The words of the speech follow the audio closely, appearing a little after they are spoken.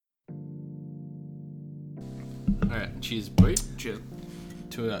Alright, cheers, boy. Cheers.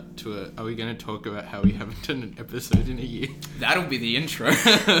 Are we going to talk about how we haven't done an episode in a year? That'll be the intro.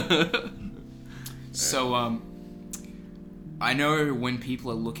 So, I know when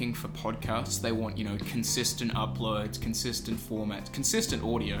people are looking for podcasts, they want, consistent uploads, consistent formats, consistent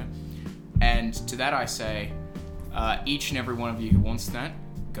audio. And to that I say, each and every one of you who wants that,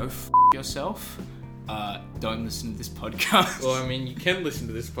 go yourself. Don't listen to this podcast. Well, I mean, you can listen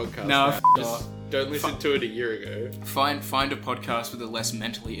to this podcast. No, just don't listen to it a year ago. Find a podcast with a less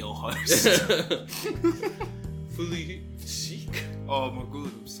mentally ill host. Fully sick. Oh my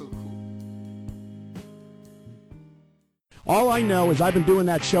god, I'm so cool. All I know is I've been doing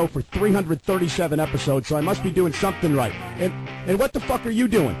that show for 337 episodes, so I must be doing something right. And what the fuck are you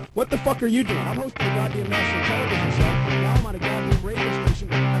doing? What the fuck are you doing? I'm hosting a goddamn national television show, and now I'm on a goddamn radio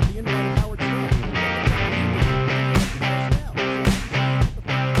station at the invite of Howard Stern.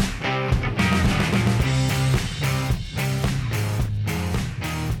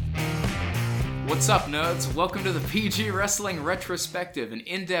 What's up, nerds? Welcome to the PG Wrestling Retrospective, an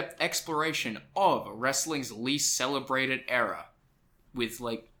in-depth exploration of wrestling's least celebrated era. With,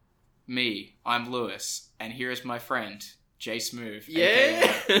 me, I'm Lewis, and here's my friend, Jay Smooth.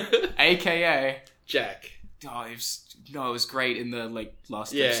 Yeah! AKA... Jack. Oh, it was great in the,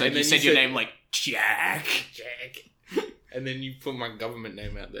 last Yeah, episode. and then You said you your said- name, Jack. Jack. And then you put my government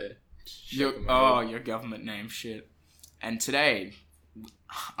name out there. Your government name, shit. And today,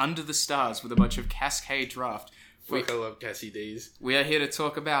 under the stars with a bunch of Cascade Draft, Fuck, I love Cassie D's. we are here to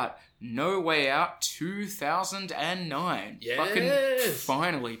talk about No Way Out 2009. Yes! Fucking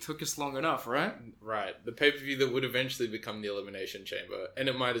finally took us long enough, right? Right, the pay-per-view that would eventually become the Elimination Chamber. And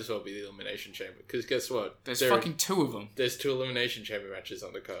it might as well be the Elimination Chamber. Because guess what? There's fucking two of them. There's 2 Elimination Chamber matches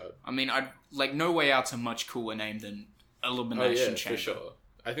on the card. I mean, No Way Out's a much cooler name than Elimination Chamber. For sure.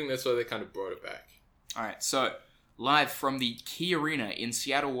 I think that's why they kind of brought it back. Alright, so... live from the Key Arena in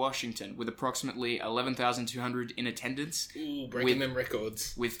Seattle, Washington, with approximately 11,200 in attendance. Ooh, breaking them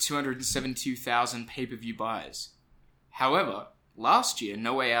records. With 272,000 pay-per-view buys. However, last year,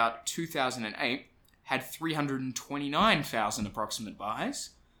 No Way Out 2008 had 329,000 approximate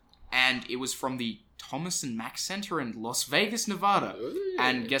buys, and it was from the Thomas and Mack Center in Las Vegas, Nevada. Ooh.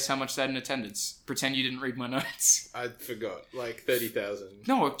 And guess how much they had in attendance? Pretend you didn't read my notes. I forgot. 30,000.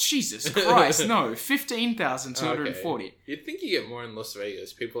 No, Jesus Christ, no. 15,240. Okay. You'd think you get more in Las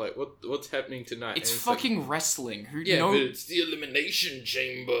Vegas. People are like, what's happening tonight? It's And fucking wrestling. Yeah, but it's the Elimination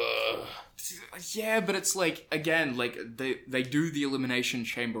Chamber. Yeah, but it's again, they do the Elimination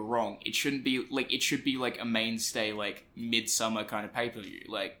Chamber wrong. It shouldn't be it should be a mainstay midsummer kind of pay-per-view,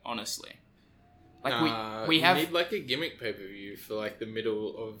 honestly. We have need a gimmick pay-per-view for the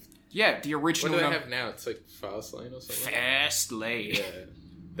middle of... Yeah, the original What do they have now? It's Fastlane or something? Fastlane. Yeah.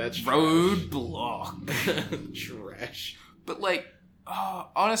 That's Roadblock. Trash. But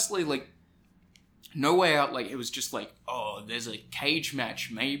honestly, No Way Out, it was just there's a cage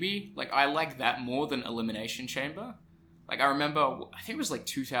match, maybe. I like that more than Elimination Chamber. I remember, I think it was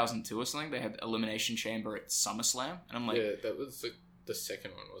 2002 or something, they had Elimination Chamber at SummerSlam, and I'm yeah, that was the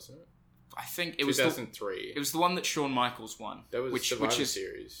second one, wasn't it? I think it was 2003. It was the one that Shawn Michaels won. That was Survivor is,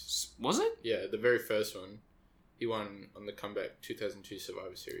 Series. Was it? Yeah, the very first one. He won on the comeback 2002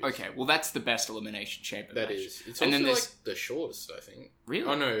 Survivor Series. Okay, well that's the best Elimination Chamber That match. is. It's and also then the shortest, I think. Really?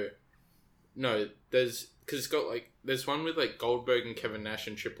 Oh no, there's because it's got there's one with Goldberg and Kevin Nash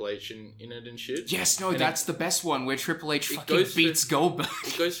and Triple H in it and shit. Yes, no, and that's the best one where Triple H fucking goes beats Goldberg.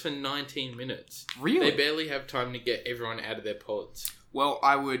 It goes for 19 minutes. Really? They barely have time to get everyone out of their pods. Well,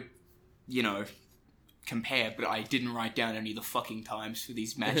 I would, compare, but I didn't write down any of the fucking times for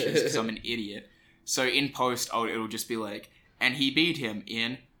these matches because I'm an idiot. So in post, it'll just be and he beat him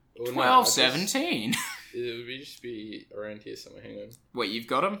in 12:17. It would just be around here somewhere. Hang on. Wait, you've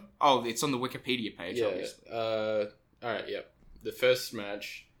got him? Oh, it's on the Wikipedia page, Yeah. obviously. Alright, yep. The first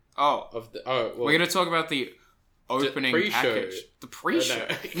match Oh, of the... Oh, well... we're going to talk about the opening pre-show. package. The pre-show?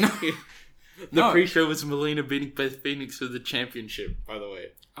 No. The No. pre-show was Melina beating Beth Phoenix for the championship, by the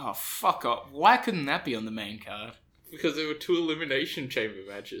way. Oh, fuck off. Why couldn't that be on the main card? Because there were 2 Elimination Chamber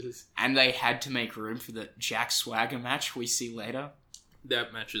matches. And they had to make room for the Jack Swagger match we see later.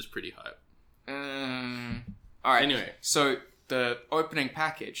 That match was pretty hype. Alright, Anyway. So, the opening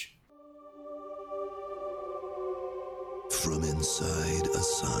package. From inside a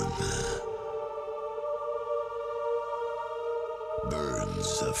sun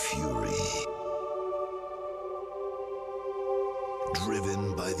burns a fury,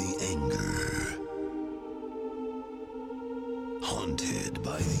 driven by the anger, haunted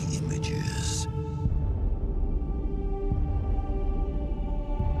by the images.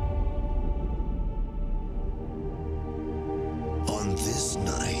 this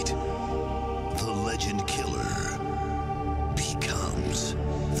night, the legend killer becomes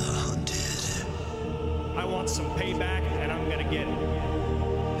the hunted. I want some payback, and I'm gonna get it.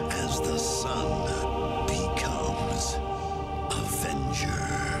 As the sun becomes Avenger.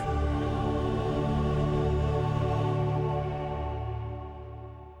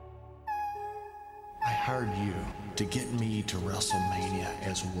 I hired you to get me to WrestleMania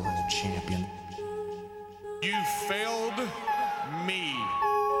as world champion. You failed me.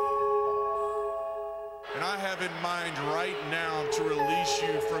 And I have in mind right now to release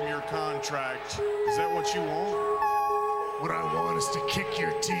you from your contract. Is that what you want? What I want is to kick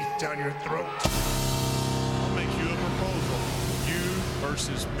your teeth down your throat. I'll make you a proposal. You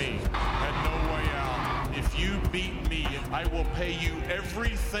versus me. Had no way out. If you beat me, I will pay you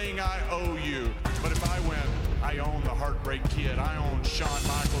everything I owe you. But if I win, I own the Heartbreak Kid. I own Shawn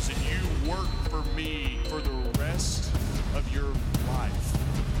Michaels, and you work for me for the rest of your life.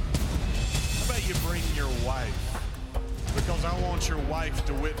 How about you bring your wife? Because I want your wife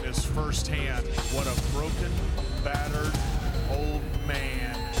to witness firsthand what a broken, battered, old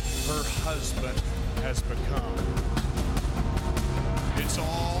man her husband has become. It's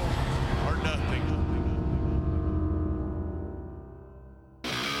all or nothing.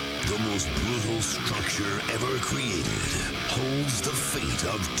 The most brutal structure ever created holds the fate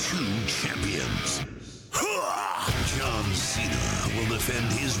of two champions. John Cena will defend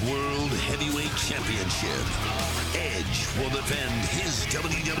his World Heavyweight Championship. Edge will defend his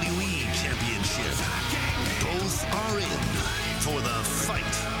WWE Championship. Both are in for the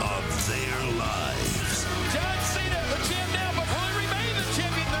fight of their lives. John Cena, the champ now, but will he remain the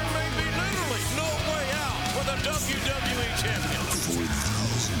champion? There may be literally no way out for the WWE champion. For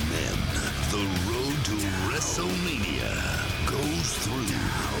these men, the road to WrestleMania goes through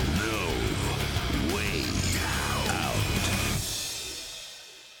no way out.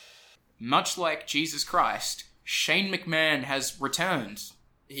 Much like Jesus Christ, Shane McMahon has returned.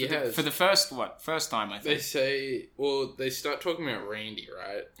 For the first time, I think. They say, well, they start talking about Randy,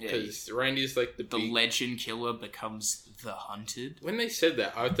 right? Because Randy's like the big... legend killer becomes the hunted. When they said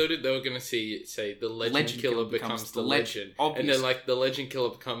that, I thought they were going to say the legend killer becomes the legend. And then like the legend killer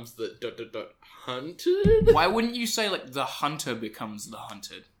becomes the ... hunted? Why wouldn't you say like the hunter becomes the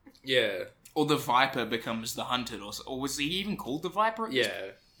hunted? Yeah. Or the viper becomes the hunted, or was he even called the viper?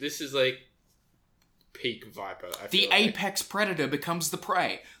 This is like peak Viper. The apex predator becomes the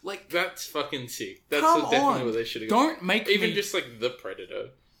prey. Like, that's fucking sick. That's definitely what they should have. Don't make even just like the Predator.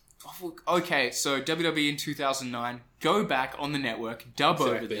 Okay, so WWE in 2009, go back on the network, dub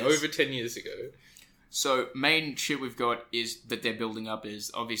over this. Over 10 years ago. So main shit we've got is that they're building up is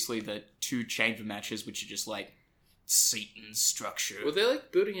obviously the 2 chamber matches, which are just like Satan structure. Well, they're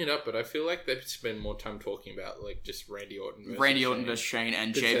like building it up, but I feel like they spend more time talking about like just Randy Orton versus Shane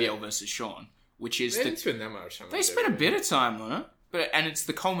and JBL versus Sean. Which is they didn't spend that much time. They spent a bit of time on it, and it's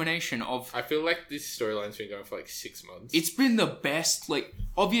the culmination of. I feel like this storyline's been going for like 6 months. It's been the best. Like,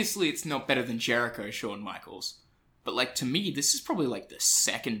 obviously, it's not better than Jericho, Shawn Michaels, but like to me, this is probably like the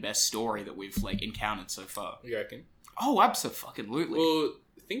second best story that we've like encountered so far. You reckon? Oh, absolutely. Well,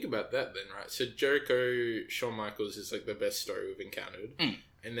 think about that then, right? So Jericho, Shawn Michaels is like the best story we've encountered,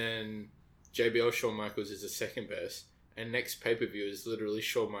 and then JBL, Shawn Michaels is the second best. And next pay-per-view is literally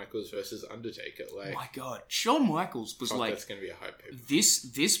Shawn Michaels versus Undertaker. Like, oh my god, Shawn Michaels was like... that's going to be a hype pay-per-view.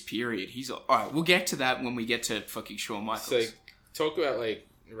 This period, he's... Alright, we'll get to that when we get to fucking Shawn Michaels. So, talk about, like,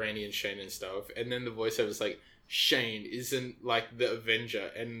 Randy and Shane and stuff. And then the voiceover's like, Shane isn't, like, the Avenger.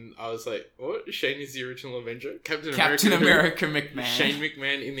 And I was like, what? Shane is the original Avenger? Captain America McMahon. Shane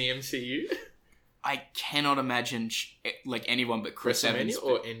McMahon in the MCU? I cannot imagine, like, anyone but Chris Evans.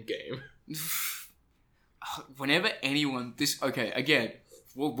 or Endgame? Whenever anyone... Okay, again,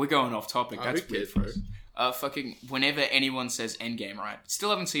 we're going off topic. That's weird, bro. Whenever anyone says Endgame, right? Still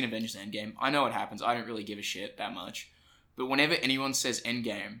haven't seen Avengers Endgame. I know what happens. I don't really give a shit that much. But whenever anyone says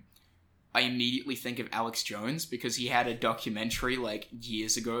Endgame, I immediately think of Alex Jones because he had a documentary, like,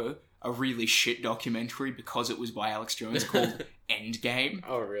 years ago. A really shit documentary because it was by Alex Jones called Endgame.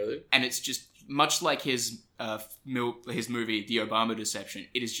 Oh, really? And it's just... Much like his movie, The Obama Deception,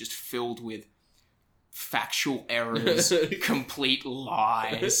 it is just filled with factual errors, complete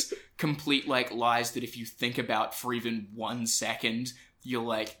lies, lies that if you think about for even 1 second, you're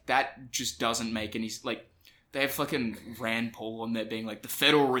like, that just doesn't make any... Like, they have fucking Rand Paul on there being like, the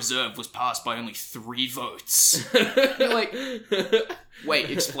Federal Reserve was passed by only 3 votes. You're like, wait,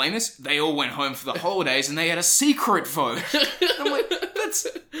 explain this? They all went home for the holidays and they had a secret vote. I'm like,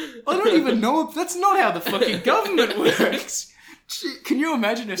 I don't even know, that's not how the fucking government works. Can you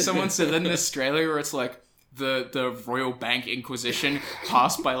imagine if someone said that in Australia where it's like, the Royal Bank Inquisition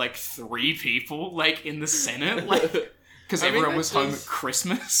passed by like 3 people, like in the Senate, like because everyone was home at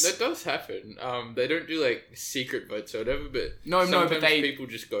Christmas. That does happen. They don't do like secret votes or whatever, but No, sometimes but people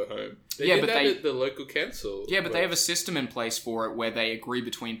just go home. They Yeah, did but that they- at the local council. Yeah, but they have a system in place for it where they agree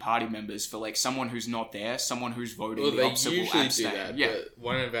between party members for like someone who's not there, someone who's voting Well, the they opposite will usually do abstain. that. Yeah. But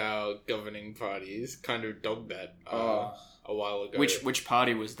one of our governing parties kind of dogged that a while ago. Which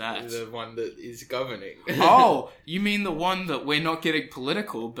party was that? The one that is governing. Oh, you mean the one that we're not getting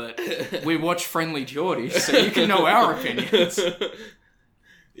political, but we watch Friendly Geordie, so you can know our opinions.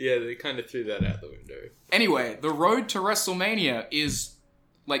 Yeah, they kind of threw that out the window. Anyway, the road to WrestleMania is,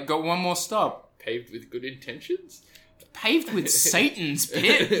 like, got one more stop. Paved with good intentions? Paved with Satan's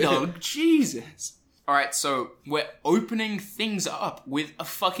pit, dog. Jesus. Alright, so we're opening things up with a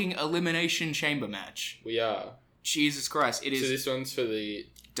fucking Elimination Chamber match. We are. Jesus Christ, it is... So this one's for the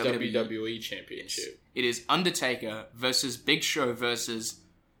WWE Championship. It is Undertaker versus Big Show versus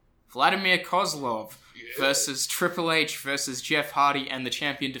Vladimir Kozlov versus Triple H versus Jeff Hardy, and the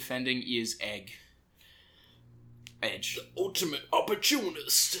champion defending is Edge. Ultimate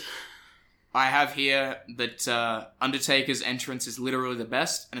opportunist. I have here that Undertaker's entrance is literally the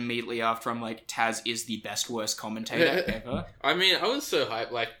best, and immediately after I'm like, Taz is the best worst commentator ever. I mean, I was so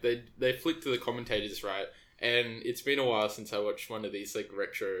hyped. Like, they flicked to the commentators, right? And it's been a while since I watched one of these, like,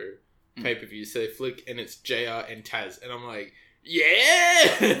 retro pay-per-views. So they flick, and it's JR and Taz. And I'm like,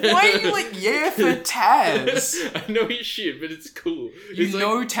 yeah! Why are you like, yeah, for Taz? I know he's shit, but it's cool. You It's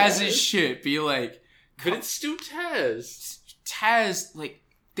know like, Taz is shit, but you're like... But it's still Taz. Taz, like...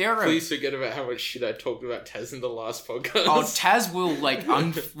 Please forget about how much shit I talked about Taz in the last podcast. Oh, Taz will like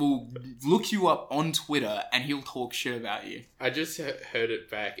will look you up on Twitter and he'll talk shit about you. I just heard it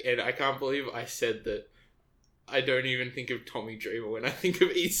back, and I can't believe I said that. I don't even think of Tommy Dreamer when I think of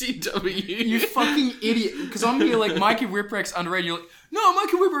ECW. You fucking idiot! Because I'm here like Mikey Whipwreck's underrated. You're like, no,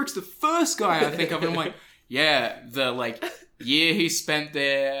 Mikey Whipwreck's the first guy I think of, and I'm like, yeah, the like year he spent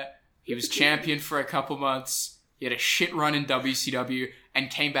there. He was champion for a couple months. He had a shit run in WCW and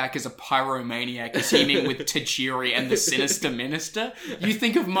came back as a pyromaniac teaming with Tajiri and the Sinister Minister. You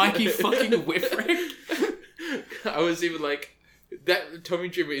think of Mikey fucking Whipwreck? I was even like, that Tommy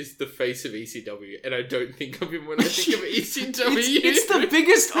Dreamer is the face of ECW, and I don't think of him when I think of ECW. It's the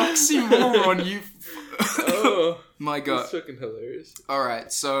biggest oxymoron Oh, my god. It's fucking hilarious.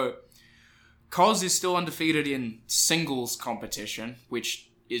 Alright, so Cos is still undefeated in singles competition, which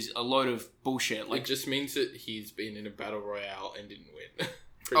is a load of bullshit. Like, It just means that he's been in a battle royale and didn't win.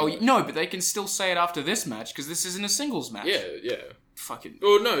 oh much. no, but they can still say it after this match because this isn't a singles match. Yeah. Fucking.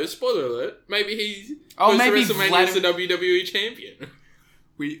 Oh no! Spoiler alert. Maybe he. Maybe to WrestleMania as the WWE champion.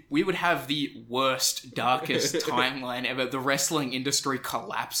 We would have the worst, darkest timeline ever. The wrestling industry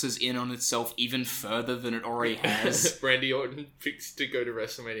collapses in on itself even further than it already has. Randy Orton picks to go to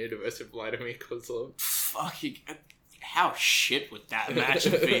WrestleMania to versus Vladimir Kozlov. Fucking. How shit would that match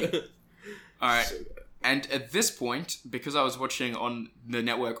have been? Alright. So And at this point, because I was watching on the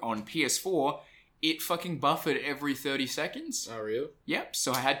network on PS4, it fucking buffered every 30 seconds. Oh, real? Yep,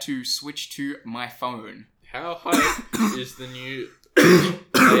 so I had to switch to my phone. How high is the new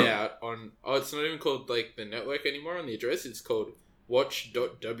layout on... Oh, it's not even called, like, the network anymore on the address. It's called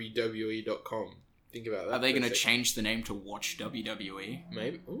watch.wwe.com. Think about that. Are they going to change the name to Watch WWE?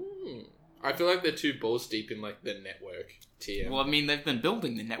 Maybe. Ooh. I feel like they're too balls deep in, like, the network TM. Well, I mean, they've been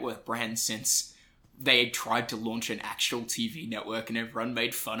building the network brand since they tried to launch an actual TV network and everyone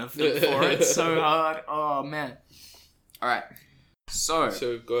made fun of them for it so hard. Oh, man. Alright. So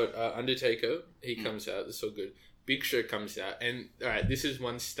we've got Undertaker. He comes out. That's all good. Big Show comes out. And, alright, this is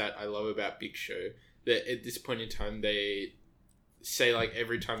one stat I love about Big Show. That at this point in time, they say, like,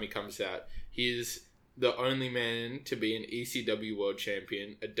 every time he comes out, he's the only man to be an ECW World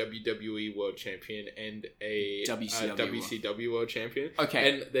Champion, a WWE World Champion, and a WCW World Champion.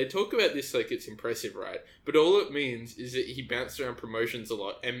 Okay. And they talk about this like it's impressive, right? But all it means is that he bounced around promotions a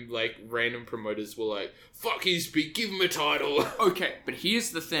lot, and like random promoters were like, "Fuck, he's big, give him a title." Okay, but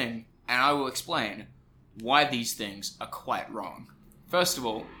here's the thing, and I will explain why these things are quite wrong. First of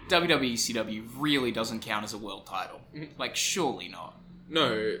all, WWE ECW really doesn't count as a world title. Like, surely not.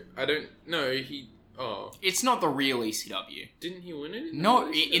 No, I don't. No, he. Oh, It's not the real ECW. didn't he win it?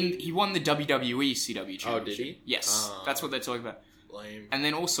 No, he won the WWE CW championship. Oh, did he? Yes, that's what they're talking about. Lame. And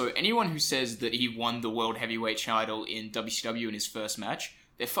then also, anyone who says that he won the World Heavyweight title in WCW in his first match,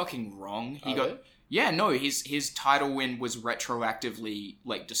 they're fucking wrong. Yeah, no, his title win was retroactively,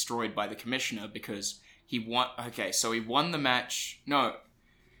 like, destroyed by the commissioner because he won... Okay, so he won the match... No,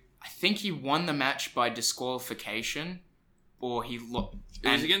 I think he won the match by disqualification, or he looked.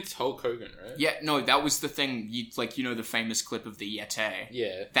 It was against Hulk Hogan, right? Yeah, no, that was the thing. The famous clip of the Yeti.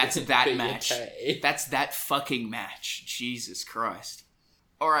 Yeah. That's that The match. Yeti. That's that fucking match. Jesus Christ.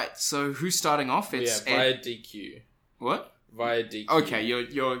 Alright, so who's starting off? It's via DQ. What? Via DQ. Okay,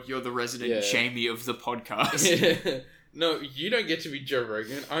 you're the resident Jamie of the podcast. No, you don't get to be Joe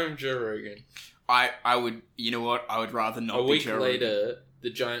Rogan. I'm Joe Rogan. I would, you know what? I would rather not be Joe Rogan. A week later,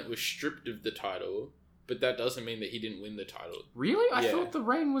 the Giant was stripped of the title. But that doesn't mean that he didn't win the title. Really? I thought the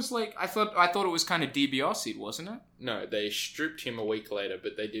reign was I thought it was kind of DiBiase, wasn't it? No, they stripped him a week later,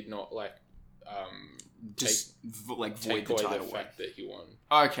 but they did not void void the title the fact that he won.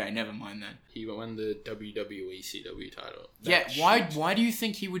 Okay, never mind then. He won the WWE CW title. Why do you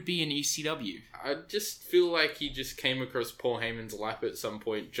think he would be in ECW? I just feel like he just came across Paul Heyman's lap at some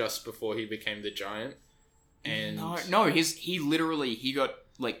point just before he became the Giant. And no, he got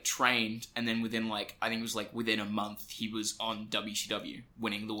trained, and then within I think it was within a month he was on WCW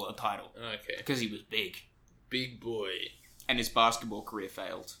winning the world title. Okay. Because he was big boy, and his basketball career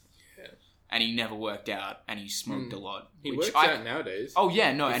failed. Yeah. And he never worked out, and he smoked a lot. He works out nowadays. Oh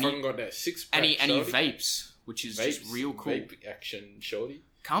yeah, no, and he got that 6-pack. And he vapes, which is just real cool. Vape action, shorty.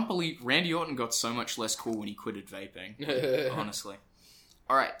 Can't believe Randy Orton got so much less cool when he quitted vaping. Honestly.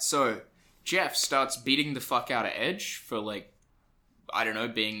 All right, so Jeff starts beating the fuck out of Edge for I don't know,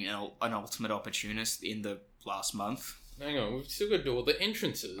 being an ultimate opportunist in the last month. Hang on, we've still got to do all the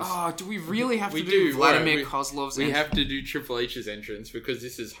entrances. Oh, do we really have to do Vladimir Kozlov's entrance? We have to do Triple H's entrance because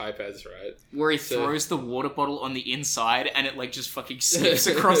this is Hype As, right? Where he throws the water bottle on the inside and it just fucking skips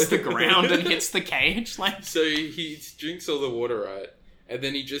across the ground and hits the cage. So he drinks all the water, right? And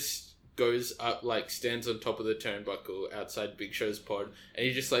then he just goes up, stands on top of the turnbuckle outside Big Show's pod, and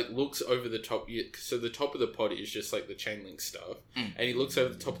he just looks over the top. So the top of the pod is just the chain link stuff, and he looks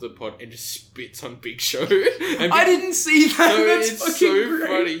over the top of the pod and just spits on Big Show. I didn't see that. No, That's it's fucking so great.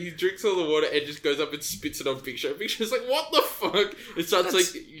 funny. He drinks all the water and just goes up and spits it on Big Show. Big Show's like, "What the fuck?" It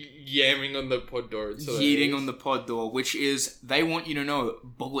starts yamming on the pod door. Yeeting on the pod door, which is, they want you to know,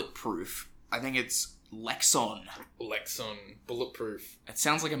 bulletproof. I think it's Lexon. Bulletproof. It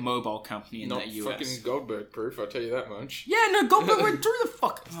sounds like a mobile company in the US. Not fucking Goldberg proof, I'll tell you that much. Yeah, no, Goldberg went through the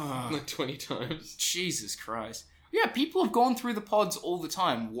fuck. 20 times. Jesus Christ. Yeah, people have gone through the pods all the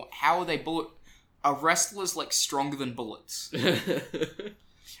time. How are they Are wrestlers stronger than bullets?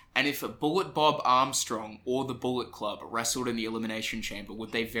 And if a Bullet Bob Armstrong or the Bullet Club wrestled in the Elimination Chamber,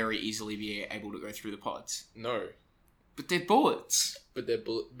 would they very easily be able to go through the pods? No. But they're bullets. But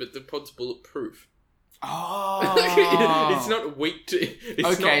the pod's bulletproof. Oh, it's not weak to.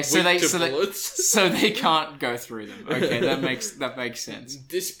 Bullets. So they can't go through them. Okay, that makes sense.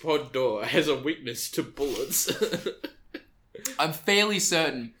 This pod door has a weakness to bullets. I'm fairly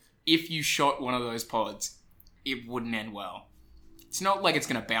certain if you shot one of those pods, it wouldn't end well. It's not like it's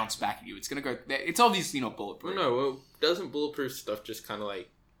going to bounce back at you. It's going to go. It's obviously not bulletproof. Well, doesn't bulletproof stuff just kind of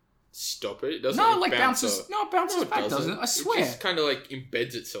stop it? It doesn't bounces. Off. No, it bounces back, doesn't it? I swear. It just kind of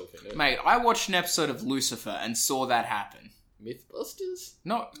embeds itself in it. Mate, I watched an episode of Lucifer and saw that happen. Mythbusters?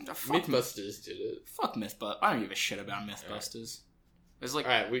 No, fuck Mythbusters did it. Fuck Mythbusters. I don't give a shit about Mythbusters. There's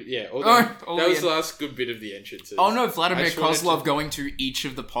Alright, that was the last good bit of the entrances. Oh no, Vladimir Kozlov going to each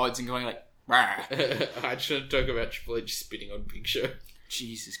of the pods and going rah. I just want to talk about Triple H spitting on Big Show.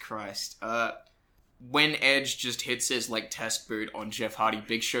 Jesus Christ. When Edge just hits his test boot on Jeff Hardy,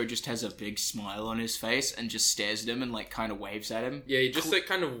 Big Show just has a big smile on his face and just stares at him and kind of waves at him. Yeah, he just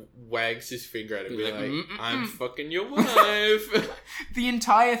kind of wags his finger at him, being I'm fucking your wife. The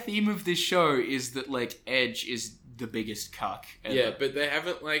entire theme of this show is that Edge is the biggest cuck ever. Yeah, but they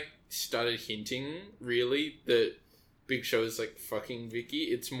haven't started hinting really that Big Show is fucking Vicky.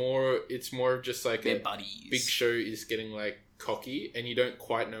 It's more of just they're buddies. Big Show is getting cocky, and you don't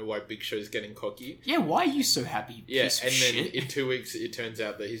quite know why Big Show's getting cocky. Yeah, why are you so happy? Yeah, and then in 2 weeks it turns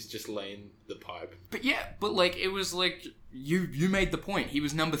out that he's just laying the pipe. But yeah, it was you made the point. He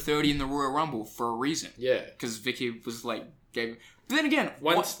was number 30 in the Royal Rumble for a reason. Yeah, because Vicky was gave. But then again,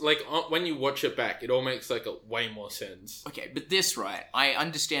 when you watch it back, it all makes way more sense. Okay, but this right, I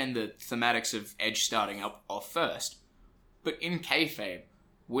understand the thematics of Edge starting off first, but in kayfabe,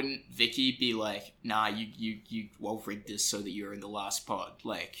 wouldn't Vicky be nah, you well rigged this so that you're in the last pod?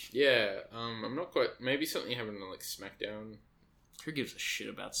 Yeah, I'm not quite. Maybe something happened on SmackDown. Who gives a shit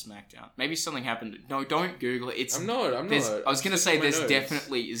about SmackDown? Maybe something happened. No, don't Google it. I'm not. I was gonna say there's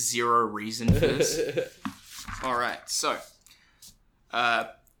definitely zero reason for this. All right, so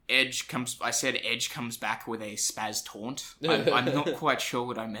Edge comes back with a spaz taunt. I'm not quite sure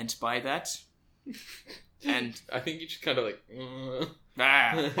what I meant by that. And I think you just kind of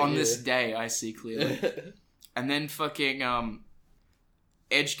on this day, I see clearly. And then fucking,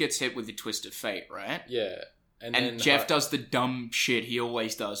 Edge gets hit with the Twist of Fate, right? Yeah. And then Jeff does the dumb shit he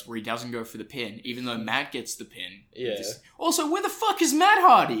always does, where he doesn't go for the pin, even though Matt gets the pin. Yeah. Also, where the fuck is Matt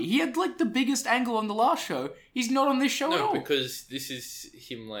Hardy? He had, like, the biggest angle on the last show. He's not on this show at all. No, because this is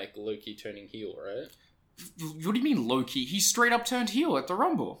him, like, Loki turning heel, right? What do you mean, Loki? He straight up turned heel at the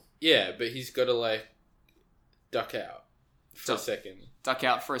Rumble. Yeah, but he's got to, like, duck out for a second. Duck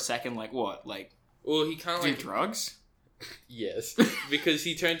out for a second, like what? Like, well, he can't, do drugs? Yes, because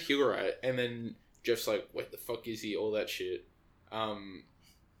he turned heel, right? And then Jeff's like, what the fuck is he? All that shit. And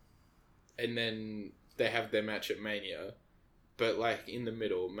then they have their match at Mania. But, like, in the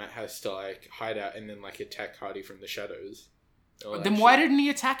middle, Matt has to, like, hide out and then, like, attack Hardy from the shadows. Then why didn't he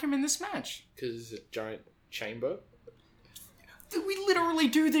attack him in this match? Because giant chamber. We literally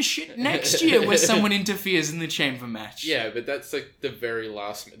do this shit next year where someone interferes in the chamber match. Yeah, but that's, like, the very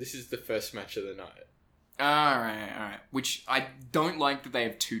last... This is the first match of the night. Alright. Which, I don't like that they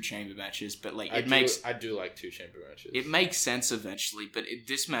have 2 chamber matches, but, like, I do like 2 chamber matches. It makes sense eventually, but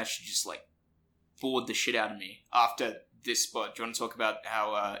this match just, like, bored the shit out of me after this spot. Do you want to talk about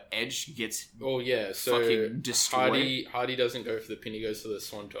how Edge gets fucking destroyed? Hardy doesn't go for the pin, he goes for the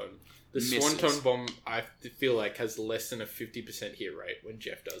Swanton. The Swanton bomb, I feel like, has less than a 50% hit rate when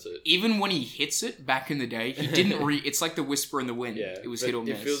Jeff does it. Even when he hits it back in the day, he didn't it's like the whisper in the wind. Yeah, it was hit or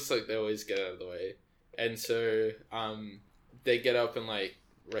miss. It feels like they always get out of the way. And so, they get up and, like,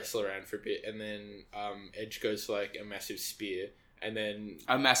 wrestle around for a bit, and then Edge goes for, like, a massive spear, and then...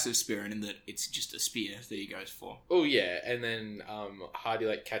 A massive spear, and in that it's just a spear that he goes for. Oh, yeah, and then Hardy,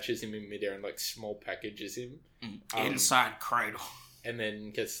 like, catches him in midair and, like, small packages him. Inside cradle. And then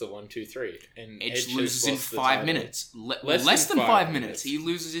gets the 1, 2, 3. And Edge loses in 5 minutes. Less than 5 minutes. He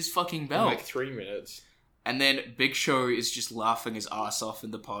loses his fucking belt. In, like, 3 minutes. And then Big Show is just laughing his ass off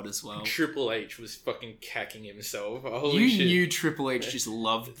in the pod as well. Triple H was fucking cacking himself. Holy shit. Knew Triple H just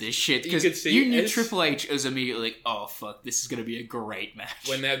loved this shit. Because you knew Triple H was immediately like, oh fuck, this is going to be a great match.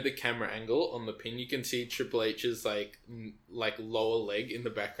 When they have the camera angle on the pin, you can see Triple H's like lower leg in the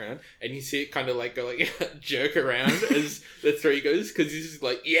background. And you see it kind of like go like jerk around as the 3 goes. Because he's just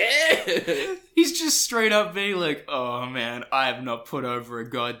like, yeah! He's just straight up being like, oh man, I have not put over a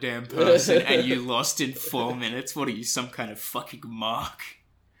goddamn person and you lost in 4 minutes. What are you, some kind of fucking mark?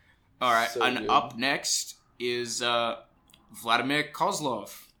 Alright, so and good. Up next is Vladimir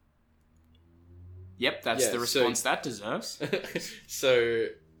Kozlov. Yep, that's the response that deserves. So,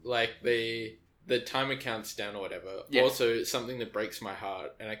 like, the timer counts down or whatever. Yeah. Also, something that breaks my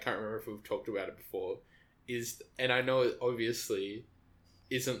heart, and I can't remember if we've talked about it before, is, and I know it obviously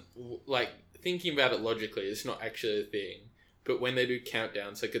isn't, like, thinking about it logically, it's not actually a thing. But when they do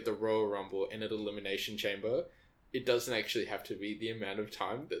countdowns, like at the Royal Rumble and at Elimination Chamber, it doesn't actually have to be the amount of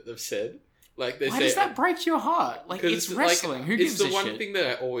time that they've said. Like they Why does that break your heart? Like, it's wrestling. Like, who gives a shit? It's the one thing that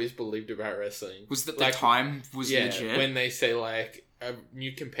I always believed about wrestling. Was that the time was legit? When they say, like, a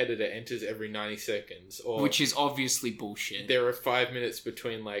new competitor enters every 90 seconds. Which is obviously bullshit. There are 5 minutes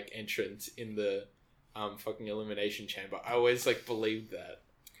between, like, entrance in the fucking Elimination Chamber. I always, like, believed that.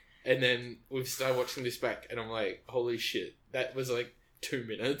 And then we've started watching this back, and I'm like, holy shit, that was like 2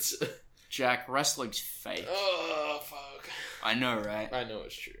 minutes. Jack, wrestling's fake. Oh, fuck. I know, right? I know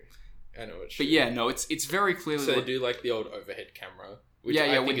it's true. But yeah, no, it's very clearly... So they do like the old overhead camera. Which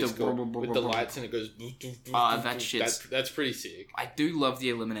yeah, with the lights and it goes... that shit's... That's pretty sick. I do love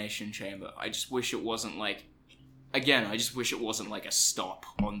the Elimination Chamber. I just wish it wasn't like... Again, I just wish it wasn't like a stop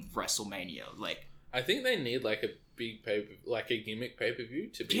on WrestleMania. Like... I think they need like a big like a gimmick pay-per-view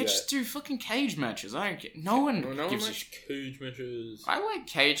to be just do fucking cage matches. I don't get... No one gives a cage matches. I like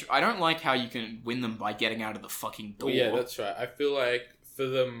cage... I don't like how you can win them by getting out of the fucking door. Well, yeah, that's right. I feel like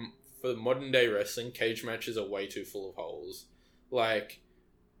for modern day wrestling, cage matches are way too full of holes. Like,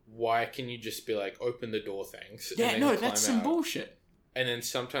 why can you just be like, open the door, thanks? Yeah, no, that's some bullshit. And then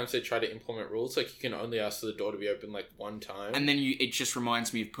sometimes they try to implement rules, like you can only ask for the door to be open like one time. And then it just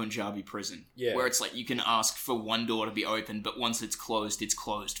reminds me of Punjabi Prison. Yeah. Where it's like you can ask for one door to be open, but once it's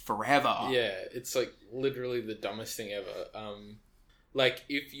closed forever. Yeah, it's like literally the dumbest thing ever. Like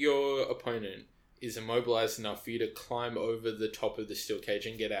if your opponent is immobilized enough for you to climb over the top of the steel cage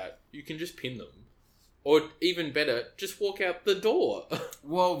and get out, you can just pin them. Or even better, just walk out the door.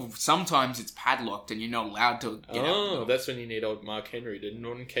 Well, sometimes it's padlocked and you're not allowed to get out. Oh, that's when you need old Mark Henry to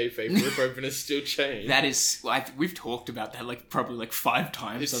non-kayfabe rip open a steel chain. That is... we've talked about that probably 5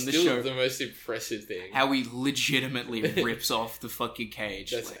 times on the show. It's still the most impressive thing. How he legitimately rips off the fucking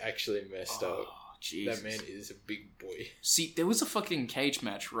cage. That's actually messed up. Jesus. That man is a big boy. See, there was a fucking cage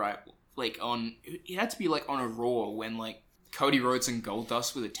match, right? It had to be on a Raw when Cody Rhodes and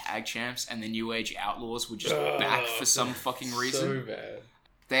Goldust were the tag champs, and the New Age Outlaws were just back for some fucking reason. So bad.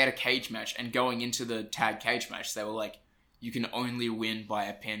 They had a cage match, and going into the tag cage match, they were like, you can only win by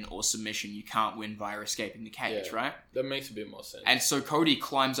a pin or submission. You can't win via escaping the cage, right? That makes a bit more sense. And so Cody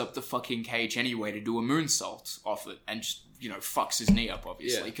climbs up the fucking cage anyway to do a moonsault off it, and just, fucks his knee up,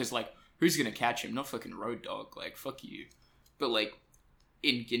 obviously. Because, who's gonna catch him? Not fucking Road Dogg. Fuck you. But,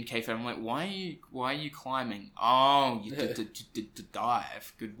 in kayfabe, I'm like, why are you climbing? Oh, you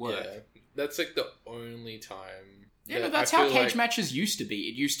dive. Good work. Yeah, that's, the only time... Yeah, but that's how cage matches used to be.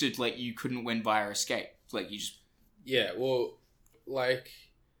 It used to, you couldn't win via escape. You just... Yeah, well,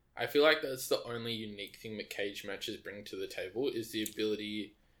 I feel like that's the only unique thing that cage matches bring to the table is the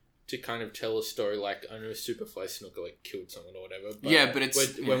ability to kind of tell a story. I know Superfly Snooker, killed someone or whatever. But but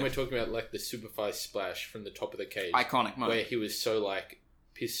it's... When we're talking about, the Superfly Splash from the top of the cage... Iconic moment. Where he was so,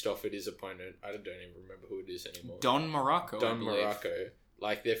 pissed off at his opponent. I don't even remember who it is anymore. Don Morocco, Don Morocco.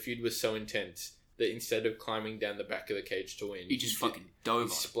 Their feud was so intense that instead of climbing down the back of the cage to win... He just fucking dove on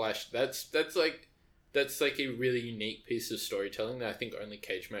it. Splashed. That's a really unique piece of storytelling that I think only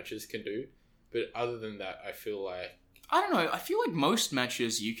cage matches can do. But other than that, I feel like... I don't know. I feel like most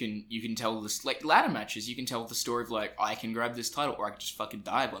matches you can tell this... ladder matches, you can tell the story of, I can grab this title or I can just fucking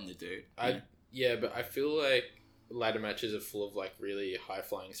dive on the dude. Yeah, but I feel like ladder matches are full of, really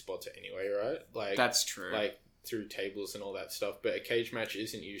high-flying spots anyway, right? That's true. Through tables and all that stuff. But a cage match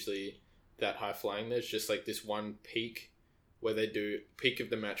isn't usually that high-flying. There's just, this one peak of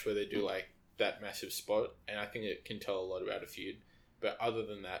the match where they do, that massive spot, and I think it can tell a lot about a feud. But other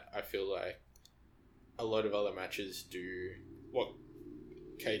than that, I feel like a lot of other matches do what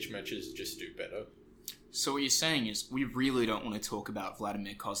cage matches just do better. So what you're saying is we really don't want to talk about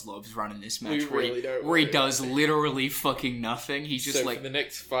Vladimir Kozlov's run in this match where he does literally fucking nothing. He's just for the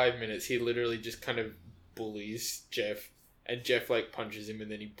next 5 minutes he literally just kind of bullies Jeff, and Jeff punches him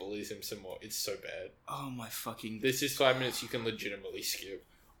and then he bullies him some more. It's so bad. Oh my fucking... This is 5 minutes you can legitimately skip.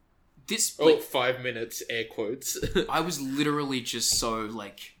 5 minutes, air quotes. I was literally just so,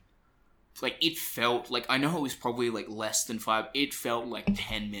 it felt, I know it was probably, less than 5, it felt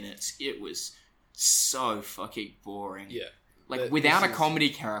 10 minutes. It was so fucking boring. Yeah. Without a comedy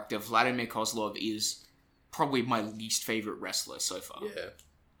character, Vladimir Kozlov is probably my least favorite wrestler so far. Yeah.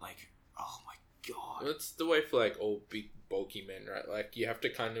 Oh my god. That's the way for, all big, bulky men, right? You have to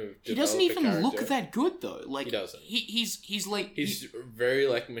kind of... He doesn't even look that good, though. He doesn't. He's He's very,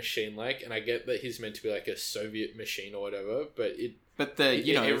 machine-like, and I get that he's meant to be, a Soviet machine or whatever, but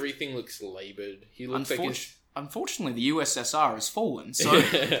everything looks laboured. He looks Unfortunately, the USSR has fallen, so...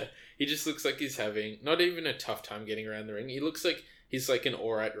 He just looks like he's having not even a tough time getting around the ring. He looks like he's, an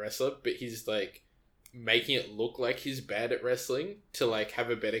alright wrestler, but he's, making it look like he's bad at wrestling to, have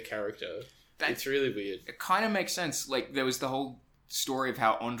a better character. It's really weird. It kind of makes sense. There was the whole story of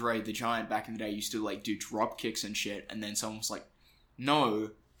how Andre the Giant back in the day used to, do drop kicks and shit, and then someone was like,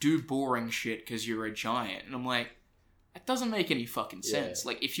 no, do boring shit because you're a giant. And I'm like, that doesn't make any fucking sense.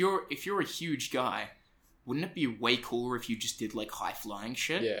 Yeah. If you're a huge guy, wouldn't it be way cooler if you just did, high-flying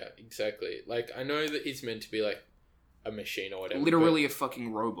shit? Yeah, exactly. I know that he's meant to be, a machine or whatever. Literally a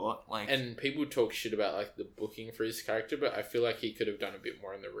fucking robot. And people talk shit about, the booking for his character, but I feel like he could have done a bit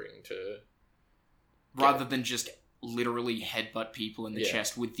more in the ring to... Rather than just literally headbutt people in the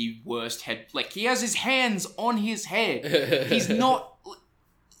chest with the worst head... he has his hands on his head. He's not...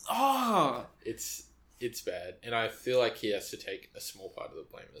 Oh! It's bad. And I feel like he has to take a small part of the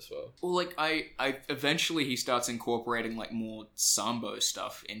blame as well. Well, I eventually he starts incorporating, more Sambo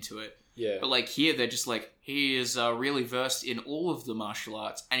stuff into it. Yeah. But, here, they're just he is really versed in all of the martial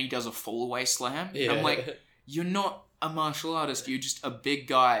arts, and he does a fall-away slam. Yeah. And I'm you're not a martial artist, you're just a big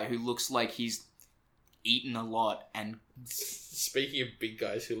guy who looks like he's eaten a lot. And speaking of big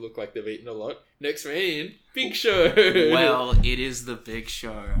guys who look like they've eaten a lot, next man, Big Show. Well, it is the Big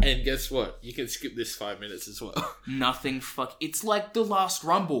Show. And guess what? You can skip this 5 minutes as well. It's like the last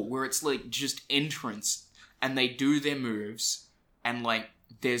Rumble, where it's just entrance, and they do their moves, and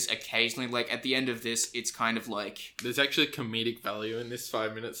there's occasionally, at the end of this, it's kind of There's actually comedic value in this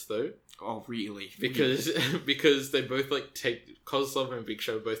 5 minutes, though. Oh, really? Because they both, take... Kozlov and Big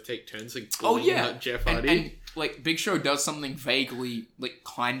Show both take turns, bullying Jeff Hardy. And, Big Show does something vaguely,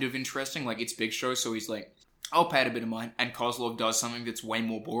 kind of interesting. It's Big Show, so he's I'll pay it a bit of mind. And Kozlov does something that's way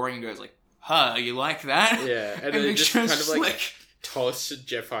more boring and goes huh, you like that? Yeah, and then they just kind of, toss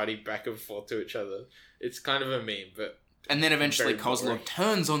Jeff Hardy back and forth to each other. It's kind of a meme, but... And then eventually Kozlov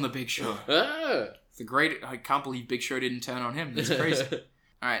turns on the Big Show. It's I can't believe Big Show didn't turn on him. That's crazy.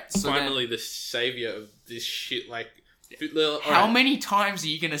 Alright, so finally the savior of this shit, How many times are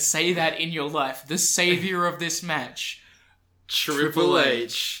you going to say that in your life? The savior of this match. Triple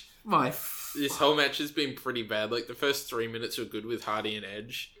H. This whole match has been pretty bad. Like, the first 3 minutes were good with Hardy and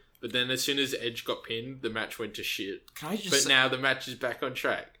Edge, but then as soon as Edge got pinned, the match went to shit. Can I just But say, now the match is back on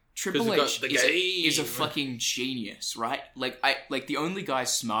track. Triple H the is a game. fucking genius, right? Like, the only guy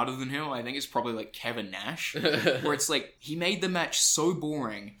smarter than him, I think, is probably, like, Kevin Nash. Where it's like, he made the match so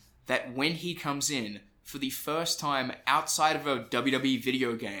boring that when he comes in, for the first time outside of a WWE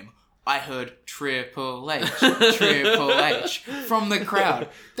video game, I heard Triple H, Triple H from the crowd.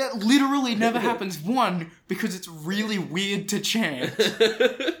 That literally never happens. One, because it's really weird to chant.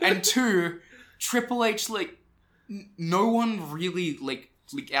 And two, Triple H, like, no one really, like,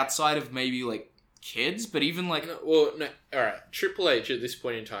 outside of maybe, like, kids, but even, like... Alright, Triple H at this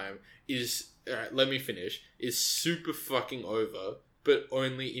point in time is... Alright, let me finish. Is super fucking over, but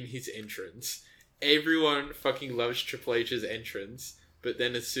only in his entrance. Everyone fucking loves Triple H's entrance, but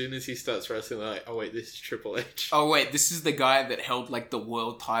then as soon as he starts wrestling, they're like, oh wait, this is Triple H. Oh wait, this is the guy that held, like, the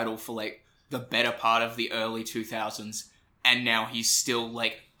world title for, like, the better part of the early 2000s, and now he's still,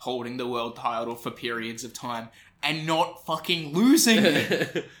 like, holding the world title for periods of time, and not fucking losing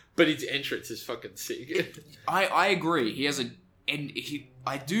it. But his entrance is fucking sick. I agree. He has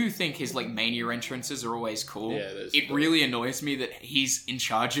I do think his, like, Mania entrances are always cool. Yeah, it really annoys me that he's in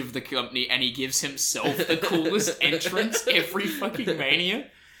charge of the company and he gives himself the coolest entrance every fucking Mania.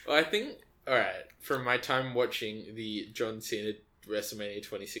 Well, I think, alright, from my time watching the John Cena WrestleMania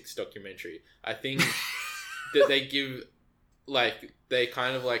 26 documentary, I think that they give, like, they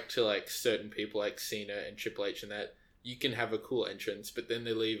kind of like to, like, certain people like Cena and Triple H and that, you can have a cool entrance, but then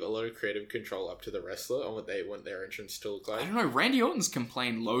they leave a lot of creative control up to the wrestler on what they want their entrance to look like. I don't know, Randy Orton's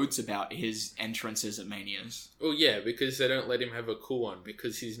complained loads about his entrances at Manias. Well, yeah, because they don't let him have a cool one,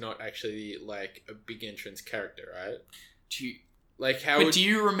 because he's not actually, like, a big entrance character, right? Do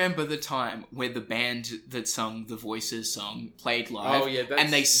you remember the time where the band that sung the Voices song played live? Oh, yeah,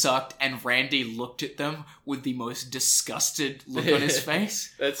 and they sucked, and Randy looked at them with the most disgusted look on his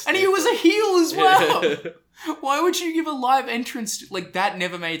face? And he was a heel as well! Why would you give a live entrance like that?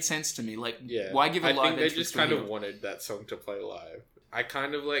 Never made sense to me. Like, why give a live entrance? I think they just kind of wanted that song to play live. I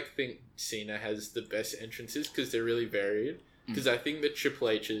kind of like think Cena has the best entrances because they're really varied. Because I think the Triple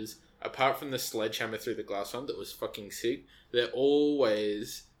H's, apart from the sledgehammer through the glass one that was fucking sick, they're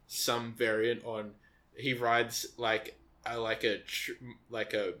always some variant on. He rides like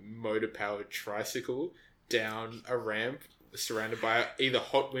a motor powered tricycle down a ramp, surrounded by either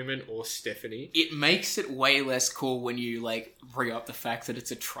hot women or Stephanie. It makes it way less cool when you, like, bring up the fact that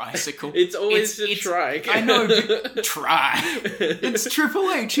it's a tricycle. It's always a trike. I know, but it's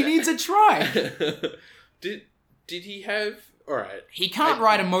Triple H. He needs a trike. Did he have... Alright. He can't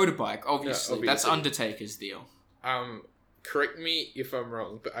ride a motorbike, obviously. No, that's Undertaker's deal. Correct me if I'm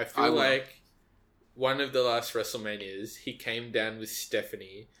wrong, but I feel like one of the last WrestleManias, he came down with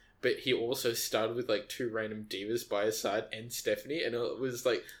Stephanie, but he also started with, like, two random divas by his side and Stephanie, and it was,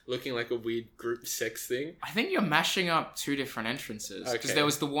 like, looking like a weird group sex thing. I think you're mashing up two different entrances. Because Okay. there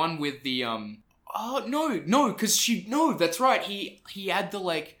was the one with the, Oh, no, because No, that's right. He had the,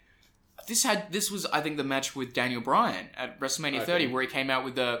 like... This was, I think, the match with Daniel Bryan at WrestleMania 30, where he came out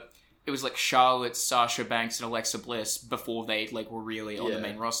with it was like Charlotte, Sasha Banks, and Alexa Bliss before they, like, were really on the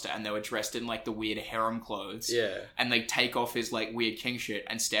main roster, and they were dressed in, like, the weird harem clothes. Yeah. And they take off his, like, weird king shit,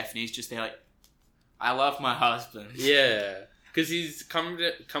 and Stephanie's just there, like, I love my husband. Yeah. Because he's come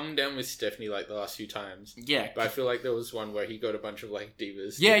down with Stephanie, like, the last few times. Yeah. But I feel like there was one where he got a bunch of, like,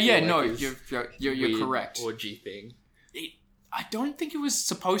 divas. Yeah, to do, like, no, his you're correct. orgy thing. I don't think it was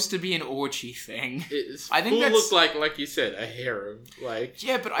supposed to be an orgy thing. I think that looked like you said, a harem. Like,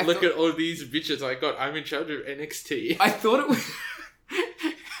 yeah, but look at all these bitches I got. I'm in charge of NXT. I thought it was.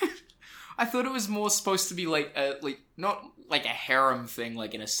 I thought it was more supposed to be like not like a harem thing,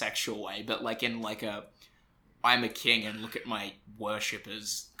 like in a sexual way, but like in like a I'm a king and look at my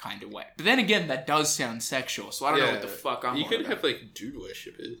worshippers kind of way. But then again, that does sound sexual, so I don't know what the fuck I'm. You could have like dude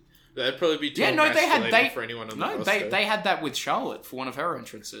worshippers. That'd probably be too for anyone on the roster. They had that with Charlotte for one of her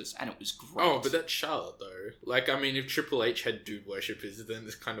entrances, and it was great. Oh, but that's Charlotte though. Like, I mean, if Triple H had dude worshippers, then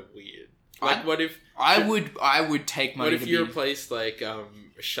it's kind of weird. Like, what if I would take money? What if you replaced like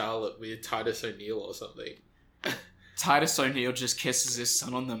Charlotte with Titus O'Neil or something? Titus O'Neil just kisses his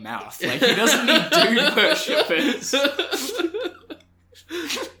son on the mouth. Like, he doesn't need dude worshippers.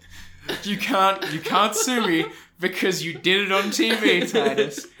 You can't sue me because you did it on TV,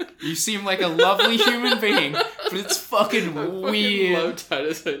 Titus. You seem like a lovely human being, but it's fucking weird. I love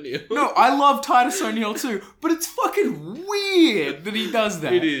Titus O'Neil. No, I love Titus O'Neil too, but it's fucking weird that he does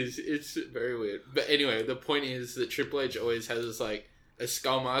that. It is. It's very weird. But anyway, the point is that Triple H always has like a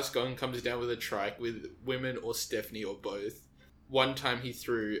skull mask on, comes down with a trike with women or Stephanie or both. one time he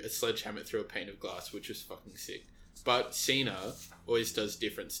threw a sledgehammer through a pane of glass, which was fucking sick. But Cena always does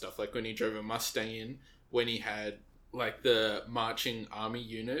different stuff. Like when he drove a Mustang in, when he had like the marching army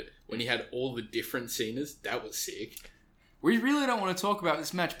unit, when he had all the different Cenas, that was sick. We really don't want to talk about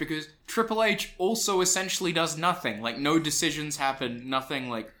this match because Triple H also essentially does nothing. Like, no decisions happen, nothing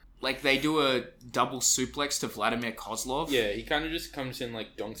like they do a double suplex to Vladimir Kozlov. Yeah, he kind of just comes in,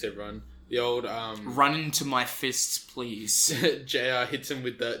 like, donks everyone. The old, Run into my fists, please. JR hits him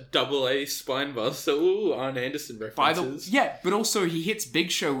with the AA spine buster. Ooh, Arn Anderson references. But also he hits Big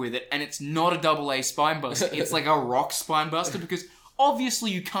Show with it, and it's not a AA spine buster. It's like a rock spine buster, because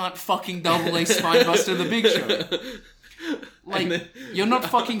obviously you can't fucking AA spine buster the Big Show. Like, you're not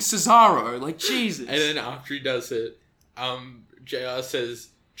fucking Cesaro. Like, Jesus. And then after he does it, JR says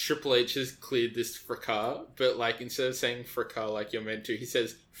Triple H has cleared this fracas, but like instead of saying fracas like you're meant to, he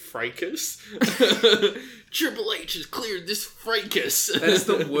says fracas. Triple H has cleared this fracas. That's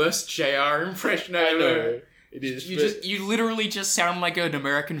the worst JR impression ever. I know. It is. You literally just sound like an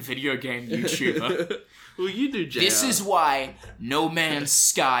American video game YouTuber. Well, you do, JR. This is why No Man's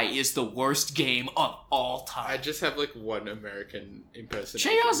Sky is the worst game of all time. I just have like one American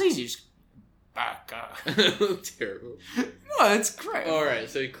impersonation. JR's easy. Just baka. Terrible. No, it's great. Alright,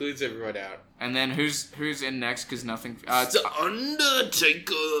 so he clears everyone out. And then who's in next? Because nothing... it's The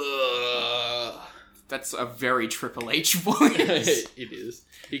Undertaker! That's a very Triple H voice. It is.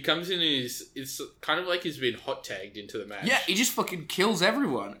 He comes in and it's kind of like he's been hot tagged into the match. Yeah, he just fucking kills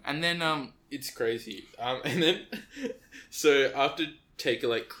everyone. And then, It's crazy. And then... So, after Taker,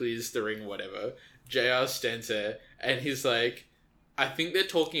 like, clears the ring or whatever, JR stands there, and he's like... I think they're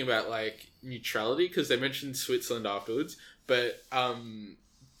talking about, like, neutrality, because they mentioned Switzerland afterwards, but,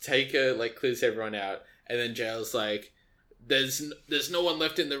 Taker, like, clears everyone out, and then JR's like... There's no one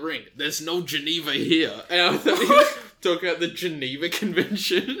left in the ring. There's no Geneva here. And I thought he was talking about the Geneva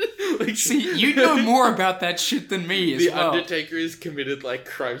Convention. Like, see, you know more about that shit than me as well. The Undertaker has committed, like,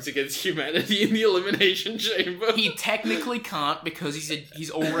 crimes against humanity in the Elimination Chamber. He technically can't because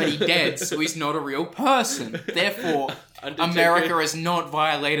he's already dead, so he's not a real person. Therefore, America has not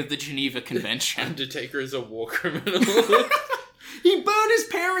violated the Geneva Convention. Undertaker is a war criminal. He burned his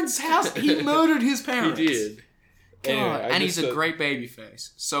parents' house. He murdered his parents. He did. God, Anyway, and he's a great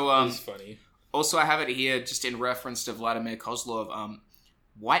babyface. So, it's funny. Also, I have it here just in reference to Vladimir Kozlov.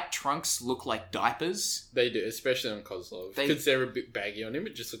 White trunks look like diapers. They do, especially on Kozlov. Because they're a bit baggy on him,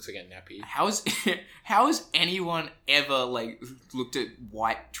 it just looks like a nappy. How has anyone ever, like, looked at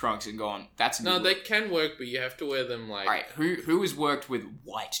white trunks and gone, that's a new look? They can work, but you have to wear them, like... Alright, who has worked with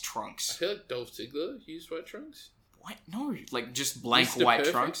white trunks? I feel like Dolph Ziggler used white trunks. What? No, like, just blank Mr. white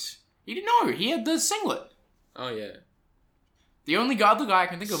Perfect? trunks? He didn't know, he had the singlet. Oh, yeah. The only other guy I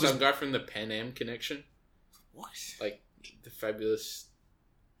can think of Some guy from the Pan Am Connection. What? Like, the fabulous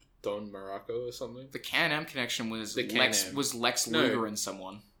Don Morocco or something. The Can-Am Connection was The Lex Luger and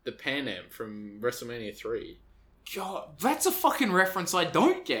someone. The Pan Am from WrestleMania 3. God, that's a fucking reference I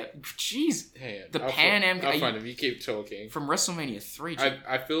don't get. Jeez. Hang on. The Pan Am... I'll find him. You keep talking. From WrestleMania 3.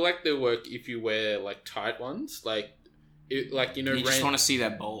 I feel like they work if you wear, like, tight ones. Like, you know... You just want to see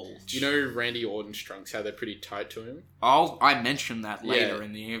that bulge. You know Randy Orton's trunks, how they're pretty tight to him? I mentioned that later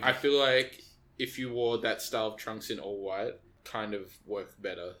in the evening. I feel like if you wore that style of trunks in all white, kind of work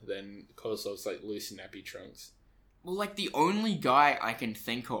better than Kozlov's, like, loose nappy trunks. Well, like, the only guy I can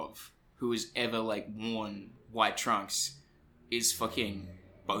think of who has ever, like, worn white trunks is fucking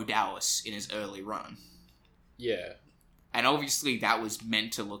Bo Dallas in his early run. Yeah. And obviously that was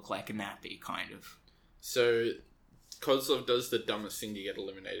meant to look like a nappy, kind of. So... Kozlov does the dumbest thing to get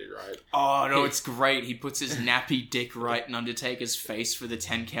eliminated, right? Oh, no, it's great. He puts his nappy dick right in Undertaker's face for the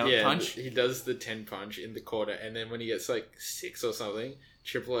 10 count punch. He does the 10 punch in the corner, and then when he gets, like, 6 or something,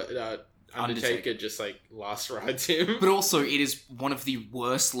 Undertaker just, like, last rides him. But also, it is one of the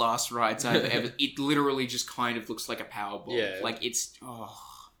worst last rides I've ever... It literally just kind of looks like a powerbomb. Yeah. Like, it's... Oh...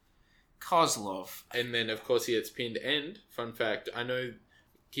 Kozlov. And then, of course, he gets pinned, and, fun fact, I know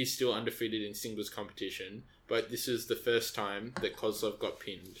he's still undefeated in singles competition, but this is the first time that Kozlov got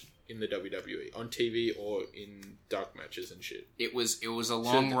pinned in the WWE on TV or in dark matches and shit. It was a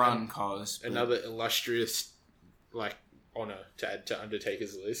long run, Koz. Another illustrious, like, honor to add to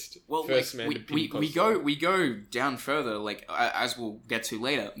Undertaker's list. Well, first like, man to pin Kozlov. we go down further, like as we'll get to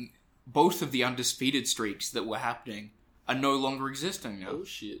later. Both of the undisputed streaks that were happening are no longer existing now. Oh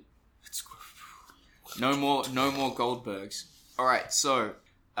shit! No more Goldbergs. All right, so.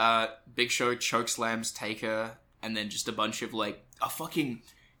 Big Show chokeslams Taker, and then just a bunch of, like, a fucking...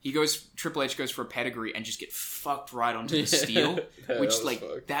 Triple H goes for a pedigree and just get fucked right onto the steel, which, like,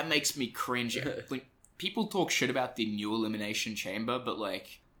 that makes me cringe. Like, people talk shit about the new Elimination Chamber, but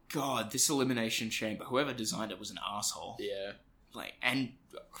like, God, this Elimination Chamber, whoever designed it was an asshole. Yeah. Like, and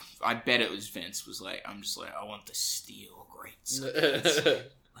I bet it was Vince was like, I'm just like, I want the steel grates.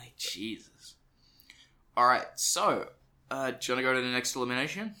 Like, Jesus. Alright, so, do you want to go to the next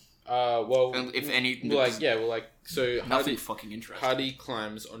elimination? Well, if any, so nothing fucking interesting. Hardy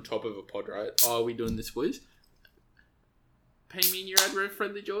climbs on top of a pod, right? Oh, are we doing this, boys? Pay me in your ad rev,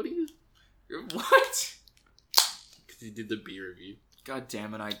 friendly Geordie? What? Because he did the beer review. God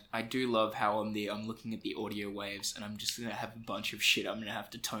damn it, I do love how I'm looking at the audio waves and I'm just gonna have a bunch of shit I'm gonna have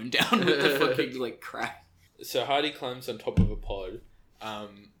to tone down with the fucking, like, crap. So Hardy climbs on top of a pod,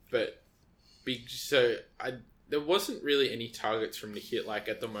 but there wasn't really any targets for him to hit. Like,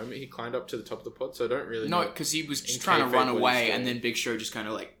 at the moment, he climbed up to the top of the pod, so I don't really know. No, because he was just trying to run away, and then Big Show just kind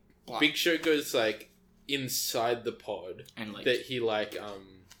of, like... Big Show goes, like, inside the pod, and like... that he, like,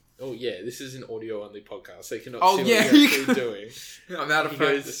 oh, yeah, this is an audio-only podcast. They cannot see yeah. what you're actually doing. I'm out of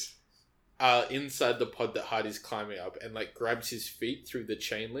practice. Inside the pod that Hardy's climbing up and, like, grabs his feet through the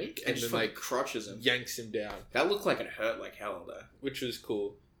chain link and then, like, crotches him. Yanks him down. That looked like it hurt like hell, though. Which was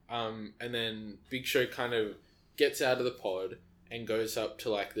cool. And then Big Show kind of gets out of the pod and goes up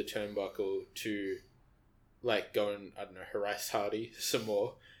to, like, the turnbuckle to, like, go and, I don't know, harass Hardy some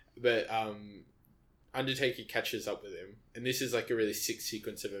more. But, Undertaker catches up with him, and this is like a really sick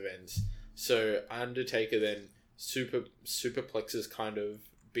sequence of events. So Undertaker then superplexes kind of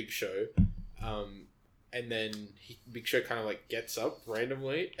Big Show, and then Big Show kind of like gets up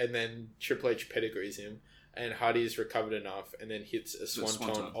randomly, and then Triple H pedigrees him, and Hardy is recovered enough, and then hits a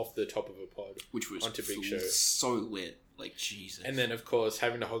swanton off the top of a pod, which was onto Big Show. So lit, like Jesus. And then of course,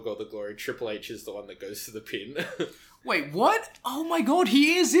 having to hog all the glory, Triple H is the one that goes to the pin. Wait, what? Oh my God,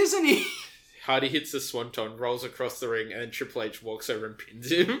 he is, isn't he? Hardy hits the swanton, rolls across the ring, and then Triple H walks over and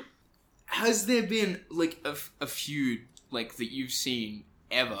pins him. Has there been, like, a feud, like, that you've seen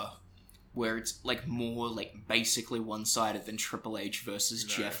ever where it's, like, more, like, basically one-sided than Triple H versus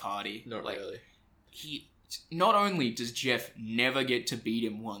Jeff Hardy? Not like, really. Not only does Jeff never get to beat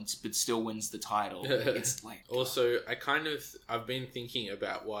him once, but still wins the title. It's like... Also, I've been thinking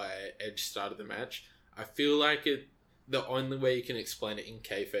about why Edge started the match. I feel like the only way you can explain it in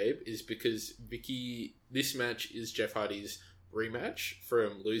kayfabe is because this match is Jeff Hardy's rematch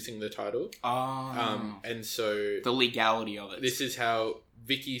from losing the title. And so... The legality of it. This is how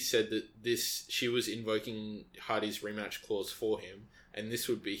Vicky said that she was invoking Hardy's rematch clause for him, and this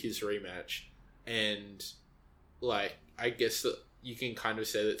would be his rematch. And, like, I guess that you can kind of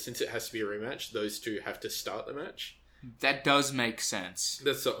say that since it has to be a rematch, those two have to start the match. That does make sense.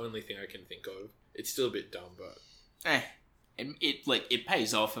 That's the only thing I can think of. It's still a bit dumb, but... It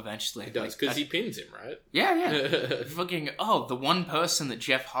pays off eventually. It does, because he pins him, right? Yeah. Fucking, the one person that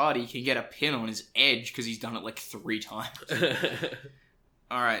Jeff Hardy can get a pin on is Edge, because he's done it like 3 times.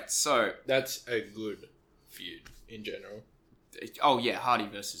 Alright, so... That's a good feud, in general. Oh yeah, Hardy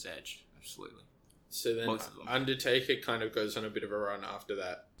versus Edge. Absolutely. So then Undertaker kind of goes on a bit of a run after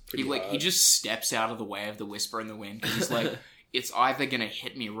that. He just steps out of the way of the Whisper in the Wind, because he's like, it's either going to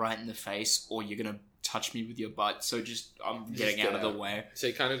hit me right in the face, or you're going to touch me with your butt, so I'm getting out of the way. So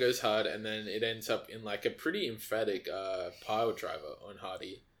he kind of goes hard, and then it ends up in like a pretty emphatic pile driver on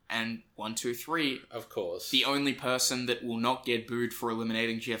Hardy. And 1, 2, 3. Of course. The only person that will not get booed for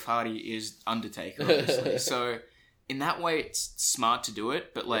eliminating Jeff Hardy is Undertaker, obviously. So in that way, it's smart to do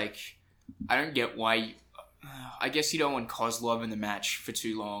it, but like, I don't get why... I guess you don't want Kozlov in the match for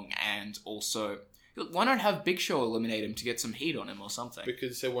too long, and also... Why not have Big Show eliminate him to get some heat on him or something?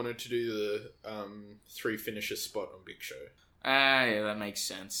 Because they wanted to do the 3 finisher spot on Big Show. Yeah, that makes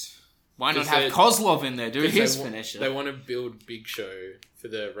sense. Why not have Kozlov in there do his finisher? They want to build Big Show for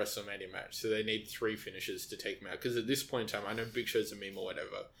the WrestleMania match, so they need 3 finishers to take him out. Because at this point in time, I know Big Show's a meme or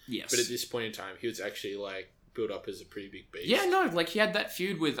whatever. Yes. But at this point in time, he was actually like built up as a pretty big beast. Yeah, no, like he had that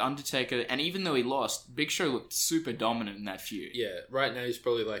feud with Undertaker, and even though he lost, Big Show looked super dominant in that feud. Yeah, right now he's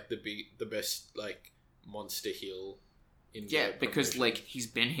probably like the best like monster heel in because like he's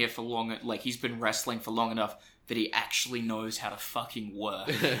been here for long, like he's been wrestling for long enough that he actually knows how to fucking work.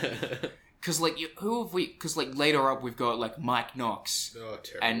 Because like because like later up we've got like Mike Knox. Oh,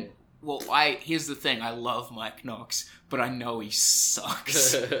 terrible. And well, here's the thing, I love Mike Knox, but I know he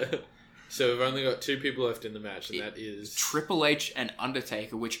sucks. So we've only got 2 people left in the match, and that is... Triple H and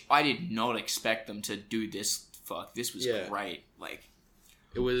Undertaker, which I did not expect them to do this. This was great. Like,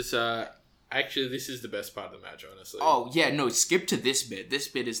 it was, actually, this is the best part of the match, honestly. Oh, yeah, no, skip to this bit. This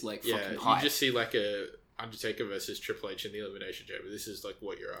bit is, like, fucking hype. You just see, like, a Undertaker versus Triple H in the Elimination Chamber. This is, like,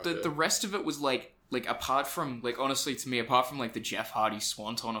 what you're after. The rest of it was, like, apart from, like, honestly, to me, apart from, like, the Jeff Hardy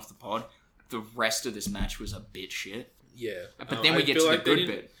swanton off the pod, the rest of this match was a bit shit. Yeah. But then we get to the good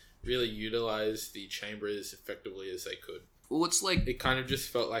bit. Really utilize the chamber as effectively as they could. Well, it's like... It kind of just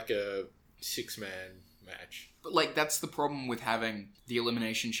felt like a 6-man match. But, like, that's the problem with having the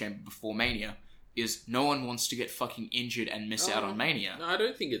Elimination Chamber before Mania, is no one wants to get fucking injured and miss out on Mania. No, I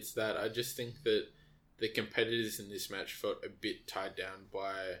don't think it's that. I just think that the competitors in this match felt a bit tied down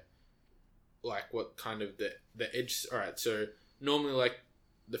by, like, what kind of the edge... Alright, so normally, like,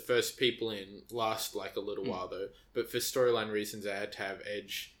 the first people in last, like, a little while, though. But for storyline reasons, I had to have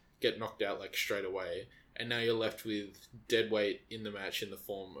Edge get knocked out, like, straight away. And now you're left with deadweight in the match in the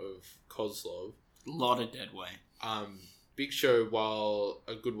form of Kozlov. A lot of deadweight. Big Show, while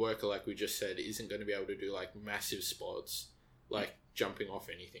a good worker, like we just said, isn't going to be able to do, like, massive spots, like jumping off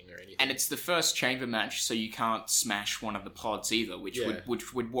anything or anything. And it's the first chamber match, so you can't smash one of the pods either, which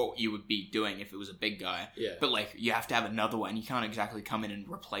would what you would be doing if it was a big guy. Yeah. But, like, you have to have another one. You can't exactly come in and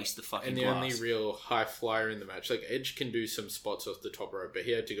replace the fucking And the glass. only real high flyer in the match, like, Edge can do some spots off the top rope, but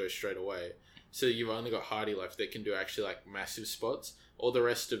he had to go straight away. So you've only got Hardy left that can do actually, like, massive spots. All the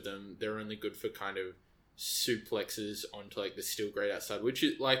rest of them, they're only good for kind of suplexes onto, like, the steel grate outside, which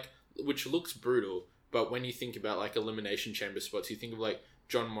looks brutal. But when you think about, like, Elimination Chamber spots, you think of, like,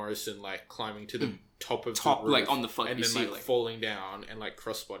 John Morrison, like, climbing to the top of the roof, like, on the fucking and then, ceiling. like, falling down and, like,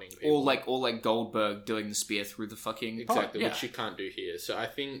 cross-spotting people. Or like Goldberg doing the spear through the fucking Exactly, pod. which you can't do here. So I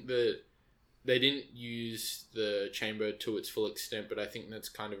think that they didn't use the chamber to its full extent, but I think that's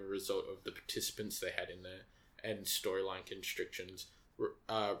kind of a result of the participants they had in there and storyline constrictions,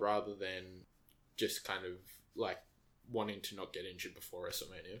 rather than just kind of, like, wanting to not get injured before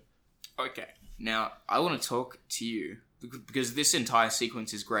WrestleMania. Okay, now I want to talk to you, because this entire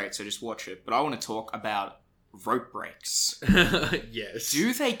sequence is great, so just watch it, but I want to talk about rope breaks. Yes.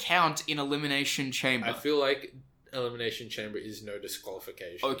 Do they count in Elimination Chamber? I feel like Elimination Chamber is no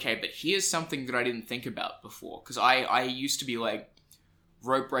disqualification. Okay, but here's something that I didn't think about before, because I used to be like,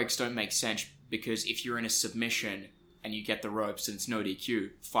 rope breaks don't make sense, because if you're in a submission and you get the ropes and it's no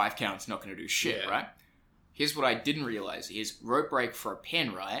DQ, 5 count's not going to do shit, right? Here's what I didn't realize is rope break for a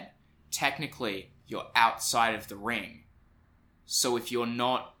pin, right? Technically, you're outside of the ring. So if you're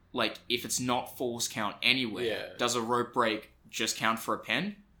not, like, if it's not Falls Count anywhere, does a rope break just count for a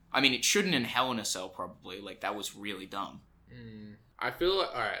pin? I mean, it shouldn't in Hell in a Cell, probably. Like, that was really dumb. I feel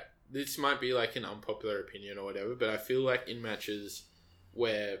like, alright, this might be, like, an unpopular opinion or whatever, but I feel like in matches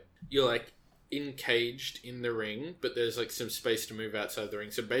where you're, like, encaged in the ring, but there's, like, some space to move outside the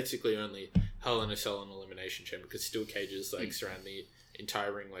ring, so basically only Hell in a Cell and Elimination Chamber, because steel cages, like, surround the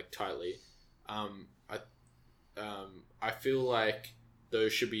entire ring, like, tightly. I feel like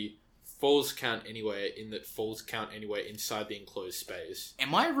those should be Falls Count anywhere, in that Falls Count anywhere inside the enclosed space.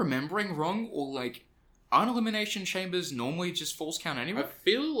 Am I remembering wrong, or, like, aren't Elimination Chambers normally just Falls Count anywhere? I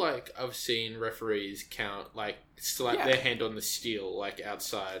feel like I've seen referees count, like, slap their hand on the steel, like,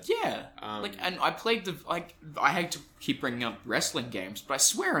 outside. Yeah. And I played I hate to keep bringing up wrestling games, but I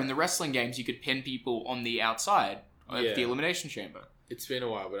swear in the wrestling games you could pin people on the outside of the Elimination Chamber. It's been a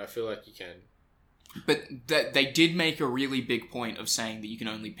while, but I feel like you can. But they did make a really big point of saying that you can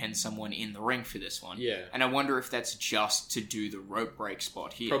only pin someone in the ring for this one. Yeah. And I wonder if that's just to do the rope break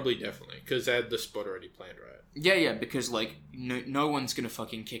spot here. Probably, definitely. Because they had the spot already planned, right? Yeah, because, like, no one's going to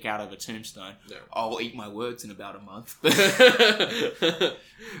fucking kick out of a tombstone. No. I'll eat my words in about a month.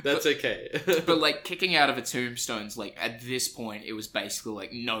 That's okay. But, like, kicking out of a tombstone's, like, at this point, it was basically,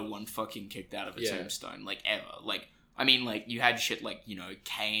 like, no one fucking kicked out of a tombstone, like, ever. Like, I mean, like, you had shit like, you know,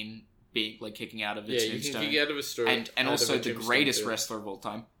 Kane being, like, kicking out of a tombstone. You can kick out of a story. And also the greatest wrestler of all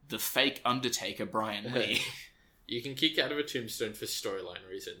time, the fake Undertaker, Brian Lee. You can kick out of a tombstone for storyline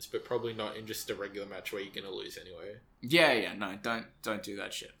reasons, but probably not in just a regular match where you're going to lose anyway. Yeah, no, don't do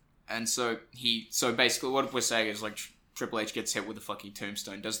that shit. And so basically what we're saying is, like, Triple H gets hit with a fucking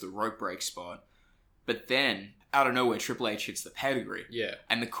tombstone, does the rope break spot, but then, out of nowhere, Triple H hits the pedigree. Yeah.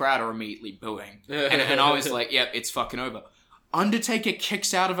 And the crowd are immediately booing. and I was like, yep, it's fucking over. Undertaker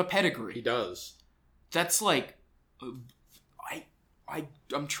kicks out of a pedigree. He does. That's like...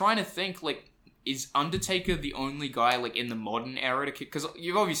 I'm trying to think, like, is Undertaker the only guy, like, in the modern era to kick? Because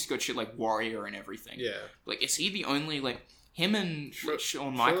you've obviously got shit like Warrior and everything. Yeah. Like, is he the only, like, him and Shawn Michaels? I feel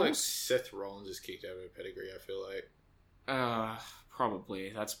like Michaels? Seth Rollins is kicked out of a pedigree, I feel like.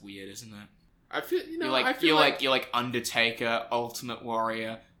 Probably. That's weird, isn't it? I feel, you're like Undertaker, Ultimate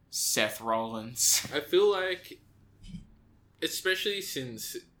Warrior, Seth Rollins. I feel like, especially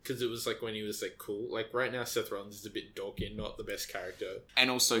since, because it was like when he was like cool, like right now Seth Rollins is a bit dorky and not the best character.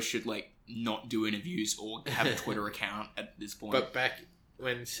 And also should like not do interviews or have a Twitter account at this point. But back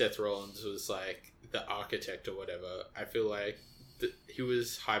when Seth Rollins was like the architect or whatever, I feel like he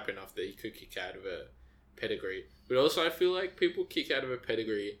was hype enough that he could kick out of a pedigree. But also, I feel like people kick out of a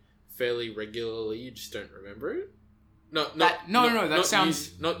pedigree fairly regularly. You just don't remember it. That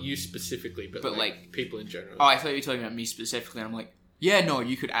sounds not you specifically, but like people in general. Oh, I thought you were talking about me specifically. And I'm like, yeah, no,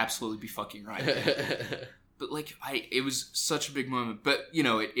 you could absolutely be fucking right. But like, it was such a big moment. But you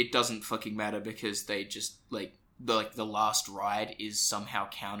know, it doesn't fucking matter because they just like the last ride is somehow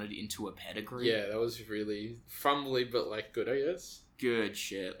counted into a pedigree. Yeah, that was really fumbly, but like good, I guess. Good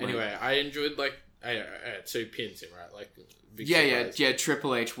shit. Anyway, I enjoyed so he pins him, right? Like, yeah.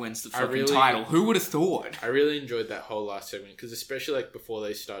 Triple H wins the fucking title. Who would have thought? I really enjoyed that whole last segment because especially like before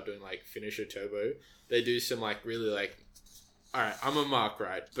they start doing like finisher turbo, they do some like really like. Alright, I'm a mark,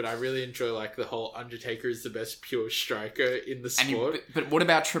 right? But I really enjoy, like, the whole Undertaker is the best pure striker in the sport. But what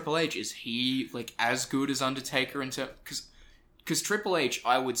about Triple H? Is he, like, as good as Undertaker in terms... Because Triple H,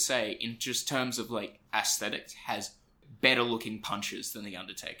 I would say, in just terms of, like, aesthetics, has better-looking punches than the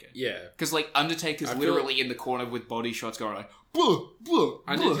Undertaker. Yeah. Because, like, Undertaker's literally in the corner with body shots going like... Blah, blah, blah.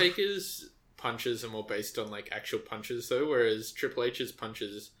 Undertaker's punches are more based on, like, actual punches, though, whereas Triple H's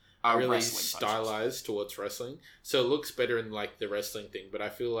punches... are really stylized towards wrestling, so it looks better in like the wrestling thing. But I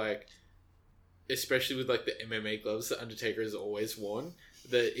feel like, especially with like the MMA gloves that Undertaker has always worn,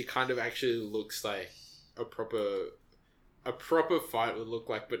 that it kind of actually looks like a proper fight would look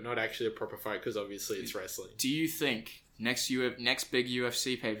like, but not actually a proper fight because obviously it's wrestling. Do you think next big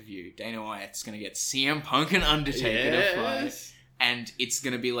UFC pay-per-view, Dana White's gonna get CM Punk and Undertaker to fight? And it's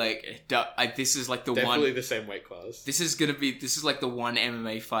gonna be like this is like definitely the same weight class. This is like the one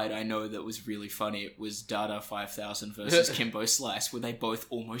MMA fight I know that was really funny. It was Dada 5000 versus Kimbo Slice, where they both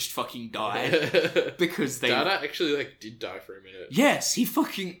almost fucking died because they. Dada actually like did die for a minute. Yes, he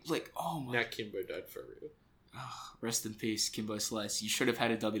fucking like Now Kimbo died for real. Oh, rest in peace, Kimbo Slice. You should have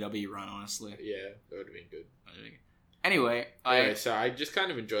had a WWE run, honestly. Yeah, that would have been good. Anyway, so I just kind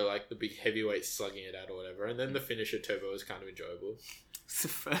of enjoy like the big heavyweight slugging it out or whatever, and then the finisher turbo is kind of enjoyable. The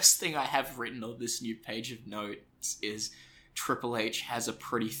first thing I have written on this new page of notes is Triple H has a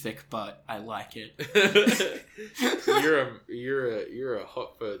pretty thick butt. I like it. You're a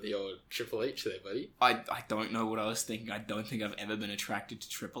hot for the old Triple H there, buddy. I don't know what I was thinking. I don't think I've ever been attracted to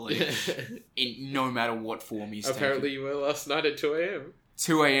Triple H in no matter what form he's Apparently taken. you were last night at 2 a.m.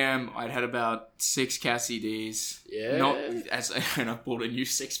 2 a.m. I'd had about 6 Cassie D's. Yeah. And I bought a new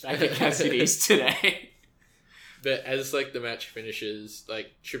 6-pack of Cassie D's today. But as like the match finishes,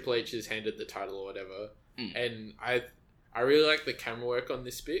 like Triple H is handed the title or whatever, and I really like the camera work on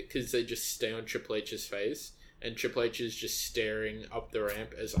this bit because they just stay on Triple H's face, and Triple H is just staring up the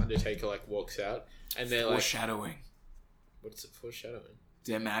ramp as Undertaker like walks out, and they're foreshadowing. What's it foreshadowing?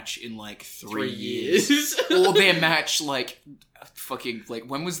 Their match in like 3 years. Or their match like fucking like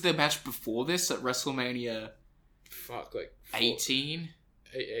when was their match before this at WrestleMania? Fuck, like 18?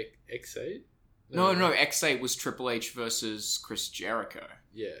 X8? No, X8 was Triple H versus Chris Jericho.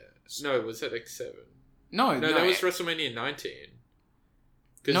 Yeah. No, was that X7? No, that was WrestleMania 19.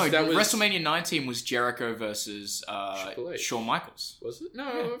 No, WrestleMania 19 was Jericho versus Shawn Michaels. Was it? No,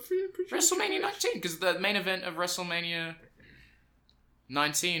 yeah. I'm pretty sure. WrestleMania 19, because the main event of WrestleMania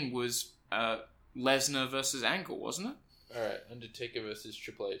 19 was Lesnar versus Angle, wasn't it? Alright, Undertaker versus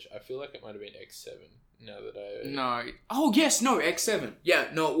Triple H. I feel like it might have been X7. Now that I... No. Oh, yes, no, X7. Yeah,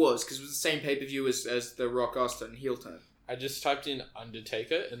 no, it was, because it was the same pay-per-view as the Rock Austin heel turn. I just typed in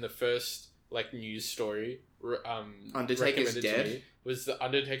Undertaker, and the first, like, news story Undertaker's dead? Was the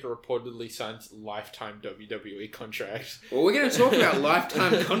Undertaker reportedly signs lifetime WWE contract. Well, we're going to talk about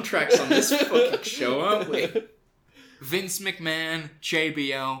lifetime contracts on this fucking show, aren't we? Vince McMahon,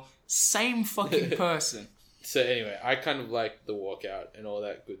 JBL, same fucking person. So anyway, I kind of like the walkout and all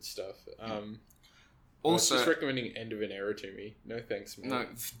that good stuff. Also, just recommending End of an Era to me. No thanks, man. No,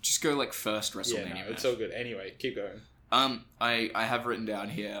 just go like first WrestleMania. Yeah, no, it's all good. Anyway, keep going. I have written down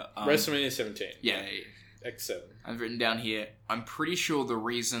here WrestleMania 17. Yeah. X7. I've written down here. I'm pretty sure the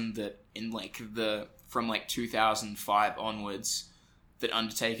reason that in like from like 2005 onwards that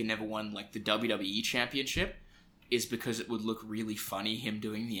Undertaker never won like the WWE Championship is because it would look really funny him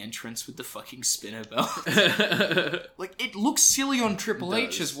doing the entrance with the fucking spinner belt. Like, it looks silly on Triple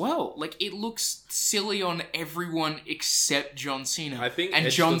H as well. Like, it looks silly on everyone except John Cena. I think and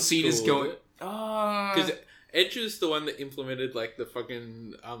Edge John Cena's cool going... Because Edge is the one that implemented, like, the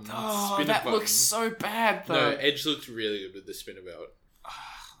fucking spinner that button. looks so bad, though. No, Edge looks really good with the spinner belt.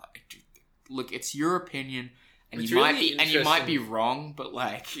 Look, it's your opinion, and it's you really might be wrong, but,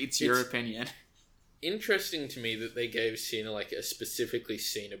 like, it's your opinion. Interesting to me that they gave Cena like a specifically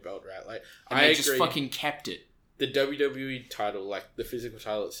Cena belt, right? Like, and I they agree, just fucking kept it. The WWE title, like the physical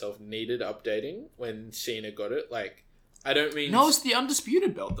title itself, needed updating when Cena got it. Like, I don't mean... No, it's the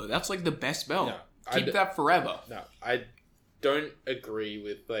undisputed belt, though. That's, like, the best belt. No, Keep that forever. No, I don't agree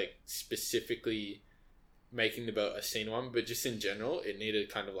with, like, specifically making the belt a Cena one, but just in general, it needed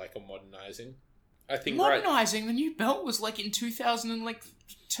kind of, like, a modernizing. I think modernizing? The new belt was, like, in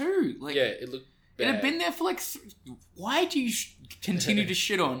 2002. Like, yeah, it looked bad. It had been there for, like... Why do you continue to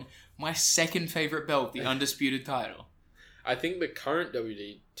shit on my second favourite belt, the undisputed title? I think the current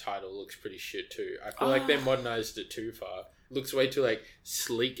WWE title looks pretty shit too. I feel like they modernized it too far. It looks way too like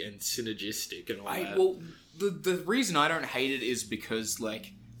sleek and synergistic and all that. Well, the reason I don't hate it is because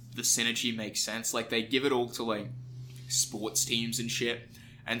like the synergy makes sense. Like they give it all to like sports teams and shit.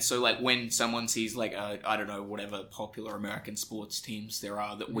 And so like when someone sees like I don't know, whatever popular American sports teams there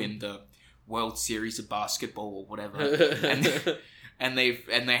are that win the World Series of basketball or whatever, and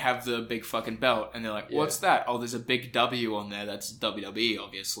they have the big fucking belt, and they're like, what's that? Oh, there's a big W on there. That's WWE,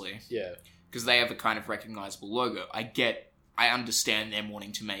 obviously. Yeah. Because they have a kind of recognizable logo. I understand them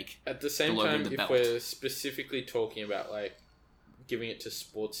wanting to make at the same time, if we're specifically talking about like giving it to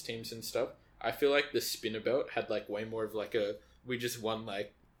sports teams and stuff, I feel like the spinner belt had like way more of like we just won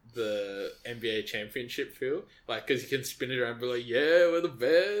like the NBA championship feel, like because you can spin it around and be like, yeah, we're the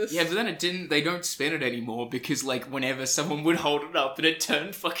best. Yeah, but then they don't spin it anymore because like whenever someone would hold it up and it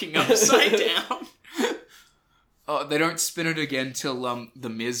turned fucking upside down. Oh, they don't spin it again till the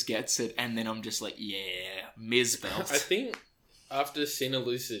Miz gets it, and then I'm just like, yeah, Miz belt. I think after Cena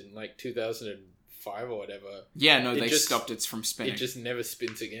loses in like 2005 or whatever. Yeah, no, they stopped it from spinning. It just never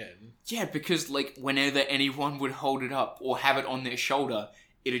spins again. Yeah, because like whenever anyone would hold it up or have it on their shoulder,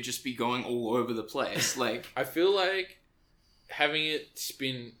 it'd just be going all over the place. Like I feel like having it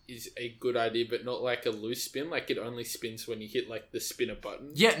spin is a good idea, but not like a loose spin. Like it only spins when you hit like the spinner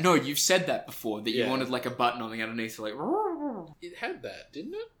button. Yeah, no, you've said that before, that you wanted like a button on the underneath, like... It had that,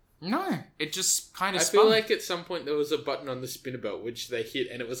 didn't it? No, it just kind of I feel like at some point there was a button on the spinner belt which they hit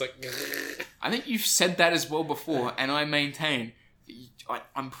and it was like... I think you've said that as well before, and I maintain...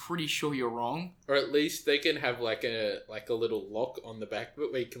 I'm pretty sure you're wrong. Or at least they can have like a little lock on the back of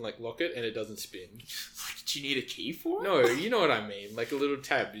it where you can like lock it and it doesn't spin. Do you need a key for it? No, you know what I mean. Like a little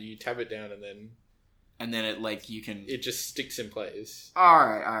tab. You tab it down and then it like you can... It just sticks in place.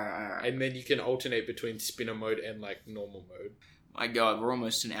 Alright. And then you can alternate between spinner mode and like normal mode. My god, we're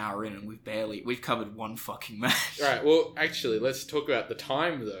almost an hour in and we've covered one fucking match. Alright, well actually let's talk about the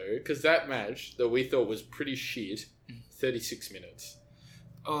time though, because that match that we thought was pretty shit, 36 minutes.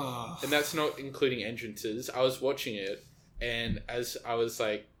 Oh. And that's not including entrances. I was watching it, and as I was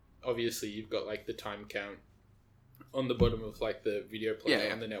like, obviously you've got like the time count on the bottom of like the video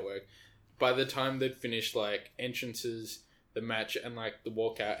player on the network. By the time they'd finished like entrances, the match, and like the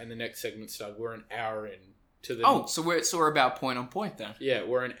walkout, and the next segment started, we're an hour in to the... Oh, so we're about point on point then. Yeah,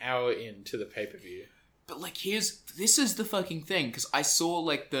 we're an hour in to the pay-per-view. But like this is the fucking thing, because I saw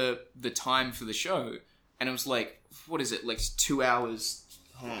like the time for the show, and it was like, what is it, like 2 hours...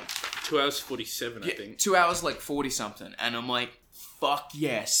 2 hours 47, I think. 2 hours like 40 something, and I'm like, fuck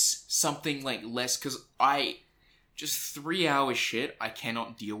yes, something like less, because just 3 hours shit I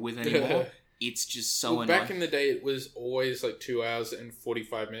cannot deal with anymore. It's just so annoying. Back in the day, it was always like 2 hours and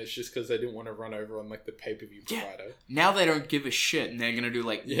 45 minutes, just because they didn't want to run over on like the pay-per-view provider. Now they don't give a shit, and they're gonna do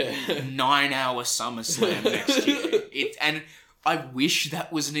like 9-hour SummerSlam next year. And I wish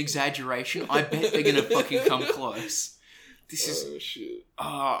that was an exaggeration. I bet they're gonna fucking come close. This is... shit.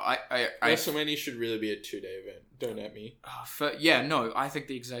 WrestleMania should really be a 2-day event. Don't at me. No, I think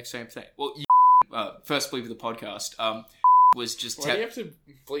the exact same thing. Well, first bleep of the podcast, was just... Why do you have to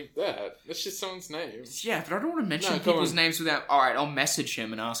bleep that? That's just someone's name. Yeah, but I don't want to mention people's names without... Alright, I'll message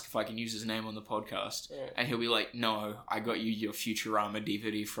him and ask if I can use his name on the podcast. Yeah. And he'll be like, no, I got you your Futurama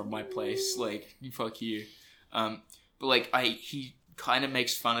DVD from my place. Like, fuck you. But like, he kind of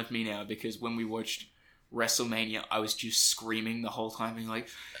makes fun of me now because when we watched WrestleMania, I was just screaming the whole time, being like,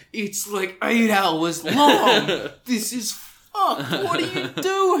 it's like 8 hours long! This is fucked! What are you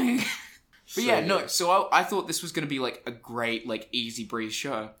doing? But yeah, no, so I thought this was going to be like a great, like, easy breeze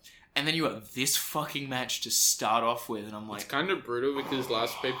show. And then you have this fucking match to start off with, and I'm like... It's kind of brutal because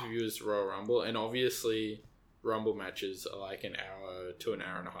last pay-per-view is Royal Rumble, and obviously Rumble matches are like an hour to an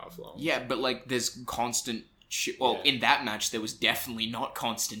hour and a half long. Yeah, but like, there's constant... shit. Well, in that match, there was definitely not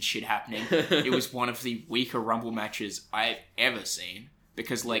constant shit happening. It was one of the weaker Rumble matches I've ever seen.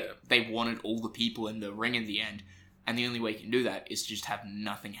 Because, like, they wanted all the people in the ring in the end. And the only way you can do that is to just have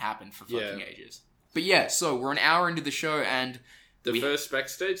nothing happen for fucking ages. But yeah, so we're an hour into the show, and... The first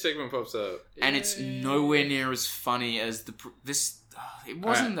backstage segment pops up. And it's nowhere near as funny as this... it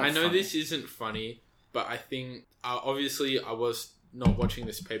wasn't that I know funny. this isn't funny, but I think... obviously, I was not watching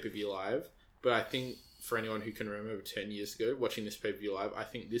this pay-per-view live, but I think... for anyone who can remember 10 years ago, watching this pay-per-view live, I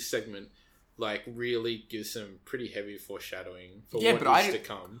think this segment, like, really gives some pretty heavy foreshadowing for what is to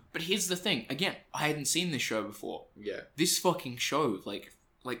come. But here's the thing. Again, I hadn't seen this show before. Yeah. This fucking show, like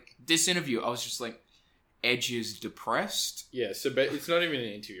this interview, I was just like, Edge is depressed. Yeah, so but it's not even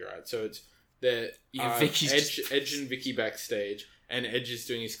an interview, right? So it's Edge and Vicky backstage, and Edge is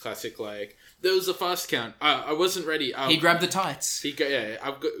doing his classic, like, there was a fast count. I wasn't ready. He grabbed the tights.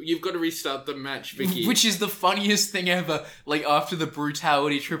 You've got to restart the match, Vicky. Which is the funniest thing ever. Like, after the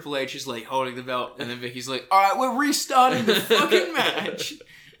brutality, Triple H is, like, holding the belt, and then Vicky's like, alright, we're restarting the fucking match.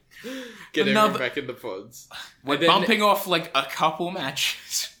 Get everyone back in the pods. We're bumping off, like, a couple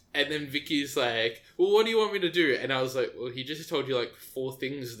matches. And then Vicky's like, well, what do you want me to do? And I was like, well, he just told you, like, 4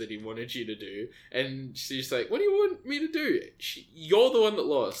 things that he wanted you to do. And she's like, what do you want me to do? You're the one that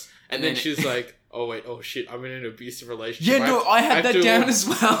lost. And then she's like, oh, wait, oh, shit, I'm in an abusive relationship. Yeah, I had that down as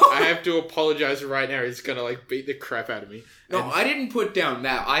well. I have to apologize right now. He's going to, like, beat the crap out of me. No, I didn't put down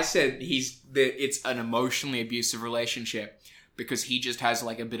that. I said it's an emotionally abusive relationship. Because he just has,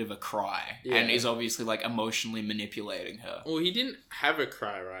 like, a bit of a cry. Yeah. And is obviously, like, emotionally manipulating her. Well, he didn't have a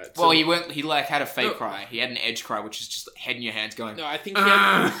cry, right? So, well, he had a fake cry. He had an Edge cry, which is just head in your hands going... No, I think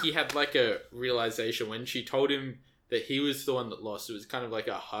he had, like, a realization when she told him that he was the one that lost. It was kind of like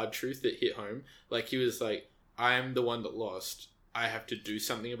a hard truth that hit home. Like, he was like, I am the one that lost. I have to do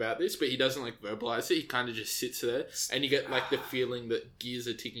something about this. But he doesn't, like, verbalize it. He kind of just sits there. And you get, like, the feeling that gears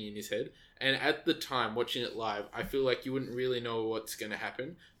are ticking in his head. And at the time, watching it live, I feel like you wouldn't really know what's going to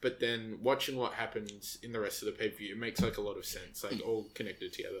happen. But then watching what happens in the rest of the pay-per-view, it makes, like, a lot of sense. Like, all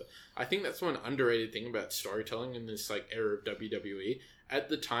connected together. I think that's one underrated thing about storytelling in this, like, era of WWE. At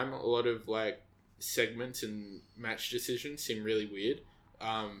the time, a lot of, like, segments and match decisions seem really weird.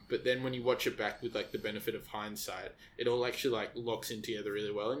 But then when you watch it back with, like, the benefit of hindsight, it all actually, like, locks in together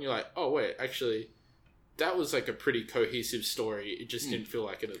really well. And you're like, oh, wait, actually, that was, like, a pretty cohesive story. It just didn't feel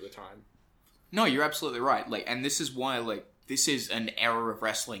like it at the time. No, you're absolutely right. Like, and this is why, like, this is an era of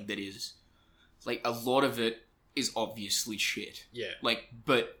wrestling that is, like, a lot of it is obviously shit. Yeah. Like,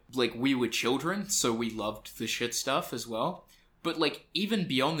 but, like, we were children, so we loved the shit stuff as well. But, like, even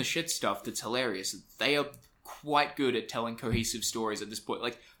beyond the shit stuff that's hilarious, they are quite good at telling cohesive stories at this point.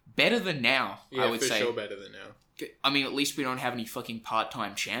 Like, better than now, I would say. Yeah, for sure better than now. I mean, at least we don't have any fucking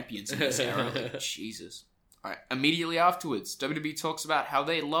part-time champions in this era. Like, Jesus. Alright, immediately afterwards, WWE talks about how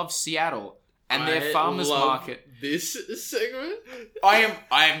they love Seattle. And their farmers market. This segment? I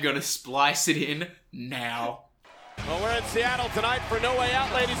am gonna splice it in now. Well, we're in Seattle tonight for No Way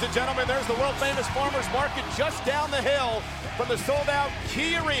Out, ladies and gentlemen. There's the world-famous farmers market just down the hill from the sold-out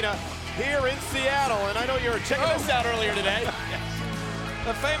Key Arena here in Seattle. And I know you were checking this out earlier today.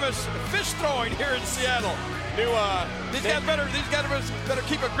 The famous fish throwing here in Seattle. These guys better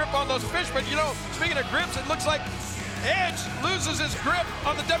keep a grip on those fish. But, you know, speaking of grips, it looks like Edge loses his grip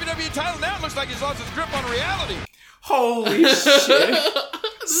on the WWE title. Now it looks like he's lost his grip on reality. Holy shit.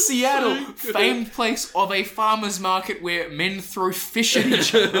 Seattle, famed place of a farmer's market where men throw fish at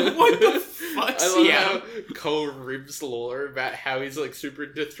each other. What the fuck, Seattle? Love how Cole ribs Lawler about how he's, like, super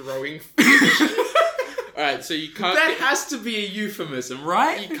into throwing fish. Alright, so you can't... That has to be a euphemism,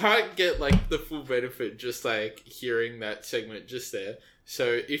 right? You can't get, like, the full benefit just, like, hearing that segment just there.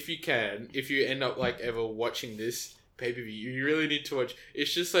 So if you end up, like, ever watching this pay-per-view, you really need to watch.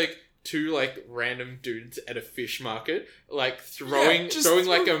 It's just, like, 2, like, random dudes at a fish market, like, throwing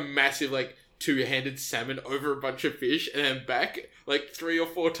like, a massive, like, 2-handed salmon over a bunch of fish and then back, like, 3 or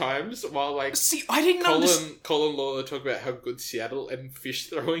 4 times while, like... See, I didn't understand... Colin Lawler talk about how good Seattle and fish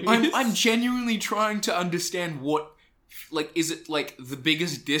throwing is. I'm genuinely trying to understand what... Like, is it, like, the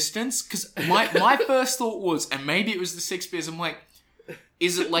biggest distance? Because my first thought was, and maybe it was the 6 beers, I'm like...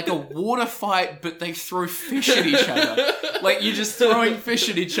 Is it like a water fight, but they throw fish at each other? Like, you're just throwing fish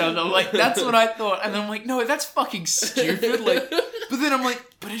at each other. Like, that's what I thought. And I'm like, no, that's fucking stupid. Like, but then I'm like,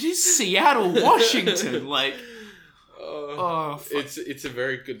 but it is Seattle, Washington. Like, it's a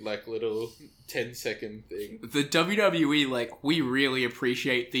very good, like, little 10-second thing. The WWE, like, we really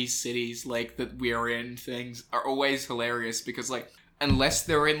appreciate these cities, like, that we're in. Things are always hilarious because, like, unless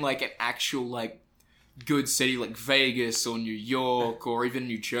they're in, like, an actual, like, good city like Vegas or New York or even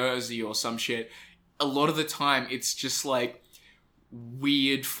New Jersey or some shit, a lot of the time it's just like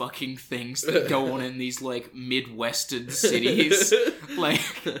weird fucking things that go on in these like Midwestern cities. Like,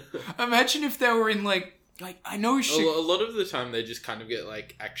 imagine if they were in like I know shit. A lot of the time they just kind of get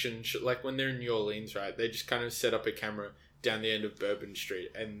like action like when they're in New Orleans, right? They just kind of set up a camera down the end of Bourbon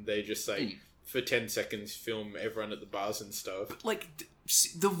Street and they just like for 10 seconds film everyone at the bars and stuff. But, like,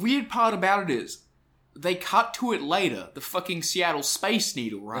 the weird part about it is they cut to it later. The fucking Seattle Space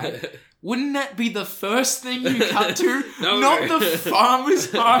Needle, right? Wouldn't that be the first thing you cut to? No. Not the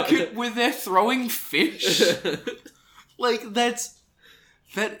farmer's market where they're throwing fish? Like, that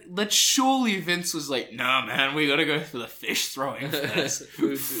surely Vince was like, nah, man, we gotta go for the fish throwing first.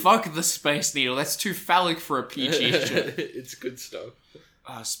 Fuck the Space Needle. That's too phallic for a PG show. It's good stuff.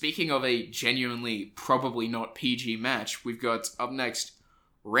 Speaking of a genuinely probably not PG match, we've got up next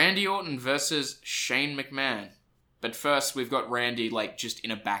Randy Orton versus Shane McMahon. But first, we've got Randy, like, just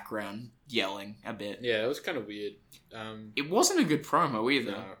in a background yelling a bit. Yeah, it was kind of weird. It wasn't a good promo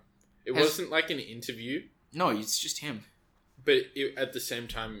either. No. It wasn't like an interview. No, it's just him. But at the same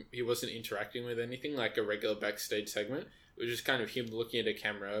time, he wasn't interacting with anything like a regular backstage segment. It was just kind of him looking at a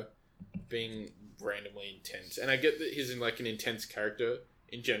camera, being randomly intense. And I get that he's in like an intense character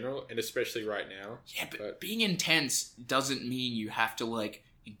in general, and especially right now. Yeah, but being intense doesn't mean you have to, like,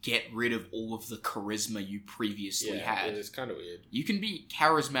 get rid of all of the charisma you previously had. Yeah, it's kind of weird. You can be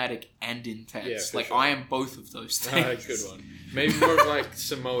charismatic and intense. Like, sure. I am both of those things. Good one. Maybe more of like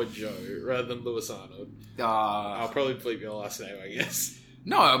Samoa Joe rather than Lewis Arnold. I'll probably bleep your last name, I guess.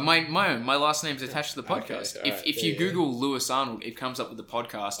 No, my last name's attached to the podcast. Okay, if you Google Lewis Arnold, it comes up with the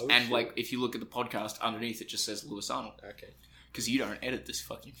podcast, and like if you look at the podcast underneath, it just says Lewis Arnold. Okay. Because you don't edit this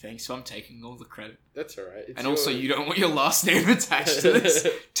fucking thing, so I'm taking all the credit. That's alright. And also, you don't want your last name attached to this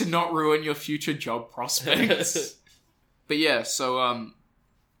to not ruin your future job prospects. But yeah, so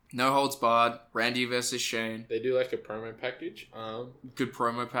no holds barred, Randy versus Shane. They do like a promo package. Good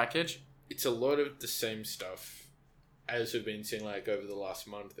promo package. It's a lot of the same stuff as we've been seeing like over the last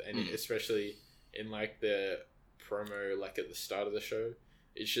month, and especially in like the promo like at the start of the show.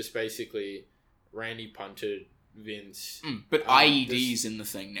 It's just basically Randy punted Vince. But IED's in the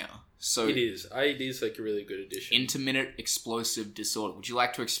thing now. So it is. IED's like a really good addition. Intermittent explosive disorder. Would you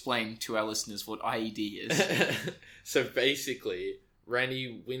like to explain to our listeners what IED is? So basically,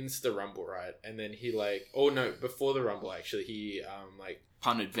 Randy wins the Rumble, right? And then he before the Rumble actually, he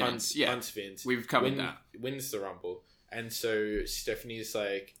punted Vince. Punts Vince. We've covered that. Wins the Rumble. And so Stephanie's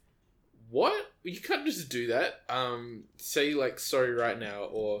like, what? You can't just do that. Say like sorry right now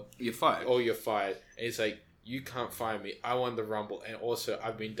or you're fired. And it's like, you can't fire me. I won the Rumble, and also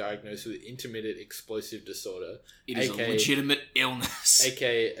I've been diagnosed with intermittent explosive disorder. It is a legitimate illness.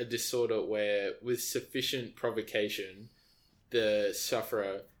 AKA a disorder where, with sufficient provocation, the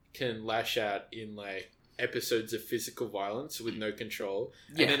sufferer can lash out in, like, episodes of physical violence with no control.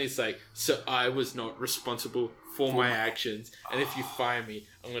 Yeah. And then it's like, so I was not responsible for my actions, and if you fire me,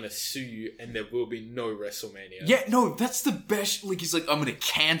 I'm going to sue you, and there will be no WrestleMania. Yeah, no, that's the best. Like, he's like, I'm going to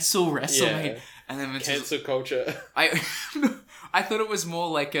cancel WrestleMania. Yeah. And then cancel culture. I thought it was more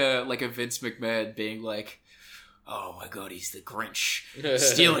like a Vince McMahon being like, oh my god, he's the Grinch.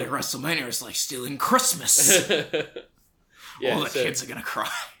 Stealing WrestleMania is like stealing Christmas. All the kids are going to cry.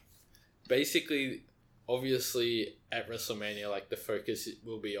 Basically, obviously, at WrestleMania, like, the focus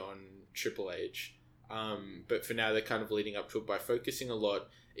will be on Triple H. But for now, they're kind of leading up to it by focusing a lot.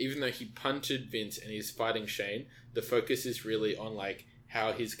 Even though he punted Vince and he's fighting Shane, the focus is really on, like,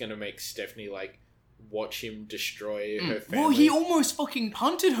 how he's going to make Stephanie, like, watch him destroy her family. Well, he almost fucking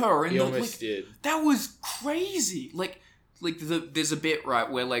punted her. He almost did. That was crazy. There's a bit, right,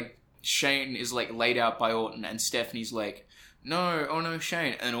 where, like, Shane is, like, laid out by Orton and Stephanie's like, no,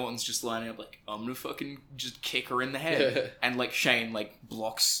 Shane. And Orton's just lining up like, I'm gonna fucking just kick her in the head. And, like, Shane, like,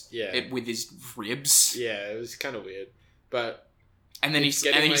 blocks it with his ribs. Yeah, it was kind of weird. But... And then he's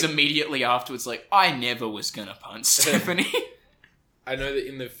immediately afterwards like, I never was gonna punch Stephanie. I know that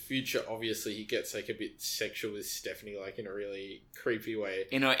in the future, obviously, he gets, like, a bit sexual with Stephanie, like, in a really creepy way.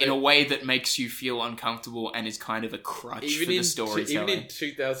 In a way that makes you feel uncomfortable and is kind of a crutch for the storytelling. Even in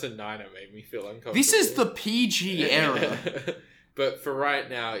 2009, it made me feel uncomfortable. This is the PG era. But for right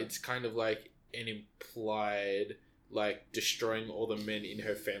now, it's kind of like an implied, like, destroying all the men in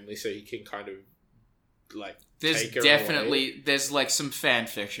her family so he can kind of, like, take her away. There's, like, some fan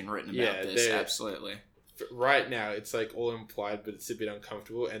fiction written about this, absolutely. Right now, it's, like, all implied, but it's a bit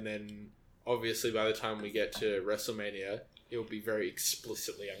uncomfortable. And then, obviously, by the time we get to WrestleMania, it'll be very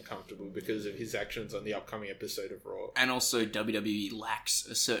explicitly uncomfortable because of his actions on the upcoming episode of Raw. And also, WWE lacks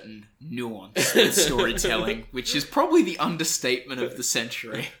a certain nuance in storytelling, which is probably the understatement of the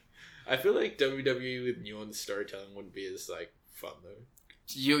century. I feel like WWE with nuanced storytelling wouldn't be as, like, fun, though.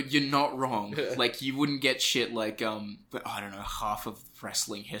 You're not wrong. Like, you wouldn't get shit like, I don't know, half of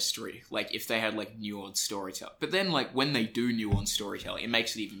wrestling history. Like, if they had, like, nuanced storytelling. But then, like, when they do nuanced storytelling, it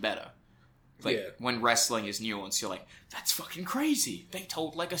makes it even better. Like, when wrestling is nuanced, you're like, that's fucking crazy. They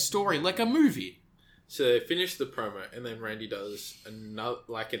told, like, a story, like a movie. So they finish the promo, and then Randy does another,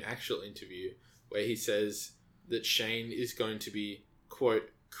 like, an actual interview where he says that Shane is going to be, quote,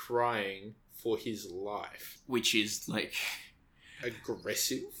 crying for his life. Which is, like...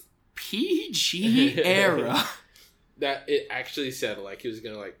 aggressive? PG era. That it actually sounded like he was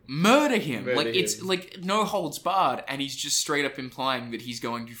going to, like... murder him. It's, like, no holds barred, and he's just straight up implying that he's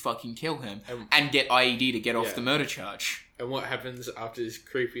going to fucking kill him and get IED to get off the murder charge. And what happens after this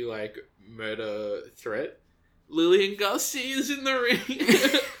creepy, like, murder threat? Lillian Garcia's in the ring.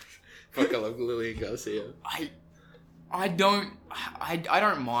 Fuck, I love Lillian Garcia. I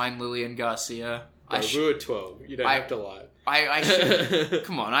don't mind Lillian Garcia. We were 12. You don't have to lie. I should,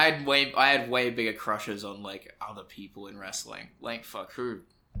 come on. I had way bigger crushes on, like, other people in wrestling. Like, fuck, who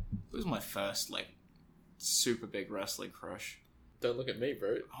was my first, like, super big wrestling crush? Don't look at me,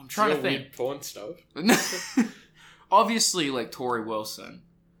 bro. I'm trying to think. Weird porn stuff. Obviously, like, Tori Wilson.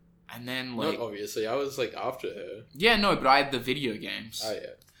 And then, like... Not obviously. I was, like, after her. Yeah, no, but I had the video games. Oh,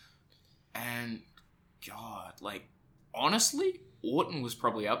 yeah. And, God, like, honestly, Orton was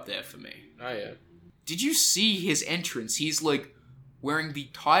probably up there for me. Oh, yeah. Did you see his entrance? He's, like, wearing the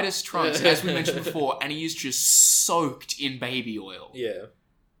tightest trunks, as we mentioned before, and he is just soaked in baby oil. Yeah.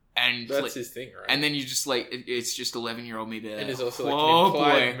 And that's like, his thing, right? And then you just, like, it's just 11-year-old me there. And he's also, like, an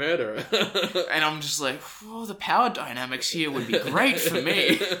implied murderer. And I'm just like, oh, the power dynamics here would be great for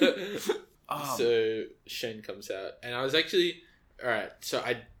me. So, Shane comes out, and I was actually... Alright, so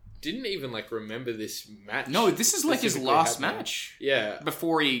I didn't even, like, remember this match. No, this is, like, his last match. Yeah.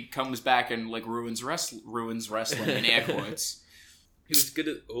 Before he comes back and, like, ruins wrestling, in air quotes. He was good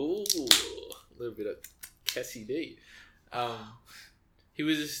at... Ooh, a little bit of Cassie D. He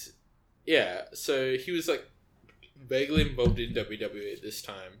was... Yeah, so he was, like, vaguely involved in WWE at this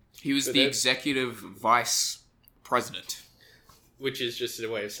time. He was the executive vice president. Which is just a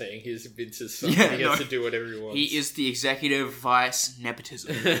way of saying he's Vince's son. Yeah, he gets to do whatever he wants. He is the executive vice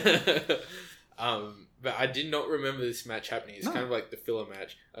nepotism. But I did not remember this match happening. It's kind of like the filler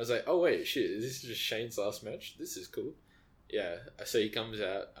match. I was like, oh wait, shit, is this just Shane's last match? This is cool. Yeah, so he comes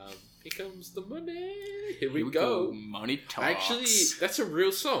out. Here comes the money. Here we go. Money talks. Actually, that's a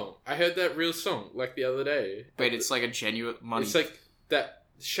real song. I heard that real song, like, the other day. But it's like a genuine money... It's like that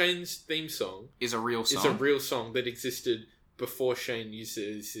Shane's theme song... Is a real song? It's a real song that existed before Shane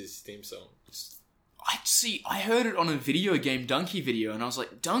uses his theme song. I heard it on a video game Donkey video, and I was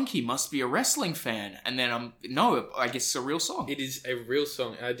like, Donkey must be a wrestling fan. And then no, I guess it's a real song. It is a real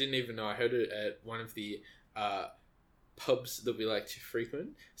song, and I didn't even know. I heard it at one of the pubs that we like to frequent,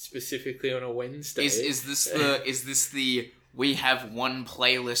 specifically on a Wednesday. Is this the we have one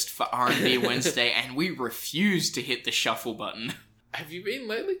playlist for R&B Wednesday, and we refuse to hit the shuffle button? Have you been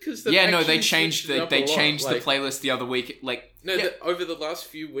lately? Because they changed the playlist the other week. Like over the last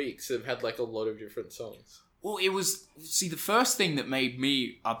few weeks, they've had like a lot of different songs. Well, it was the first thing that made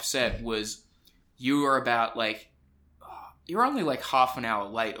me upset was you were about like you're only like half an hour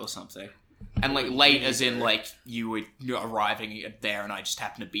late or something, and like late as in like you were arriving there, and I just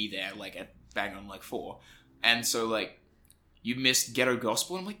happened to be there like at bang on like 4, and so like. You missed Ghetto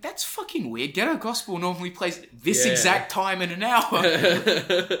Gospel. And I'm like, that's fucking weird. Ghetto Gospel normally plays this exact time in an hour.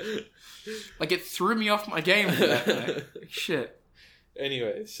 Like, it threw me off my game for that night. Shit.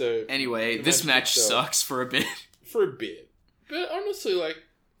 Anyway, this match sucks for a bit. For a bit. But honestly, like...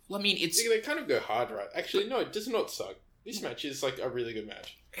 Well, I mean, they kind of go hard, right? Actually, no, it does not suck. This match is, like, a really good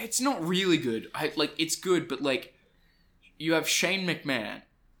match. It's not really good. It's good, but, like, you have Shane McMahon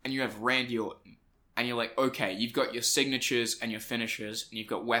and you have Randy Orton. And you're like, okay, you've got your signatures and your finishers, and you've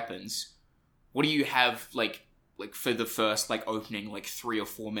got weapons. What do you have, like for the first, like, opening, like, 3 or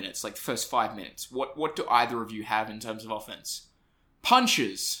 4 minutes? Like, the first 5 minutes? What do either of you have in terms of offense?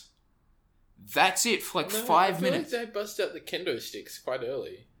 Punches! That's it for, like, 5 minutes. Like they bust out the kendo sticks quite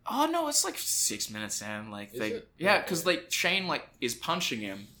early. Oh, no, it's, like, 6 minutes in. Like, it? Yeah, because, like, Shane, like, is punching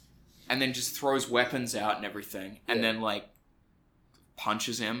him, and then just throws weapons out and everything, and then, like,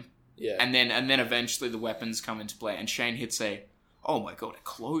 punches him. Yeah. And then eventually the weapons come into play, and Shane hits oh my god, a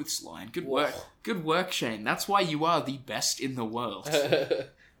clothesline. Good work. Good work, Shane. That's why you are the best in the world.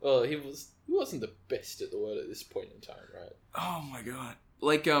 Well, he wasn't the best at the world at this point in time, right? Oh my god.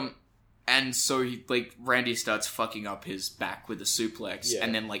 Like, and so Randy starts fucking up his back with a suplex,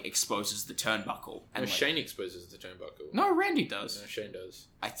 and then, like, exposes the turnbuckle. And Shane exposes the turnbuckle. No, Randy does. No, Shane does.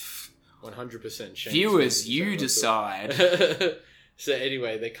 100% Shane. Viewers, you decide. So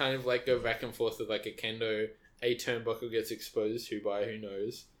anyway, they kind of like go back and forth with like a kendo. A turnbuckle gets exposed. Who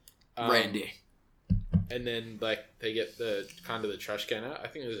knows? Randy. And then like they get the trash can out. I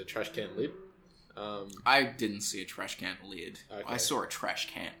think there's a trash can lid. I didn't see a trash can lid. Okay. I saw a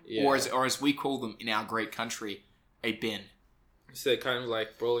trash can, or as we call them in our great country, a bin. So they're kind of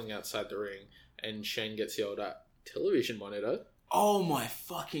like brawling outside the ring, and Shane gets yelled at television monitor. Oh my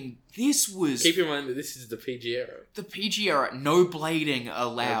fucking... This was... Keep in mind that this is the PG era. The PG era. No blading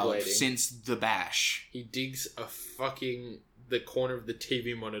allowed No blading. since the bash. He digs the corner of the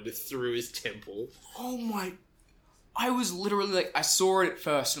TV monitor through his temple. Oh my... I was literally like... I saw it at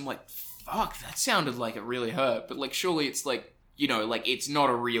first and I'm like, fuck, that sounded like it really hurt. But like, surely it's like... You know, like, it's not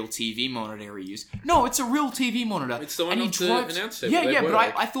a real TV monitor he used. No, it's a real TV monitor. It's the one on the announce table. Yeah, but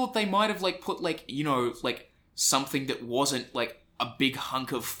I thought they might have, like, put, like, you know, like, something that wasn't, like, a big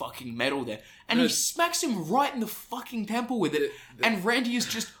hunk of fucking metal there. And he smacks him right in the fucking temple with it. And Randy is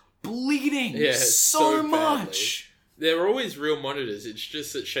just bleeding so much. They're always real monitors. It's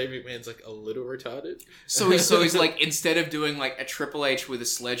just that Shane McMahon's, like, a little retarded. So he's like, instead of doing, like, a Triple H with a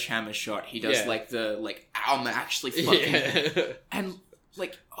sledgehammer shot, he does, like, the, like, I'm actually fucking... And,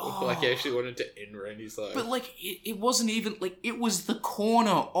 like, like, he actually wanted to end Randy's life. But, like, it wasn't even, like, it was the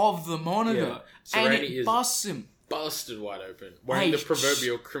corner of the monitor. Yeah. So and Randy it busts him. Busted wide open. Wearing the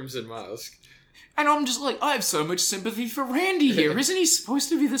proverbial crimson mask. And I'm just like, I have so much sympathy for Randy here. Isn't he supposed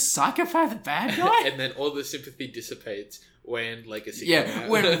to be the psychopath bad guy? And then all the sympathy dissipates when Legacy comes out.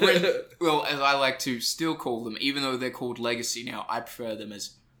 when well, as I like to still call them, even though they're called Legacy now, I prefer them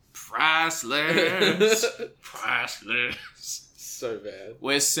as Priceless. Priceless. So bad.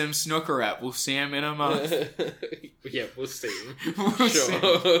 Where's Sim Snooker at? We'll see him in a month. Yeah, we'll see him. We'll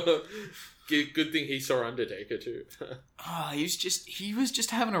sure. Good thing he saw Undertaker too. He was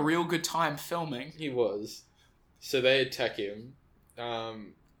just having a real good time filming. He was. So they attack him,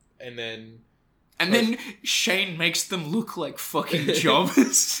 and then Shane makes them look like fucking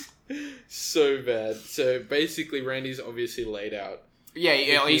jobbers. So bad. So basically, Randy's obviously laid out.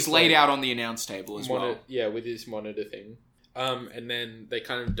 Yeah, he's laid out on the announce table as well. Yeah, with his monitor thing. And then they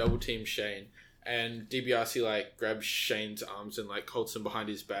kind of double team Shane, and DiBiase like grabs Shane's arms and like holds him behind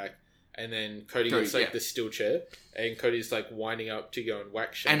his back. And then Cody gets, like, the steel chair. And Cody's, like, winding up to go and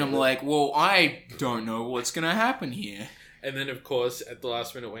whack Shane. And I'm like, well, I don't know what's going to happen here. And then, of course, at the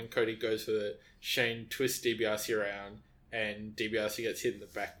last minute when Cody goes for it, Shane twists DiBiase around. And DiBiase gets hit in the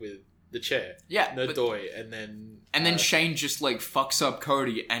back with the chair. Yeah. And then Shane just, like, fucks up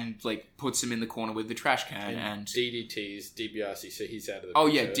Cody and, like, puts him in the corner with the trash can. And DDTs DiBiase, so he's out of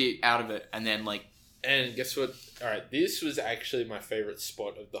the picture. Out of it. And then, like... And guess what? Alright, this was actually my favourite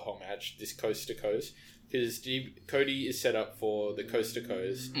spot of the whole match, this coast to coast. Because Cody is set up for the coast to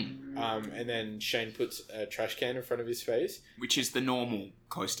coast. And then Shane puts a trash can in front of his face. Which is the normal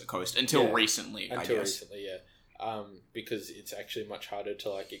coast to coast. Until recently, I guess. Until recently, yeah. Because it's actually much harder to,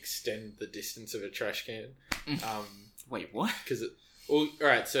 like, extend the distance of a trash can. Wait, what? Because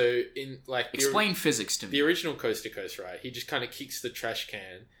alright, so in, like... Explain physics to me. The original coast to coast, right? He just kind of kicks the trash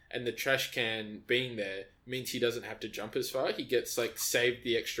can. And the trash can being there means he doesn't have to jump as far. He gets, like, saved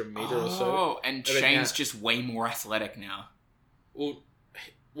the extra meter or so. Oh, and Shane's just way more athletic now. Well,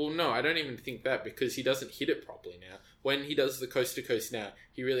 no, I don't even think that, because he doesn't hit it properly now. When he does the coast to coast now,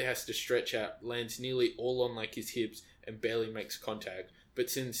 he really has to stretch out, lands nearly all on, like, his hips, and barely makes contact. But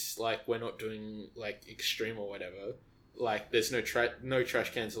since, like, we're not doing, like, extreme or whatever... Like, there's no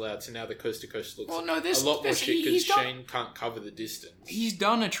trash cans allowed, so now the coast to coast looks a lot more shit because Shane can't cover the distance. He's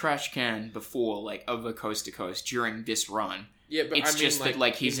done a trash can before, like, of a coast to coast during this run. Yeah, but it's just that,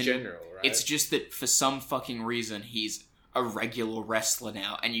 like, he's in general, right? It's just that for some fucking reason he's a regular wrestler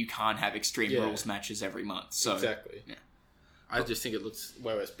now, and you can't have Extreme Rules matches every month. So exactly. Yeah. I just think it looks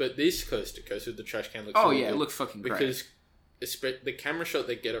way worse. But this coast to coast with the trash can looks. It looks fucking great because the camera shot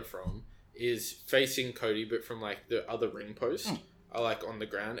they get it from is facing Cody, but from, like, the other ring post are, like, on the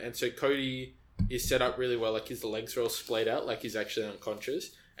ground. And so Cody is set up really well. Like, his legs are all splayed out, like he's actually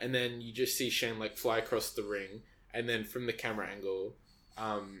unconscious. And then you just see Shane, like, fly across the ring. And then from the camera angle,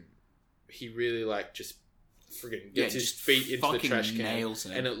 he really, like, just friggin' gets his feet into the trash can. Nails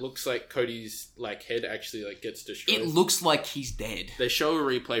it. And it looks like Cody's, like, head actually, like, gets destroyed. It looks like he's dead. They show a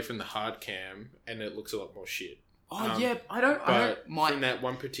replay from the hard cam, and it looks a lot more shit. I don't from that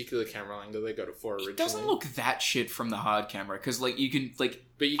one particular camera angle they got it for originally. It doesn't look that shit from the hard camera, because, like, you can, like...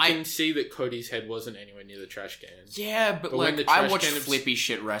 But you can see that Cody's head wasn't anywhere near the trash can. Yeah, but like, I watch flippy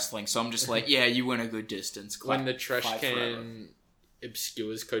shit wrestling, so I'm just like, yeah, you went a good distance. When the trash can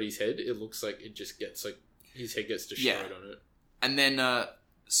obscures Cody's head, it looks like it just gets, like, his head gets destroyed on it. And then,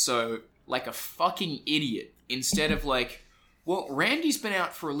 so, like a fucking idiot, instead of, like... Well, Randy's been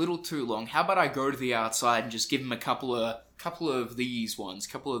out for a little too long. How about I go to the outside and just give him a couple of these ones,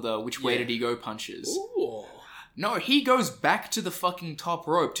 couple of the which way did he go punches. Ooh. No, he goes back to the fucking top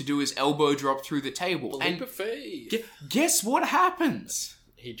rope to do his elbow drop through the table. And guess what happens?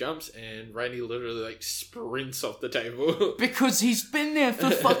 he jumps, and Randy literally like sprints off the table. Because he's been there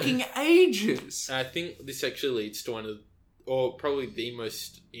for fucking ages. And I think this actually leads to one of, or probably the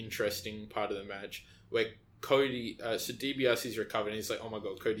most interesting part of the match, where Cody, so DiBiase's recovered, and he's like, oh my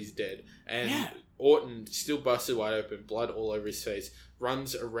god, Cody's dead. And Orton, still busted wide open, blood all over his face,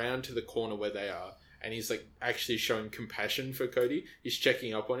 runs around to the corner where they are, and he's like actually showing compassion for Cody. He's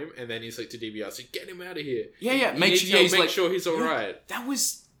checking up on him, and then he's like to DiBiase, get him out of here. Make sure he's alright. That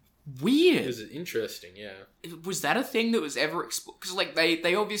was weird. It was interesting, yeah. Was that a thing that was ever explored? Because like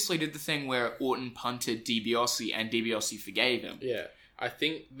they obviously did the thing where Orton punted DiBiase and DiBiase forgave him. Yeah, I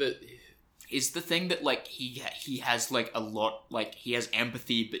think that is the thing that like he has like a lot, like he has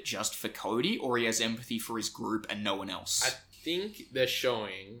empathy but just for Cody, or he has empathy for his group and no one else. I think they're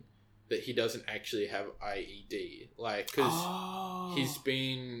showing that he doesn't actually have IED, like, because he's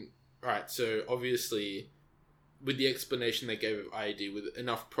been right. So obviously, with the explanation they gave of IED, with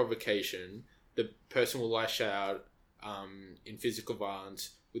enough provocation, the person will lash out in physical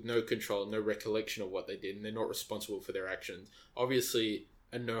violence with no control, no recollection of what they did, and they're not responsible for their actions. Obviously,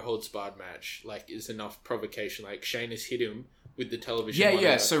 a no-holds-barred match like is enough provocation. Like, Shane has hit him with the television monitor.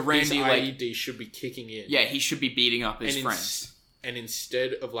 Yeah, so Randy, his IED should be kicking in. Yeah, he should be beating up his friends. And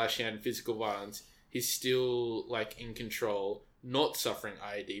instead of lashing out in physical violence, he's still, like, in control, not suffering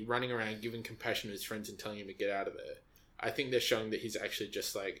IED, running around, giving compassion to his friends and telling him to get out of there. I think they're showing that he's actually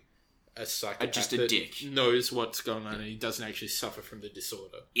just, like, a psychopath. Just a dick. Knows what's going on and he doesn't actually suffer from the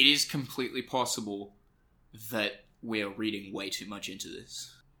disorder. It is completely possible that we're reading way too much into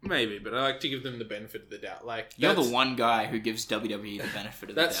this. Maybe, but I like to give them the benefit of the doubt. Like, you're the one guy who gives WWE the benefit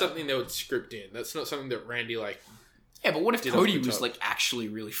of the doubt. That's something they would script in. That's not something that Randy, like... Yeah, but what if Cody was, like, actually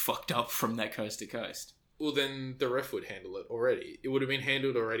really fucked up from that coast to coast? Well, then the ref would handle it already. It would have been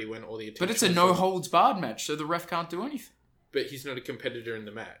handled already when all the attention... But it's a no-holds-barred match, so the ref can't do anything. But he's not a competitor in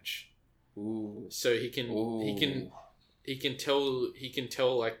the match. Ooh. So he can tell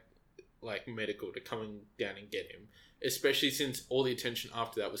like medical to come down and get him. Especially since all the attention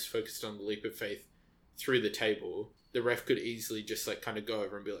after that was focused on the leap of faith through the table. The ref could easily just like kind of go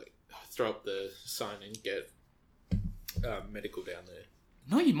over and be like, throw up the sign and get medical down there.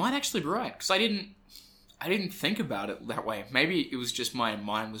 No, you might actually be right, because I didn't think about it that way. Maybe it was just my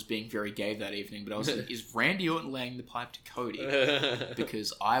mind was being very gay that evening, but I was like, is Randy Orton laying the pipe to Cody?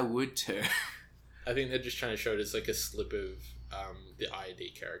 Because I would too. I think they're just trying to show it as like a slip of the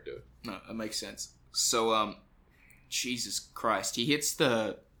IED character. No, that makes sense. So, Jesus Christ, he hits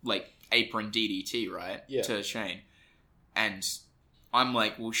the, like, apron DDT, right? Yeah. To Shane. And I'm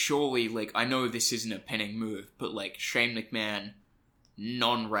like, well, surely, like, I know this isn't a pinning move, but, like, Shane McMahon,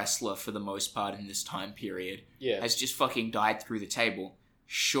 non-wrestler for the most part in this time period, has just fucking died through the table.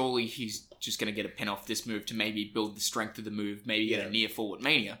 Surely he's just going to get a pin off this move to maybe build the strength of the move, maybe get a near forward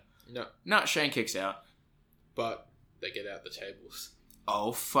Mania. No, Shane kicks out. But they get out the tables.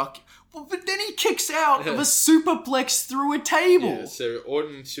 Oh, fuck. Well, but then he kicks out of a superplex through a table. Yeah, so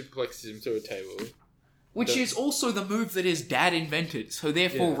Orton superplexes him through a table. Which is also the move that his dad invented. So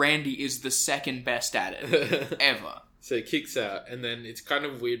therefore Randy is the second best at it. Ever. So he kicks out, and then it's kind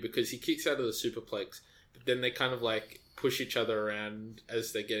of weird because he kicks out of the superplex, but then they kind of like push each other around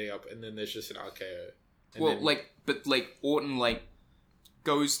as they're getting up, and then there's just an RKO. And Orton, like,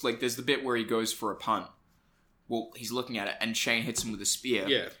 goes, like, there's the bit where he goes for a punt. Well, he's looking at it, and Shane hits him with a spear.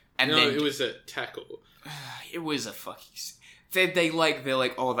 Yeah. And then it was a tackle. It was a fucking... They're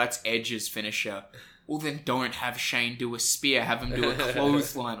like, oh, that's Edge's finisher. Well, then don't have Shane do a spear. Have him do a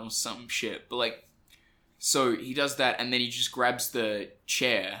clothesline or some shit. But, like... So, he does that, and then he just grabs the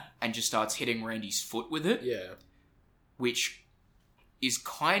chair and just starts hitting Randy's foot with it. Yeah. Which is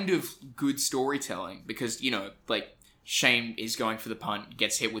kind of good storytelling, because, you know, like... Shane is going for the punt,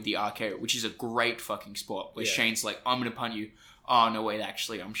 gets hit with the RKO, which is a great fucking spot, where Shane's like, I'm gonna punt you. Oh, no, wait,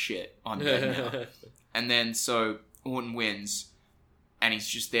 actually, I'm shit. I'm dead now. And then, so, Orton wins, and he's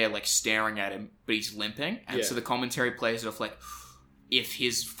just there, like, staring at him, but he's limping. And so the commentary plays it off, like, if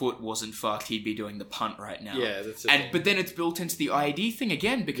his foot wasn't fucked, he'd be doing the punt right now. Yeah, that's it. But then it's built into the IED thing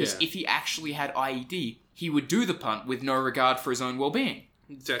again, because if he actually had IED, he would do the punt with no regard for his own well-being.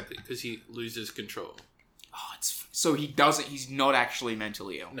 Exactly, because he loses control. Oh, so he doesn't. He's not actually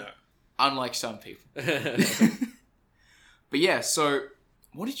mentally ill. No, unlike some people. But yeah, so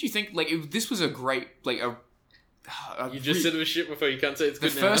what did you think? Like, this was a great, like you just said it was shit before. You can't say it's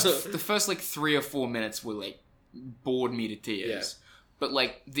good now. The first like 3 or 4 minutes were like bored me to tears. Yeah. But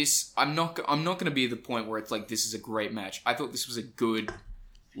like this, I'm not going to be at the point where it's like this is a great match. I thought this was a good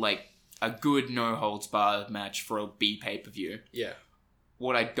no holds barred match for a B pay-per-view. Yeah.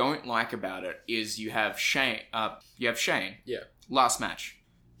 What I don't like about it is you have Shane. Yeah. Last Last match.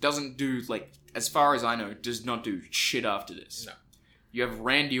 doesn't do, like, as far as I know, does not do shit after this. No. You have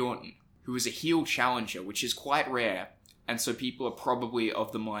Randy Orton, who is a heel challenger, which is quite rare, and so people are probably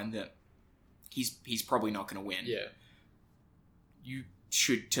of the mind that he's probably not going to win. Yeah. You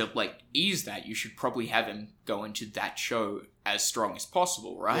should, to, like, ease that, you should probably have him go into that show as strong as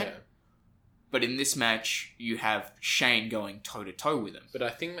possible, right? Yeah. But in this match, you have Shane going toe-to-toe with him. But I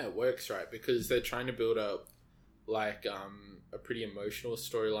think that works, right? Because they're trying to build up, like, a pretty emotional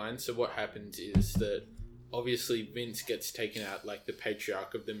storyline. So what happens is that, obviously, Vince gets taken out, like, the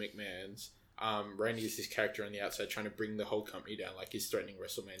patriarch of the McMahons. Randy is this character on the outside trying to bring the whole company down, like he's threatening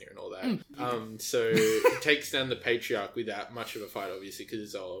WrestleMania and all that. So he takes down the patriarch without much of a fight, obviously, because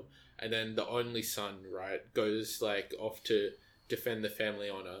he's old. And then the only son, right, goes, like, off to defend the family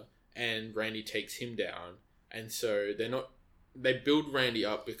honor, and Randy takes him down. And so they build Randy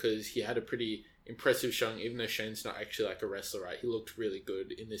up because he had a pretty impressive showing, even though Shane's not actually, like, a wrestler, right? He looked really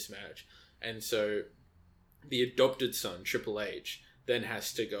good in this match. And so the adopted son, Triple H, then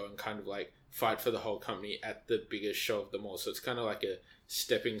has to go and kind of, like, fight for the whole company at the biggest show of them all. So it's kind of like a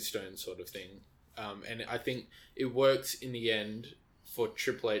stepping stone sort of thing. And I think it works in the end for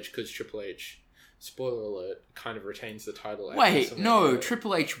Triple H because Triple H, spoiler alert, kind of retains the title. Wait, no,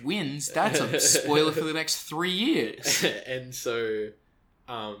 Triple H wins. That's a spoiler for the next 3 years. And so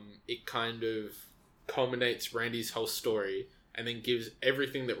it kind of culminates Randy's whole story and then gives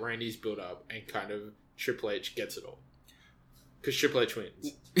everything that Randy's built up, and kind of Triple H gets it all. Because Triple H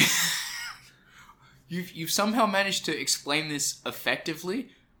wins. You've somehow managed to explain this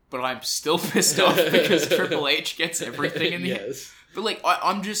effectively, but I'm still pissed off because Triple H gets everything in the end. But, like,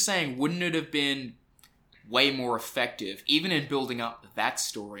 I'm just saying, wouldn't it have been way more effective, even in building up that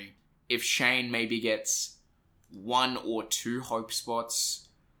story, if Shane maybe gets 1 or 2 hope spots,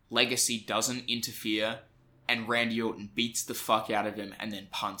 Legacy doesn't interfere, and Randy Orton beats the fuck out of him and then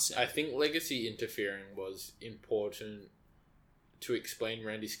punts him? I think Legacy interfering was important to explain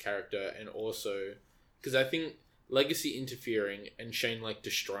Randy's character, and also because I think Legacy interfering and Shane, like,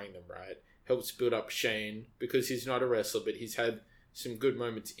 destroying them, right, helps build up Shane, because he's not a wrestler, but he's had some good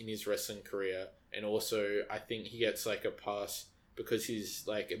moments in his wrestling career, and also I think he gets, like, a pass because his,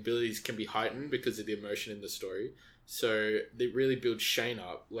 like, abilities can be heightened because of the emotion in the story. So they really build Shane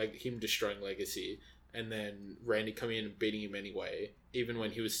up, like him destroying Legacy, and then Randy coming in and beating him anyway, even when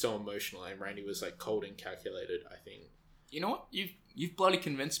he was so emotional, and Randy was, like, cold and calculated, I think. You know what? You've bloody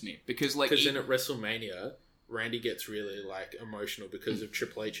convinced me, because, like... Because then at WrestleMania, Randy gets really, like, emotional because of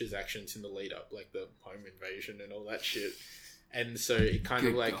Triple H's actions in the lead-up, like the home invasion and all that shit. And so it kind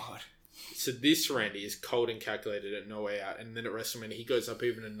of, like... God. So this Randy is cold and calculated at No Way Out, and then at WrestleMania he goes up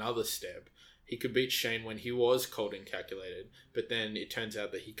even another step. He could beat Shane when he was cold and calculated, but then it turns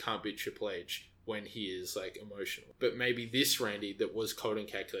out that he can't beat Triple H when he is, like, emotional. But maybe this Randy that was cold and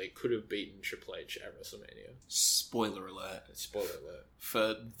calculated could have beaten Triple H at WrestleMania. Spoiler alert. Spoiler alert.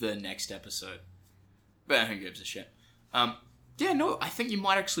 For the next episode. But who gives a shit? Yeah, no, I think you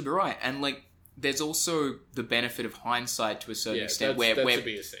might actually be right. And, like, there's also the benefit of hindsight to a certain extent, that's the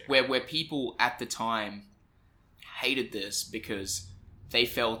biggest thing. where people at the time hated this because they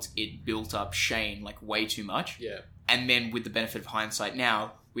felt it built up Shane, like, way too much. Yeah. And then with the benefit of hindsight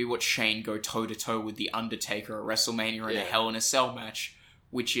now, we watch Shane go toe-to-toe with The Undertaker at WrestleMania in a Hell in a Cell match,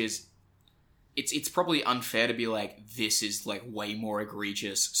 which is... It's probably unfair to be like, this is, like, way more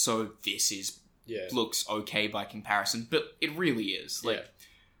egregious, so this is... looks okay by comparison, but it really is. Like,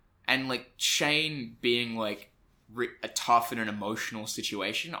 and, like, Shane being, like, a tough and an emotional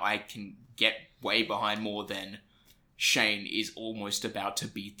situation, I can get way behind more than Shane is almost about to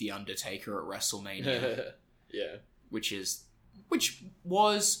beat The Undertaker at WrestleMania. Yeah. Which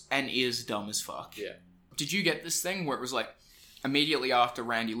was and is dumb as fuck. Yeah. Did you get this thing where it was, like, immediately after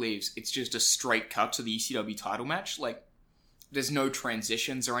Randy leaves, it's just a straight cut to the ECW title match? Like, there's no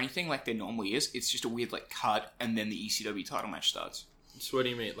transitions or anything like there normally is. It's just a weird, like, cut, and then the ECW title match starts. So what do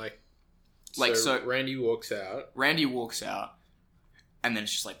you mean? So Randy walks out. And then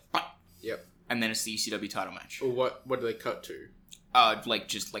it's just like, bah! Yep. And then it's the ECW title match. Well, what do they cut to?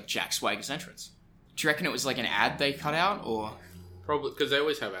 Just Jack Swagger's entrance. Do you reckon it was, like, an ad they cut out, or... Probably, because they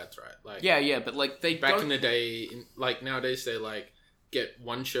always have ads, right? Like, yeah, but, like, they back in the day, like, nowadays, they, like, get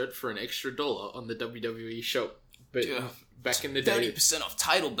one shirt for an extra $1 on the WWE shop. But back in the day... 30% off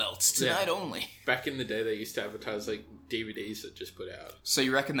title belts tonight only. Back in the day, they used to advertise, like, DVDs that just put out. So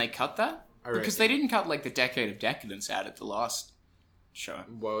you reckon they cut that? I because they didn't cut, like, the Decade of Decadence ad at the last show.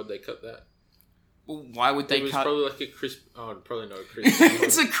 Why would they cut that? Well, why would they cut... It was probably like a Chris... Oh, probably not a Chris Benoit.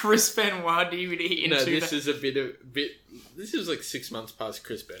 It's a Chris Benoit DVD. This is a bit... This is like 6 months past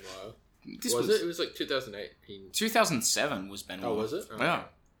Chris Benoit. Was it? It was like 2008. 2007 was Benoit. Oh, was it? Yeah.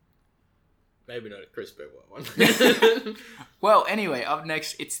 Maybe not a Chris Benoit one. Well, anyway, up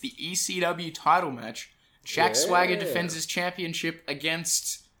next, it's the ECW title match. Jack Swagger defends his championship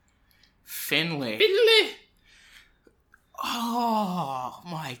against Finlay. Oh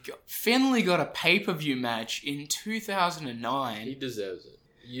my god. Finlay got a pay-per-view match in 2009. He deserves it.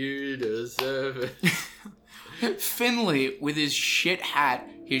 You deserve it. Finlay with his shit hat,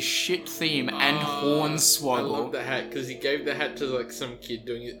 his shit theme, and hornswoggle. I love the hat because he gave the hat to like some kid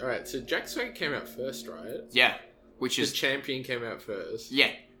doing it. Alright, so Jack Swagger came out first, right? Yeah. Which the is... champion came out first.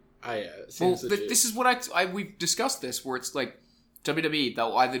 Yeah. Oh yeah. Well, this is what we've discussed this, where it's like, WWE,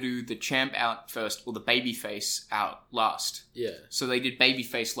 they'll either do the champ out first or the babyface out last. Yeah. So they did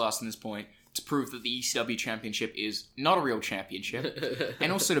babyface last in this point to prove that the ECW championship is not a real championship.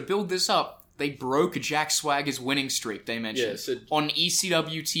 And also to build this up, they broke Jack Swagger's winning streak, they mentioned. Yeah, so on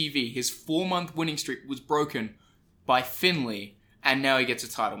ECW TV, his 4-month winning streak was broken by Finlay, and now he gets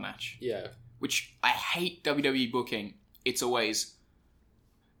a title match. Yeah. Which, I hate WWE booking. It's always,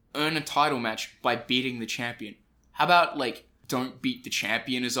 earn a title match by beating the champion. How about, like, don't beat the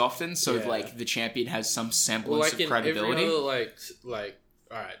champion as often, so like the champion has some semblance of credibility. Every other, like,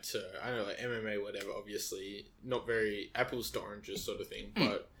 alright, so I know like MMA, whatever, obviously not very apples to oranges sort of thing,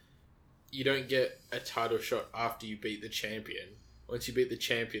 but you don't get a title shot after you beat the champion. Once you beat the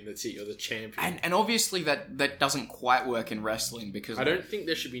champion, that's it, you're the champion. And obviously that doesn't quite work in wrestling because I don't think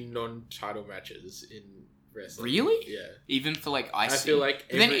there should be non-title matches in wrestling. Really? Yeah. Even for like IC? I feel like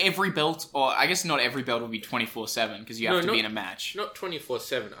then every belt, or I guess not every belt will be 24/7 because you have to be in a match. Not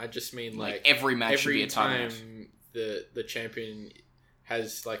 24/7. I just mean like every match should be a title match. The champion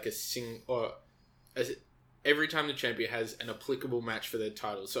has like every time the champion has an applicable match for their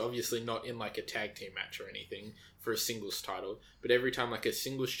title. So obviously not in like a tag team match or anything for a singles title, but every time like a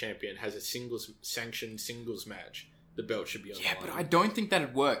singles champion has a sanctioned singles match, the belt should be on the line. Yeah, but I don't think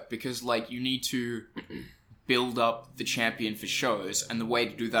that'd work because like you need to build up the champion for shows, and the way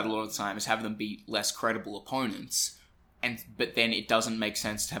to do that a lot of the time is have them beat less credible opponents, but then it doesn't make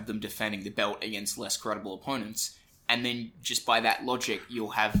sense to have them defending the belt against less credible opponents, and then just by that logic you'll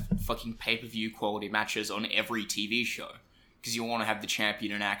have fucking pay-per-view quality matches on every TV show because you'll want to have the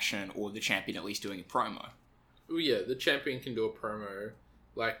champion in action or the champion at least doing a promo. Oh yeah, the champion can do a promo,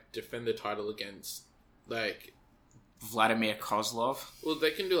 like defend the title against like Vladimir Kozlov. Well,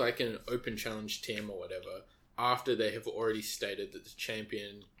 they can do like an open challenge team or whatever after they have already stated that the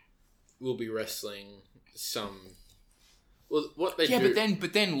champion will be wrestling some. Well, what they do. Yeah,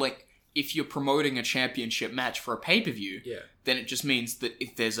 but then like if you're promoting a championship match for a pay-per-view, then it just means that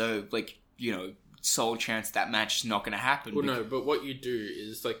if there's a sole chance that match is not going to happen. Well, no, but what you do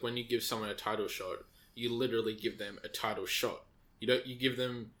is like when you give someone a title shot, you literally give them a title shot. You give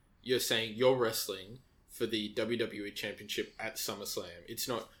them. You're saying you're wrestling for the WWE Championship at SummerSlam. It's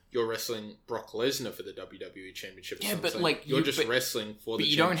not you're wrestling Brock Lesnar for the WWE Championship at SummerSlam. But like you're just wrestling for the championship. But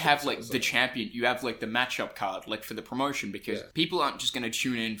you don't have like the champion. You have like the matchup card like for the promotion because people aren't just going to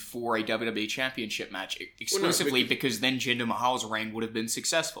tune in for a WWE Championship match exclusively because then Jinder Mahal's reign would have been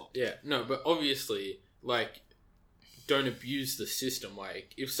successful. Yeah, no, but obviously like don't abuse the system.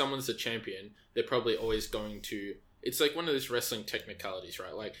 Like if someone's a champion, they're probably always going to. It's like one of those wrestling technicalities,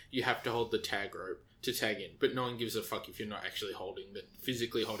 right? Like you have to hold the tag rope to tag in, but no one gives a fuck if you're not actually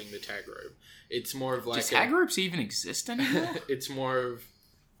physically holding the tag rope. It's more of like... Do tag ropes even exist anymore? It's more of...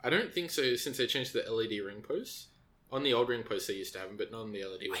 I don't think so, since they changed the LED ring posts. On the old ring posts they used to have them, but not on the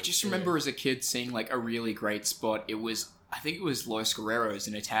LED ones. I just remember as a kid seeing like a really great spot. I think it was Los Guerreros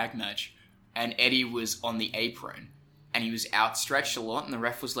in a tag match, and Eddie was on the apron, and he was outstretched a lot, and the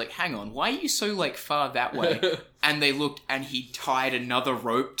ref was like, hang on, why are you so, like, far that way? And they looked, and he tied another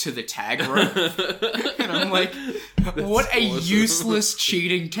rope to the tag rope. And I'm like, what a useless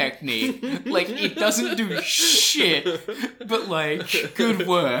cheating technique. Like, it doesn't do shit, but, like, good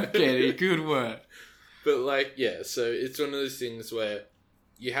work, Eddie, good work. But, like, yeah, so it's one of those things where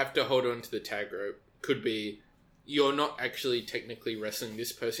you have to hold on to the tag rope. Could be... You're not actually technically wrestling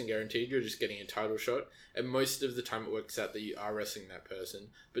this person guaranteed, you're just getting a title shot. And most of the time it works out that you are wrestling that person.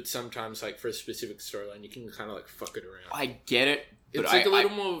 But sometimes, like, for a specific storyline, you can kind of, like, fuck it around. I get it. But it's like a little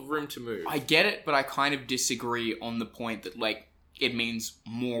more room to move. I get it, but I kind of disagree on the point that, like, it means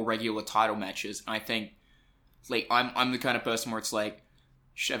more regular title matches. And I think, like, I'm the kind of person where it's like,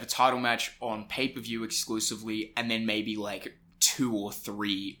 you should have a title match on pay-per-view exclusively, and then maybe, like, 2 or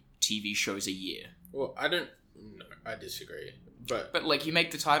 3 TV shows a year. Well, No, I disagree. But like, you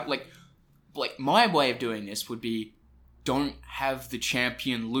make the title... Like, my way of doing this would be don't have the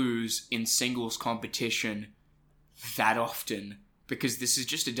champion lose in singles competition that often, because this is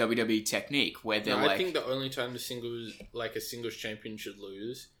just a WWE technique where they're I think the only time a singles champion should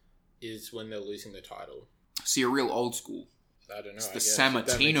lose is when they're losing the title. So you're real old school. I don't know. It's I the guess.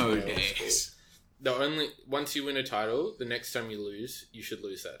 Sammartino days. Once you win a title, the next time you lose, you should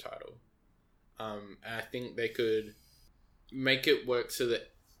lose that title. And I think they could make it work so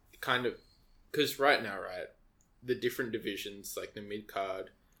that kind of, because right now, right, the different divisions, like the mid card,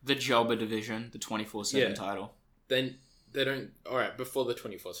 the Jobber division, the 24/7 title. Then they don't. All right, before the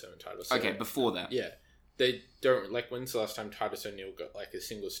 24/7 title. So, okay, before that. Yeah, they don't. Like, when's the last time Titus O'Neil got like a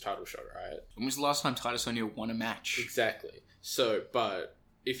singles title shot? Right. When was the last time Titus O'Neil won a match? Exactly. So, but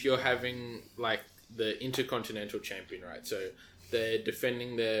if you're having like the Intercontinental Champion, right? So they're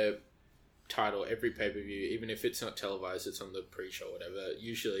defending their title every pay-per-view, even if it's not televised, it's on the pre-show or whatever.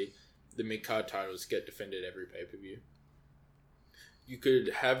 Usually the mid-card titles get defended every pay-per-view. You could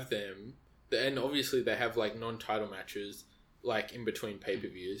have them, and obviously they have like non-title matches like in between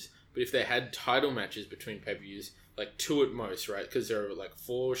pay-per-views, but if they had title matches between pay-per-views, like 2 at most, right? Because there are like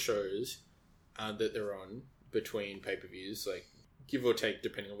 4 shows that they're on between pay-per-views, like give or take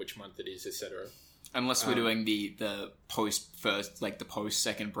depending on which month it is, etc. Unless we're doing the post first, like the post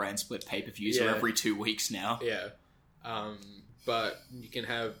second brand split pay-per-views are every 2 weeks now. Yeah. But you can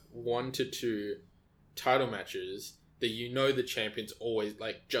have 1 to 2 title matches that you know the champion's always,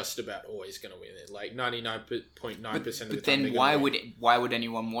 like, just about always going to win it. Like 99.9% of the time. But then why would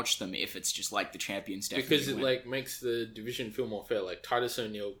anyone watch them if it's just like the champion's definitely because it like makes the division feel more fair. Like Titus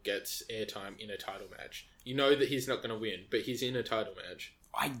O'Neil gets airtime in a title match. You know that he's not going to win, but he's in a title match.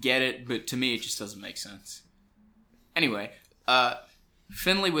 I get it, but to me it just doesn't make sense. Anyway,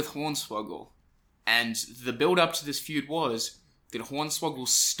 Finlay with Hornswoggle, and the build-up to this feud was that Hornswoggle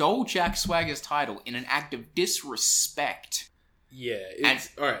stole Jack Swagger's title in an act of disrespect. Yeah,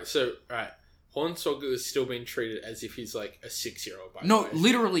 it's... Alright. Hornswoggle is still being treated as if he's like a 6-year-old, by the way.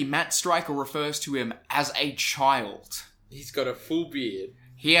 Literally, Matt Striker refers to him as a child. He's got a full beard.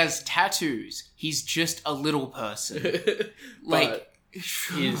 He has tattoos. He's just a little person. Like...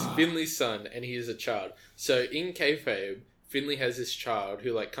 He is Finlay's son, and he is a child. So in kayfabe, Finlay has this child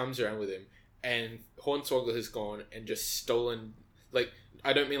who like comes around with him, and Hornswoggle has gone and just stolen. Like,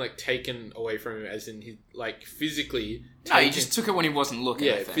 I don't mean like taken away from him, as in he like physically. No, he just took it when he wasn't looking.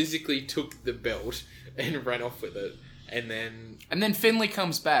 Yeah, physically took the belt and ran off with it, and then Finlay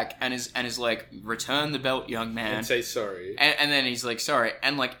comes back and is like, "Return the belt, young man," and say sorry. And then he's like, "Sorry."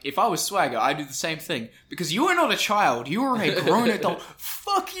 And like, if I was Swagger, I'd do the same thing because you are not a child. You are a grown adult.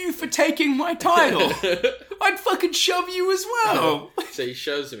 Fuck you for taking my title. I'd fucking shove you as well. So he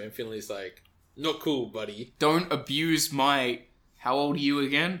shows him, and Finlay's like, "Not cool, buddy. Don't abuse my." How old are you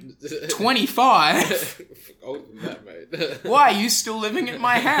again? 25. Older than that, mate. Why are you still living at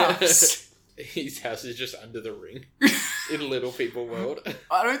my house? His house is just under the ring in Little People World.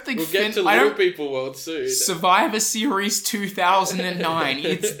 I don't think we'll get to Little People World soon. Survivor Series 2009.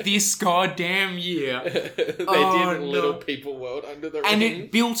 It's this goddamn year. They did Little People World under the ring. And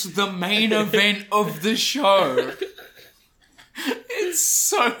it built the main event of the show. It's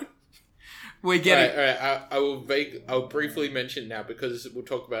so... We're getting... Alright, I'll briefly mention now because we'll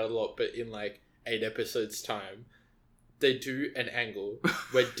talk about it a lot, but in like 8 episodes' time, they do an angle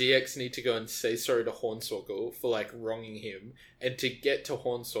where DX need to go and say sorry to Hornswoggle for like wronging him, and to get to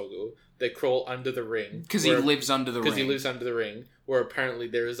Hornswoggle, they crawl under the ring because he lives under the ring. Because he lives under the ring, where apparently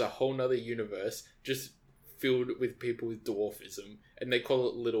there is a whole nother universe just filled with people with dwarfism, and they call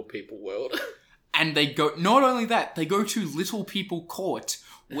it Little People World. And they go. Not only that, they go to Little People Court,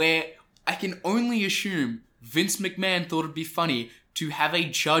 where I can only assume Vince McMahon thought it'd be funny to have a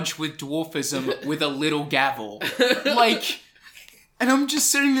judge with dwarfism with a little gavel. Like, and I'm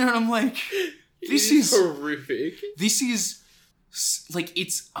just sitting there and I'm like, this is horrific. This is, like,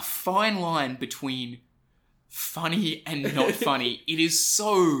 it's a fine line between funny and not funny. It is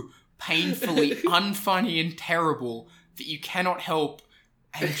so painfully unfunny and terrible that you cannot help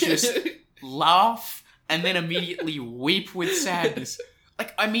and just laugh and then immediately weep with sadness.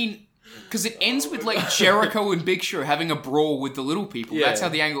 Like, I mean... Because it ends with, like, Jericho and Big Show having a brawl with the Little People. Yeah. That's how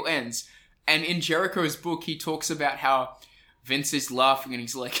the angle ends. And in Jericho's book, he talks about how Vince is laughing and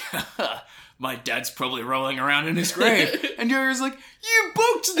he's like, my dad's probably rolling around in his grave. And Jericho's like, you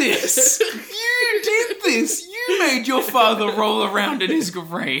booked this! You did this! You made your father roll around in his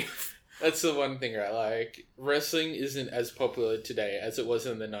grave. That's the one thing, right? Like, wrestling isn't as popular today as it was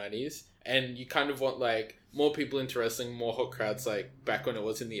in the 90s. And you kind of want, like, more people into wrestling, more hot crowds, like, back when it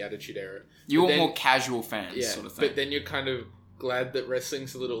was in the Attitude Era. You want more casual fans, sort of thing. But then you're kind of glad that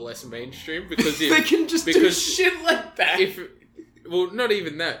wrestling's a little less mainstream, because if... they can just do shit like that! Well, not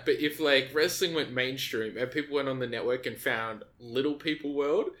even that, but if, like, wrestling went mainstream and people went on the network and found Little People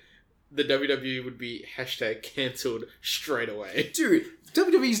World, the WWE would be hashtag cancelled straight away. Dude,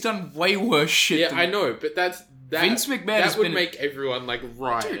 WWE's done way worse shit. Yeah, I know, but that Vince McMahon that would make everyone like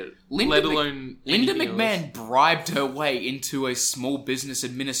riot. Let alone Linda anything McMahon else. bribed her way into a small business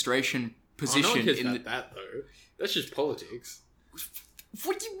administration position. No one cares in about that though. That's just politics.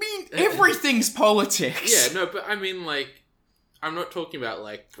 What do you mean? Everything's politics. Yeah, no, but I mean like. I'm not talking about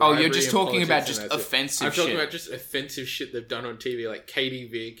like. Oh, you're just and talking about politics just and that's it. offensive shit. I'm talking about just offensive shit they've done on TV, like Katie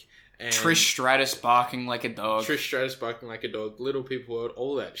Vick and Trish Stratus barking like a dog. Trish Stratus barking like a dog, Little People World,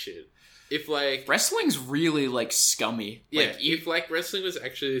 all that shit. If like Wrestling's really like scummy. yeah, Like, if like wrestling was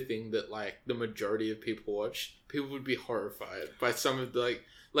actually a thing that like the majority of people watch, people would be horrified by some of the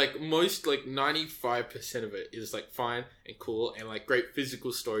like most like 95% of it is like fine and cool and like great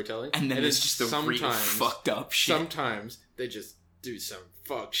physical storytelling, and then there's just the real fucked up shit. Sometimes they just do some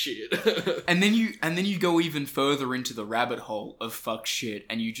fuck shit. and then you go even further into the rabbit hole of fuck shit,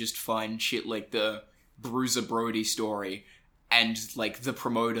 and you just find shit like the Bruiser Brody story, and like the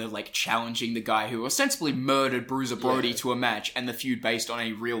promoter like challenging the guy who ostensibly murdered Bruiser Brody to a match, and the feud based on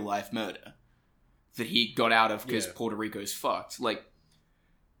a real life murder that he got out of because Puerto Rico's fucked. Like,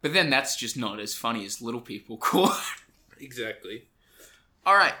 but then that's just not as funny as Little People Court. Exactly.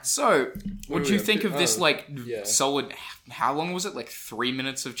 All right, so what do you think of this, yeah. solid... How long was it? Like 3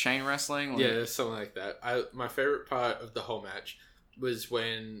 minutes of chain wrestling? Like, yeah, something like that. My favourite part of the whole match was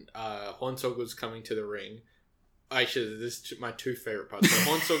when Hornswoggle was coming to the ring. Actually, this is my two favourite parts.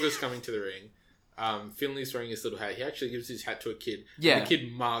 So Hornswoggle's coming to the ring. Finley's wearing his little hat. He actually gives his hat to a kid. Yeah. And the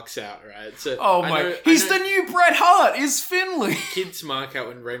kid marks out, right? So oh my... He's the new Bret Hart, is Finley! Kids mark out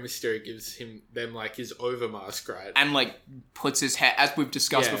when Rey Mysterio gives them like his over mask, right? And like puts his head, as we've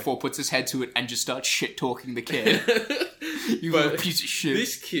discussed before, puts his head to it and just starts shit-talking the kid. You little piece of shit.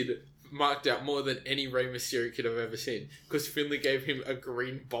 This kid marked out more than any Rey Mysterio kid I've ever seen, because Finley gave him a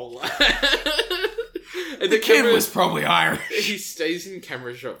green bowler. And the kid was probably Irish. He stays in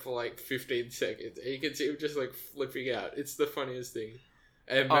camera shot for like 15 seconds. And you can see him just like flipping out. It's the funniest thing.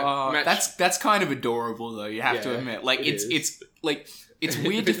 And that's kind of adorable though. You have to admit, like it's like it's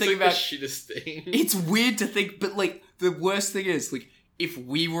weird to think about. The shittest thing. It's weird to think, but like the worst thing is like if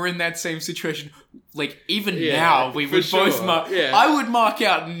we were in that same situation, like even now we would both mark. Yeah. I would mark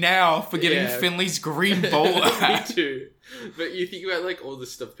out now for getting Finley's green bowler. Me too. But you think about like all the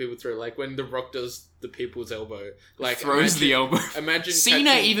stuff people throw, like when The Rock does the people's elbow, like throws the elbow. Imagine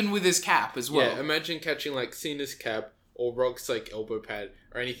Cena even with his cap as well. Yeah, imagine catching like Cena's cap or Rock's like elbow pad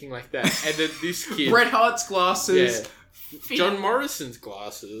or anything like that, and then this kid, Bret Hart's glasses, John Morrison's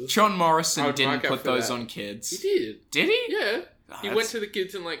glasses. John Morrison didn't put those on kids. He did. Did he? Yeah. He went to the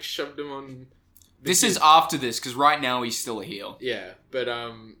kids and like shoved them on. This is after this because right now he's still a heel. Yeah, but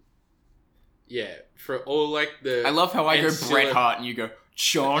yeah, for all like the. I love how I go Bret Hart and you go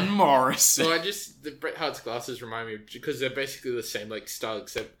John Morrison. Well, the Bret Hart's glasses remind me because they're basically the same like style,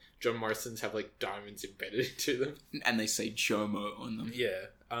 except John Morrison's have like diamonds embedded into them, and they say Jomo on them. Yeah,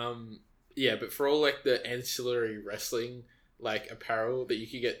 yeah, but for all like the ancillary wrestling like apparel that you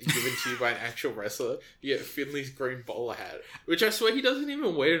could get given to you by an actual wrestler, you get Finley's green bowler hat, which I swear he doesn't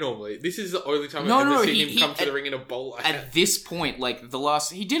even wear normally. This is the only time I've ever seen him come to the ring in a bowler hat. At this point, like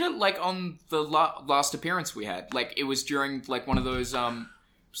he did it like on the last appearance we had. Like it was during like one of those it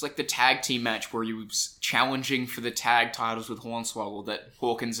was like the tag team match where he was challenging for the tag titles with Hornswoggle that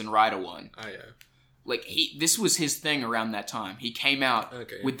Hawkins and Ryder won. Oh yeah. Like this was his thing around that time. He came out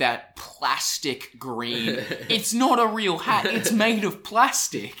with that plastic green. It's not a real hat. It's made of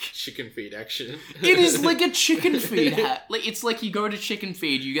plastic. Chicken feed action. It is like a chicken feed hat. Like it's like you go to chicken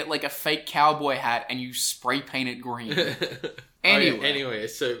feed, you get like a fake cowboy hat, and you spray paint it green. Anyway,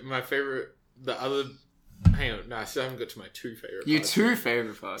 so my favorite, hang on, no, I still haven't got to my two favorite. Your two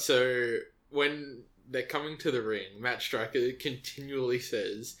favorite parts. So when they're coming to the ring, Matt Striker continually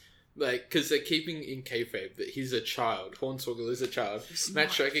says. Like, because they're keeping in kayfabe that he's a child. Hornswoggle is a child.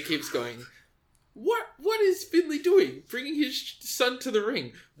 Matt Striker keeps going, What is Finley doing? Bringing his son to the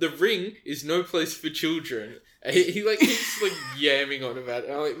ring. The ring is no place for children. He like keeps like yamming on about it.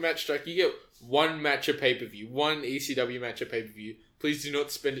 And I'm like, Matt Striker, you get one match of pay-per-view. One ECW match of pay-per-view. Please do not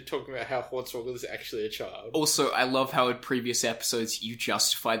spend it talking about how Hornswoggle is actually a child. Also, I love how in previous episodes you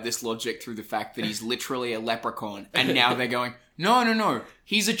justified this logic through the fact that he's literally a leprechaun. And now they're going, no,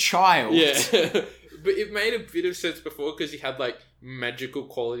 he's a child. Yeah. But it made a bit of sense before because he had like magical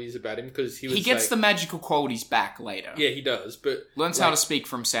qualities about him because he gets the magical qualities back later. Yeah, he does, but learns how to speak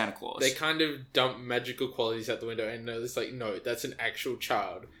from Santa Claus. They kind of dump magical qualities out the window and it's like, no, that's an actual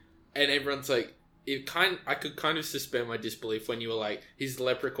child. And everyone's like, I could kind of suspend my disbelief when you were like, he's the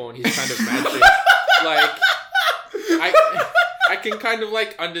leprechaun, he's kind of magic. Like, I can kind of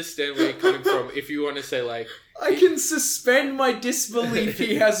like understand where you're coming from if you want to say like I can suspend my disbelief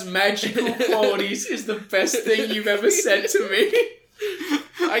he has magical qualities is the best thing you've ever said to me.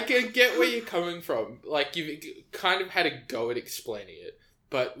 I can get where you're coming from. Like, you've kind of had a go at explaining it.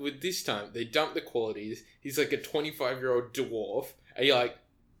 But with this time, they dump the qualities. He's like a 25-year-old dwarf. And you're like,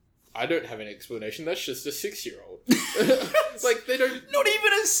 I don't have an explanation. That's just a 6-year-old. Like, they don't... Not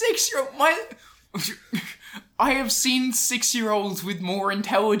even a 6-year-old. I have seen 6-year-olds with more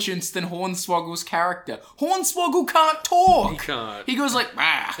intelligence than Hornswoggle's character. Hornswoggle can't talk. He can't. He goes like,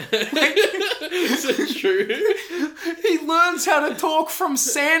 bah. Is it true? He learns how to talk from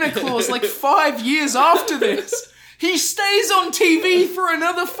Santa Claus like 5 years after this. He stays on TV for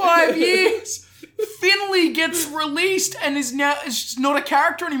another 5 years. Finley gets released and is not a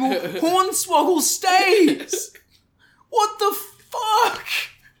character anymore. Hornswoggle stays. What the fuck?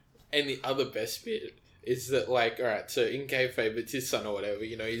 And the other best bit is that, like, alright, so in kayfabe, it's his son or whatever,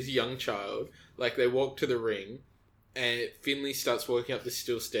 you know, he's a young child. Like, they walk to the ring, and Finley starts walking up the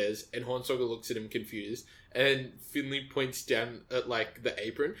steel stairs, and Hornswoggle looks at him confused, and Finley points down at, like, the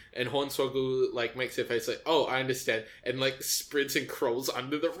apron, and Hornswoggle, like, makes their face like, oh, I understand, and, like, sprints and crawls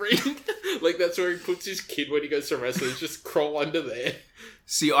under the ring. Like, that's where he puts his kid when he goes to wrestle, he's just crawl under there.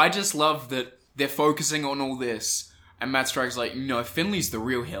 See, I just love that they're focusing on all this. And Matt Striker's like, no, Finley's the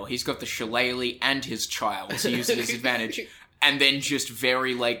real heel. He's got the shillelagh and his child to use at his advantage. And then just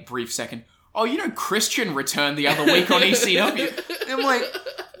very, like, brief second, oh, you know, Christian returned the other week on ECW. And I'm like,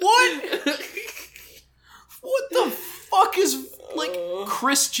 what? What the fuck is, like,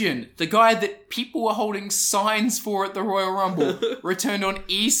 Christian, the guy that people were holding signs for at the Royal Rumble, returned on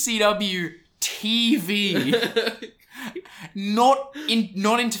ECW TV. Not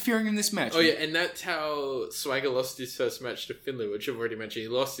interfering in this match. Oh yeah, and that's how Swagger lost his first match to Finley, which I've already mentioned. He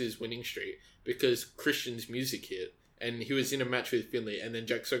lost his winning streak because Christian's music hit, and he was in a match with Finley, and then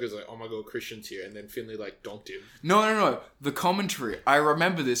Jack Swagger's like, oh my god, Christian's here, and then Finley, like, donked him. No. The commentary, I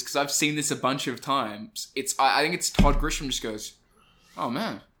remember this because I've seen this a bunch of times. I think it's Todd Grisham just goes, oh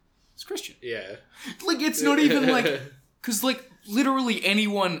man, it's Christian. Yeah. Like, it's not even like... Because, like, literally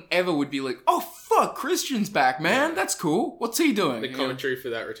anyone ever would be like, oh, fuck, Christian's back, man. Yeah. That's cool. What's he doing? The commentary for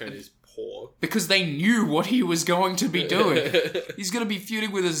that return is poor. Because they knew what he was going to be doing. He's going to be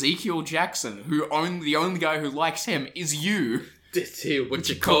feuding with Ezekiel Jackson, the only guy who likes him is you. This here, what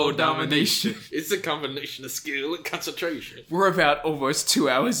you call domination. It's a combination of skill and concentration. We're about almost 2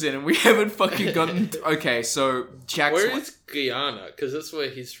 hours in and we haven't fucking gotten... Okay, so Jackson... Where is Guyana? Because that's where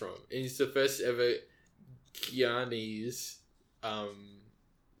he's from. And he's the first ever... Guyanese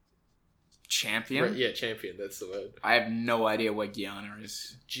champion? Yeah, champion, that's the word. I have no idea what Guyana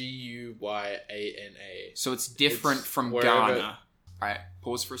is. Guyana. So it's different from Ghana. Alright,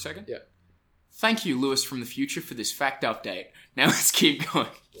 pause for a second. Yeah. Thank you, Lewis from the future, for this fact update. Now let's keep going.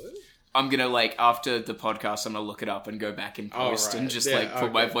 What? I'm gonna, like, after the podcast, I'm gonna look it up and go back in post and just,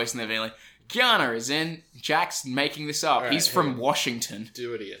 put my voice in there being like, Guyana is in. Jack's making this up. Right, he's from Washington.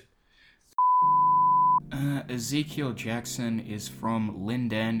 Do it again. Ezekiel Jackson is from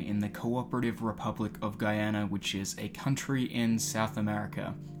Linden in the Cooperative Republic of Guyana, which is a country in South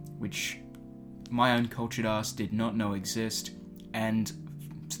America, which my uncultured ass did not know exist, and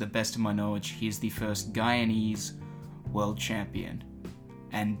to the best of my knowledge, he is the first Guyanese world champion.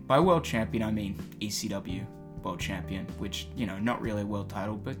 And by world champion, I mean ECW world champion, which, you know, not really a world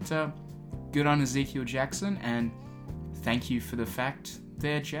title, but good on Ezekiel Jackson, and thank you for the fact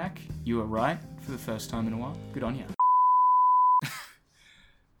there, Jack. You were right. For the first time in a while. Good on you.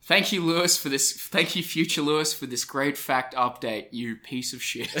 Thank you, Lewis, for this. Thank you, future Lewis, for this great fact update, you piece of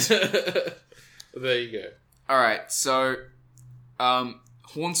shit. There you go. Alright, so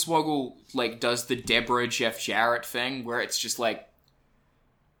Hornswoggle, like, does the Deborah Jeff Jarrett thing, where it's just like,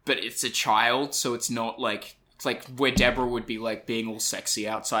 but it's a child, so it's not like, it's like where Deborah would be, like, being all sexy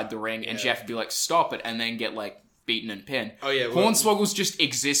outside the ring, and Jeff would be like, stop it, and then get, like, beaten and pinned. Oh yeah, Hornswoggle's just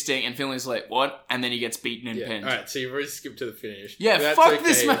existing, and Finley's like, what? And then he gets beaten and pinned. Alright, so you've already skipped to the finish. Yeah, fuck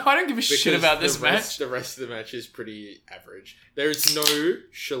this match. I don't give a shit about this match. The rest of the match is pretty average. There's no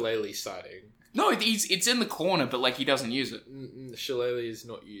shillelagh sighting. No, it's in the corner, but, like, he doesn't use it. Shillelagh is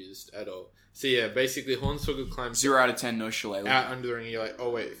not used at all. So yeah, basically Hornswoggle climbs 0 out of 10, no shillelagh. Out under the ring, and you're like, oh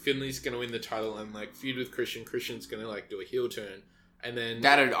wait, Finley's gonna win the title and, like, feud with Christian. Christian's gonna, like, do a heel turn. And then...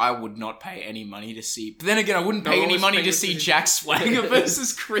 That I would not pay any money to see. But then again, I wouldn't pay any money to see Jack Swagger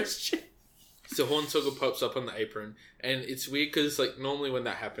versus Christian. So Hornswoggle pops up on the apron. And it's weird because, like, normally when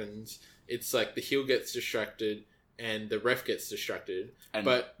that happens, it's like the heel gets distracted and the ref gets distracted.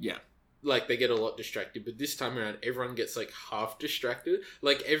 But, yeah, like, they get a lot distracted. But this time around, everyone gets, like, half distracted.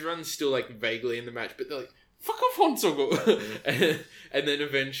 Like, everyone's still, like, vaguely in the match. But they're like, fuck off, Hornswoggle. and then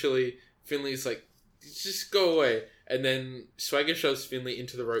eventually Finley's like, just go away. And then Swagger shoves Finley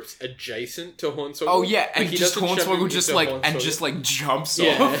into the ropes adjacent to Hornswoggle. Oh yeah, and he just doesn't shove him Hornswoggle just into like Hornswoggle. and just like jumps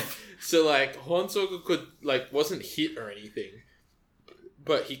Yeah. off. So like Hornswoggle could like wasn't hit or anything,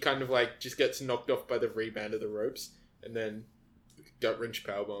 but he kind of like just gets knocked off by the rebound of the ropes, and then gut wrench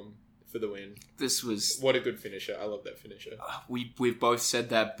powerbomb for the win. This was What a good finisher! I love that finisher. we've both said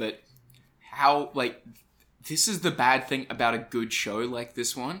that, but how like this is the bad thing about a good show like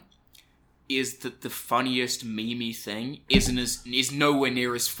this one. Is that the funniest memey thing is nowhere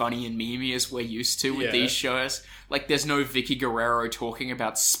near as funny and memey as we're used to with these shows. Like, there's no Vicky Guerrero talking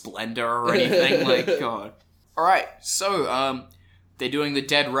about Splendor or anything. Like, God. Alright, so, they're doing the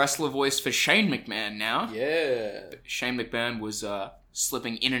dead wrestler voice for Shane McMahon now. Yeah. Shane McMahon was,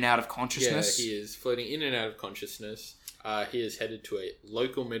 slipping in and out of consciousness. Yeah, he is floating in and out of consciousness. He is headed to a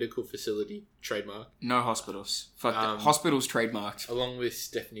local medical facility, trademark. No hospitals. Fuck that. Hospitals trademarked. Along with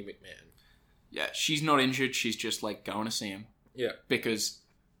Stephanie McMahon. Yeah, she's not injured, she's just, like, going to see him. Yeah. Because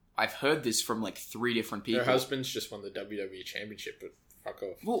I've heard this from, like, 3 different people. Her husband's just won the WWE Championship, but fuck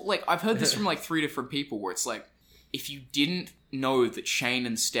off. Well, like, I've heard this from, like, 3 different people where it's like, if you didn't know that Shane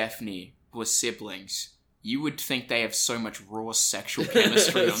and Stephanie were siblings, you would think they have so much raw sexual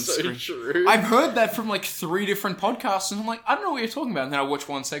chemistry on so screen. True. I've heard that from, like, 3 different podcasts, and I'm like, I don't know what you're talking about. And then I watch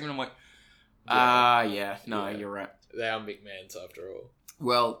one segment, I'm like, you're right. They are McMahons after all.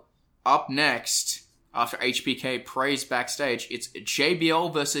 Well, up next, after HBK prays backstage, it's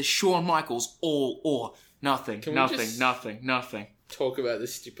JBL versus Shawn Michaels, all or nothing, nothing. Talk about the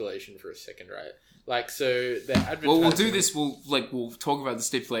stipulation for a second, right? Like, so they're advertising... Well, we'll do this, we'll talk about the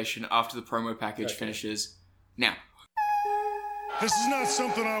stipulation after the promo package finishes. Now. This is not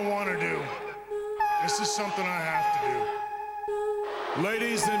something I want to do. This is something I have to do.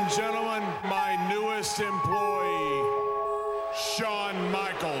 Ladies and gentlemen, my newest employee, Shawn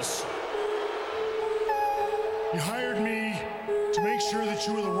Michaels. You hired me to make sure that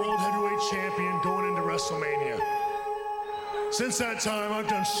you were the World Heavyweight Champion going into WrestleMania. Since that time, I've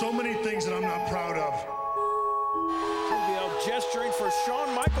done so many things that I'm not proud of. JBL gesturing for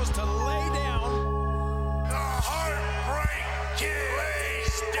Shawn Michaels to lay down. The Heartbreak Kid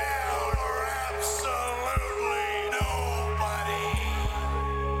lays down for absolutely nobody.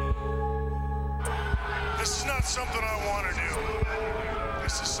 This is not something I want to do.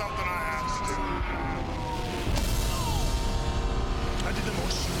 This is something I have to do. I did the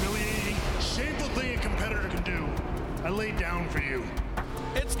most humiliating, shameful thing a competitor can do. I laid down for you.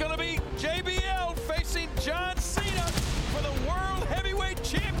 It's going to be JBL facing John Cena for the World Heavyweight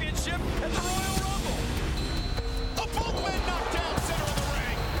Championship at the Royal Rumble. Both men knocked down center of the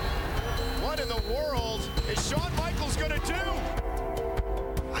ring. What in the world is Shawn Michaels going to do?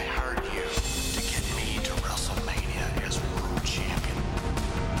 I hired you to get me to WrestleMania as world champion.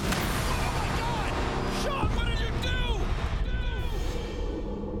 Oh my God! Shawn, what did you do?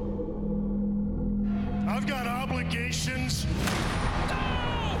 I've got obligations.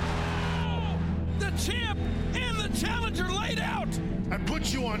 No! The champ and the challenger laid out. I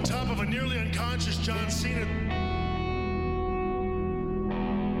put you on top of a nearly unconscious John Cena.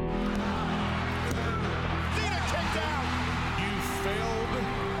 Cena kicked out. You failed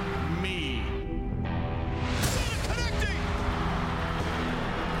me. Cena connecting.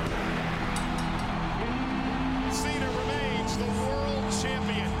 Cena remains the world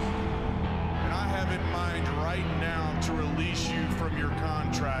champion. And I have in mind right now to release you from your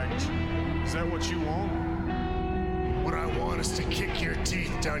contract. Is that what you want? What I want is to kick your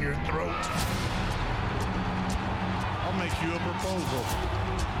teeth down your throat. I'll make you a proposal.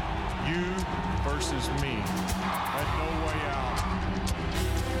 You versus me. At No Way Out.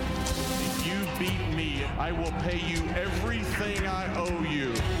 If you beat me, I will pay you everything I owe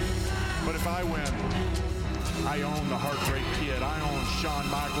you. But if I win, I own the Heartbreak Kid. I own Shawn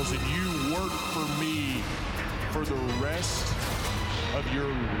Michaels, and you work for me for the rest of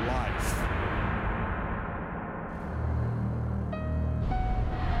your life.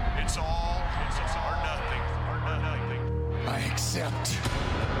 It's all or nothing. I accept.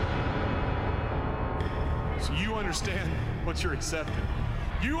 So you understand what you're accepting.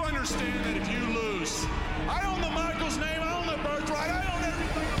 You understand that if you lose, I own the Michaels name, I own the birthright, I own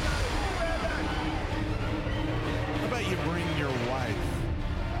everything about it. How about you bring your wife?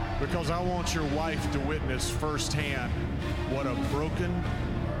 Because I want your wife to witness firsthand what a broken,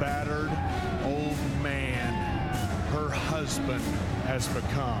 battered old man her husband has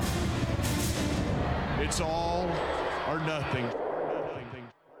become. It's all or nothing.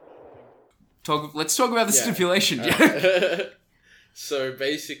 Let's talk about the stipulation. So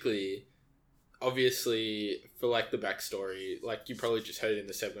basically, obviously, for like the backstory, like you probably just heard it in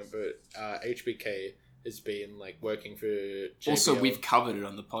the segment, but HBK has been like working for JBL. Also, we've covered it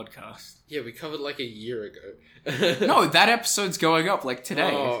on the podcast. Yeah, we covered like a year ago. No, that episode's going up like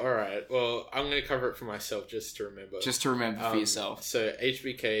today. Oh, alright. Well, I'm going to cover it for myself just to remember. Just to remember for yourself. So,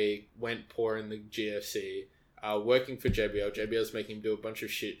 HBK went poor in the GFC, working for JBL. JBL's making him do a bunch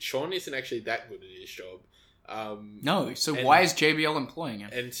of shit. Sean isn't actually that good at his job. No, so why is JBL employing him?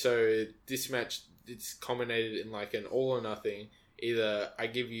 And so, this match, it's culminated in like an all or nothing. Either I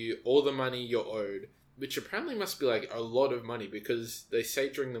give you all the money you're owed, which apparently must be like a lot of money because they say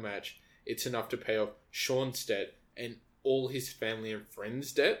during the match it's enough to pay off Sean's debt and all his family and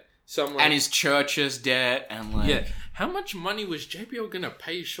friends' debt. So I'm like, and his church's debt and like... Yeah, how much money was JBL going to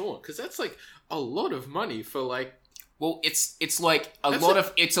pay Sean? Because that's like a lot of money for like... Well, it's like a lot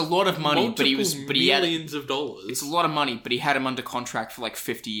of money, but he had millions of dollars. It's a lot of money, but he had him under contract for like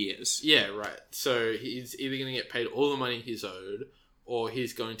 50 years. Yeah, right. So he's either going to get paid all the money he's owed or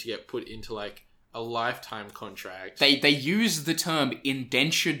he's going to get put into like a lifetime contract. They use the term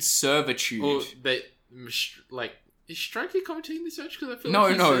indentured servitude. Or they like is Striker commentating this match? Because I feel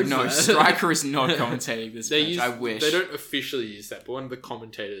no. Striker is not commentating this match. I wish they don't officially use that, but one of the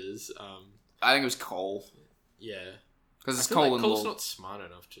commentators, I think it was Cole. Yeah, because it's Cole and Cole's Lawler. not smart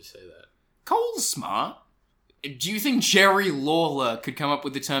enough to say that. Cole's smart. Do you think Jerry Lawler could come up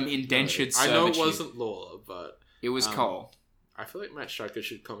with the term indentured servitude? I know it wasn't Lawler, but it was Cole. I feel like Matt Striker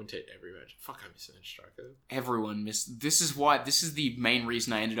should commentate every match. Fuck, I miss Matt Striker. Everyone missed. This is the main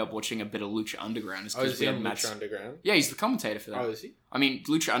reason I ended up watching a bit of Lucha Underground. Is he on Lucha Underground? Yeah, he's the commentator for that. Oh, is he? I mean,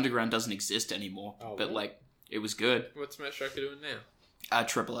 Lucha Underground doesn't exist anymore, but like, it was good. What's Matt Striker doing now?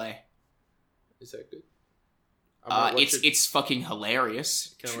 AAA. Is that good? It's fucking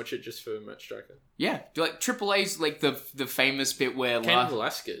hilarious. Can I watch it just for Matt Striker? Yeah, like AAA's like the famous bit where Ken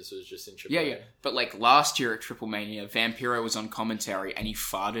Velasquez was just in AAA. Yeah. But like last year at Triple Mania, Vampiro was on commentary and he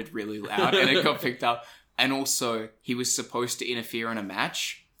farted really loud and it got picked up. And also, he was supposed to interfere in a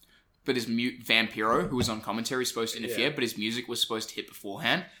match, but his Vampiro, who was on commentary, was supposed to interfere, but his music was supposed to hit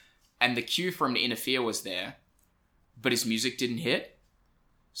beforehand. And the cue for him to interfere was there, but his music didn't hit.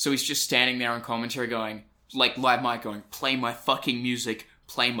 So he's just standing there on commentary going, like live mic going, play my fucking music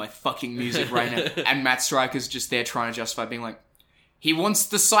right now. And Matt Striker's just there trying to justify being like, he wants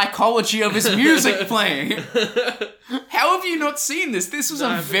the psychology of his music playing. How have you not seen this? This was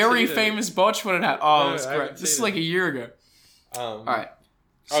a very famous botch when it happened. Oh, it was great. This is like a year ago. Alright.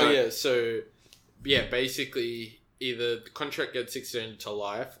 So basically either the contract gets extended to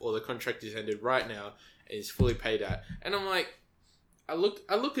life or the contract is ended right now and is fully paid out. And I'm like, I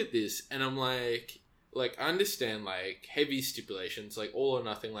look at this and I'm like, I understand, like, heavy stipulations, like, all or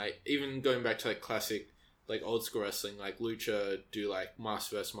nothing, like, even going back to, like, classic, like, old school wrestling, like, Lucha do, like,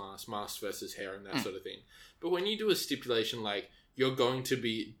 mask versus mask versus hair and that sort of thing. But when you do a stipulation, like, you're going to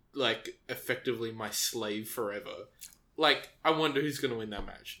be, like, effectively my slave forever, like, I wonder who's going to win that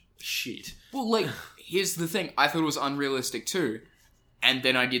match. Shit. Well, like, here's the thing. I thought it was unrealistic, too. And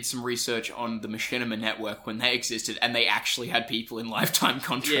then I did some research on the Machinima Network when they existed, and they actually had people in lifetime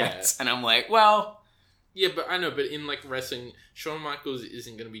contracts. Yeah. And I'm like, well... Yeah, but I know, but in, like, wrestling, Shawn Michaels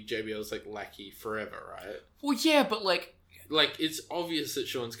isn't going to be JBL's, like, lackey forever, right? Well, yeah, but, like... Like, it's obvious that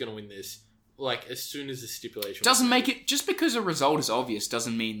Shawn's going to win this, like, as soon as the stipulation... Doesn't make it... Just because a result is obvious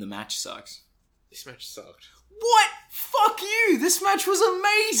doesn't mean the match sucks. This match sucked. What? Fuck you! This match was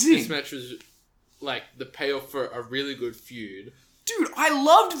amazing! This match was, like, the payoff for a really good feud. Dude, I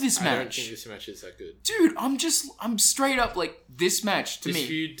loved this match. I don't think this match is that good. Dude, I'm straight up, like, this match, to me... This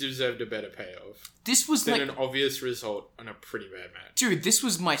feud deserved a better payoff. This was, than an obvious result on a pretty bad match. Dude, this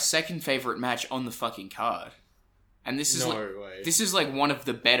was my second favourite match on the fucking card. And this is This is, like, one of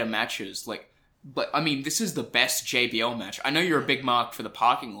the better matches, like... But, I mean, this is the best JBL match. I know you're a big mark for the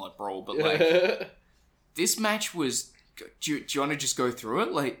parking lot brawl, but, like... This match was... Do you want to just go through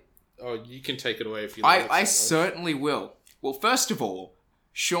it? Like... Oh, you can take it away if you like. I certainly will. Well, first of all,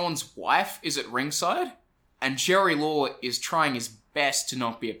 Sean's wife is at ringside, and Jerry Lawler is trying his best to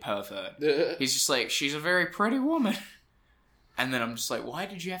not be a pervert. He's just like, she's a very pretty woman. And then I'm just like, why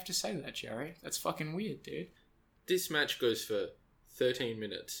did you have to say that, Jerry? That's fucking weird, dude. This match goes for 13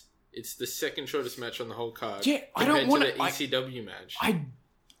 minutes. It's the second shortest match on the whole card. Yeah, I don't want the ECW match.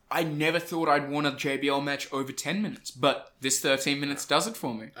 I never thought I'd want a JBL match over 10 minutes, but this 13 minutes does it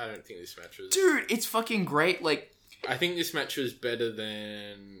for me. I don't think this match was... Dude, it's fucking great, like... I think this match was better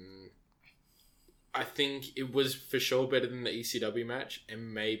than... I think it was for sure better than the ECW match,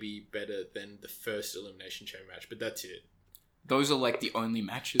 and maybe better than the first Elimination Chamber match, but that's it. Those are, like, the only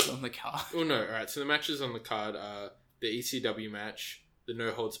matches on the card. Oh, no, alright, so the matches on the card are the ECW match, the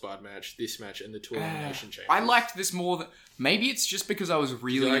no holds barred match, this match, and the two elimination changes. I liked this more than... Maybe it's just because I was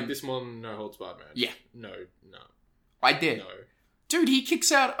really... Do you like this more than the no holds barred match? Yeah. No. I did. No. Dude, he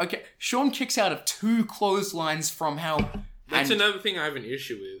kicks out... Okay, Shawn kicks out of 2 clotheslines from hell. That's another thing I have an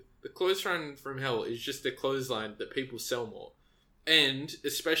issue with. The clothesline from hell is just a clothesline that people sell more. And,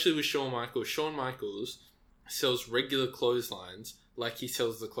 especially with Shawn Michaels sells regular clotheslines like he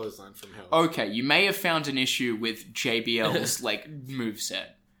sells the clothesline from hell. Okay, you may have found an issue with JBL's, moveset.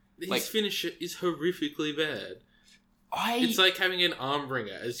 His finisher is horrifically bad. It's like having an arm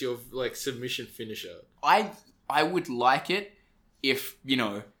wringer as your, submission finisher. I would like it if,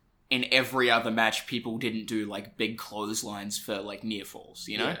 in every other match people didn't do, big clotheslines for, near falls,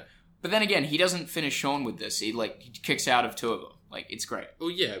 Yeah. But then again, he doesn't finish Shawn with this. He kicks out of 2 of them. It's great.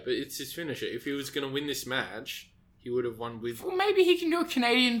 Well, yeah, but it's his finisher. If he was going to win this match, he would have won with... Well, maybe he can do a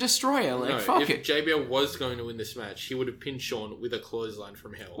Canadian Destroyer. Fuck it. If JBL was going to win this match, he would have pinned Shawn with a clothesline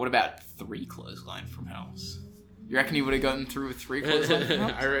from hell. What about 3 clothesline from hells? You reckon he would have gotten through with 3 clothesline from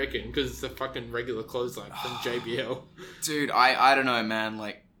hells? I reckon, because it's a fucking regular clothesline from JBL. Dude, I don't know, man.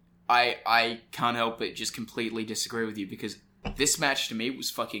 I can't help but just completely disagree with you, because this match to me was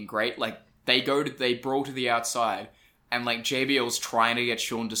fucking great. They brawl to the outside, and JBL's trying to get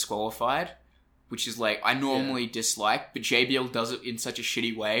Shawn disqualified, which is I normally dislike, but JBL does it in such a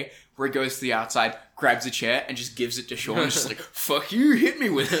shitty way where he goes to the outside, grabs a chair, and just gives it to Shawn. Just fuck you, hit me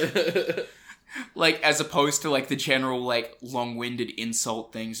with it. As opposed to the general long-winded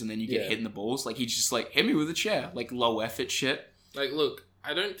insult things, and then you get hit in the balls. He's just hit me with a chair, low effort shit. Look,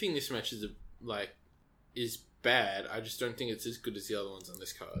 I don't think this match is is bad. I just don't think it's as good as the other ones on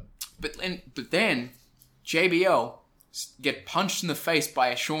this card. But then JBL get punched in the face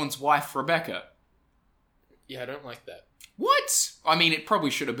by Shawn's wife, Rebecca. Yeah, I don't like that. What? I mean, it probably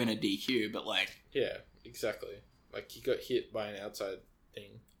should have been a DQ, but Yeah, exactly. He got hit by an outside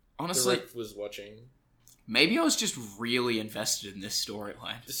thing. Honestly... The ref was watching. Maybe I was just really invested in this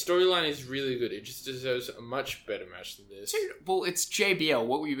storyline. The storyline is really good. It just deserves a much better match than this. Dude, well, it's JBL.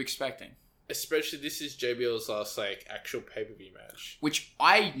 What were you expecting? Especially this is JBL's last, actual pay-per-view match. Which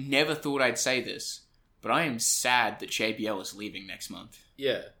I never thought I'd say this, but I am sad that JBL is leaving next month.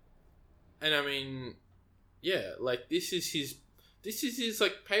 Yeah. And I mean... Yeah, this is his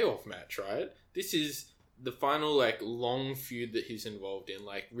payoff match, right? This is the final, long feud that he's involved in,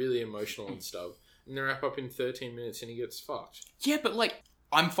 really emotional and stuff. And they wrap up in 13 minutes and he gets fucked. Yeah, but,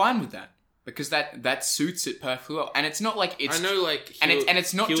 I'm fine with that. Because that suits it perfectly well. And it's not it's... I know, and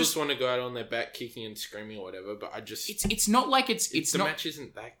it's not just... want to go out on their back kicking and screaming or whatever, but I just... It's not the match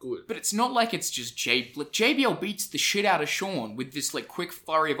isn't that good. But it's not it's just JBL beats the shit out of Shawn with this, quick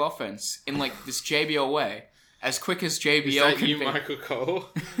flurry of offense in, this JBL way. As quick as JBL Is that can you, be. Michael Cole?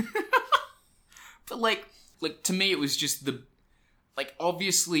 But, to me, it was just the...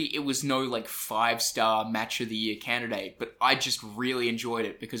 obviously, it was no, 5-star match of the year candidate, but I just really enjoyed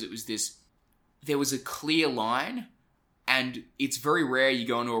it because it was this... There was a clear line, and it's very rare you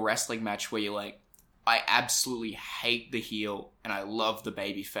go into a wrestling match where you're I absolutely hate the heel, and I love the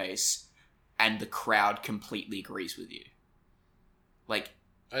babyface, and the crowd completely agrees with you.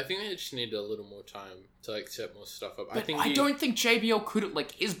 I think they just needed a little more time to set more stuff up. I don't think JBL could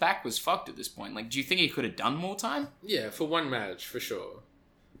have, his back was fucked at this point. Do you think he could have done more time? Yeah, for one match, for sure.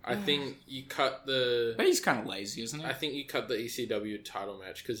 I think you cut the... But he's kind of lazy, isn't he? I think you cut the ECW title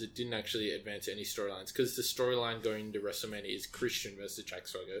match because it didn't actually advance any storylines. Because the storyline going into WrestleMania is Christian versus Jack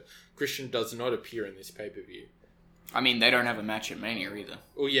Swagger. Christian does not appear in this pay-per-view. I mean, they don't have a match at Mania either.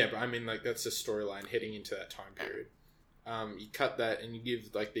 Well, yeah, but I mean, that's a storyline heading into that time period. You cut that and you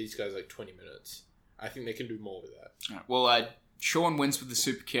give these guys 20 minutes. I think they can do more with that. Right. Well, Shawn wins with the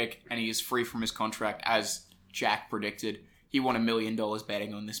super kick and he is free from his contract as Jack predicted. He won $1 million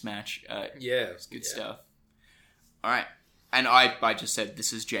betting on this match. It's good stuff. All right. And I just said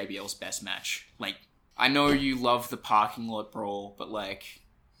this is JBL's best match. I know you love the parking lot brawl, but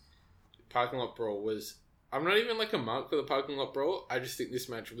Parking lot brawl was... I'm not even a mark for the parking lot brawl. I just think this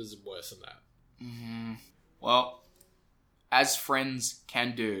match was worse than that. Mm-hmm. Well... As friends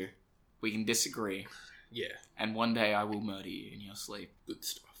can do, we can disagree. Yeah. And one day I will murder you in your sleep. Good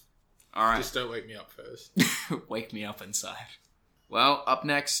stuff. All right. Just don't wake me up first. Wake me up inside. Well, up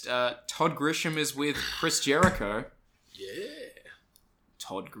next, Todd Grisham is with Chris Jericho. Yeah.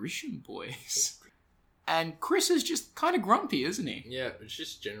 Todd Grisham, boys. And Chris is just kind of grumpy, isn't he? Yeah, but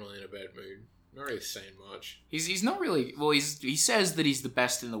just generally in a bad mood. Not really saying much. He's not really... Well, he says that he's the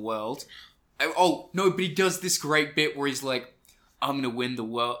best in the world. Oh, no, but he does this great bit where he's I'm going to win the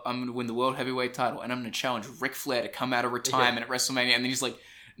world heavyweight title and I'm going to challenge Ric Flair to come out of retirement at WrestleMania. And then he's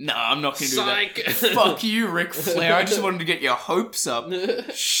No, I'm not going to do Psych! that. Fuck you, Ric Flair. I just wanted to get your hopes up.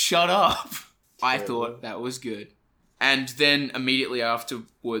 Shut up. I thought that was good. And then immediately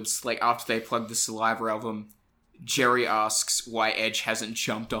afterwards, like after they plugged the Saliva album, Jerry asks why Edge hasn't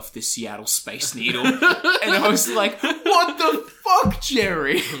jumped off the Seattle Space Needle. And I was like, what the fuck,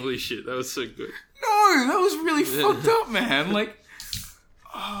 Jerry? Holy shit, that was so good. No, that was really fucked up, man. Like,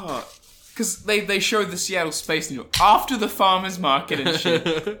 because they showed the Seattle Space Needle after the farmer's market and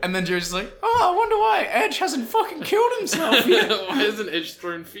shit. And then Jerry's like, I wonder why Edge hasn't fucking killed himself yet. Why hasn't Edge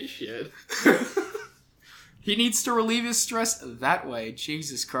thrown fish yet? He needs to relieve his stress that way.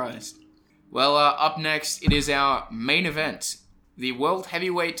 Jesus Christ. Well, up next, it is our main event. The World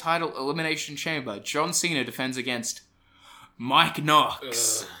Heavyweight Title Elimination Chamber. John Cena defends against Mike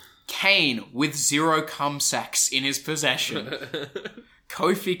Knox. Kane with 0 cum sacks in his possession.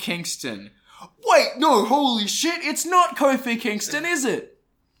 Kofi Kingston. Wait, no, holy shit, it's not Kofi Kingston, is it?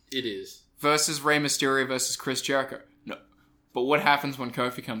 It is. Versus Rey Mysterio versus Chris Jericho. No. But what happens when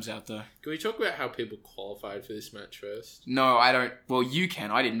Kofi comes out, though? Can we talk about how people qualified for this match first? No, I don't. Well, you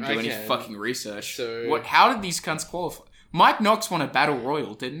can. I didn't do any fucking research. So, how did these cunts qualify? Mike Knox won a battle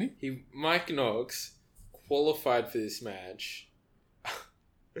royal, didn't he? Mike Knox qualified for this match.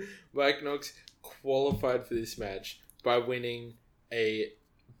 Mike Knox qualified for this match by winning a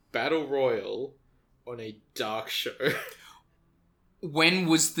battle royal on a dark show. When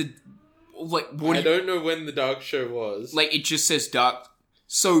was the... I don't know when the dark show was. Like, it just says dark...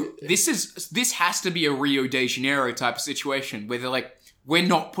 So, this has to be a Rio de Janeiro type of situation, where they're like, we're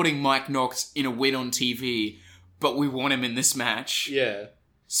not putting Mike Knox in a win on TV, but we want him in this match. Yeah.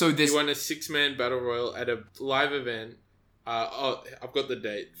 So he won a 6-man battle royal at a live event. I've got the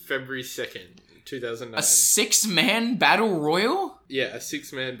date. February 2nd, 2009. A 6-man battle royal? Yeah, a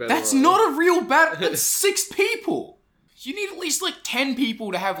 6-man battle That's royal. not a real battle. That's 6 people. You need at least, 10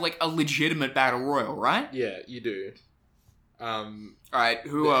 people to have, a legitimate battle royal, right? Yeah, you do. Alright,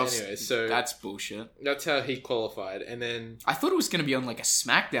 who else? Anyway, so... That's bullshit. That's how he qualified, and then... I thought it was going to be on, a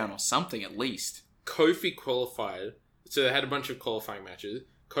SmackDown or something, at least. Kofi qualified. So they had a bunch of qualifying matches.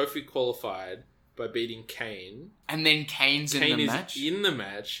 Kofi qualified by beating Kane. And then Kane's in the match? Kane is in the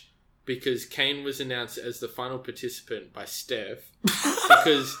match because Kane was announced as the final participant by Steph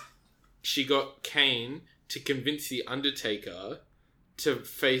because she got Kane to convince The Undertaker to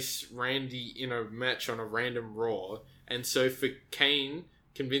face Randy in a match on a random Raw. And so for Kane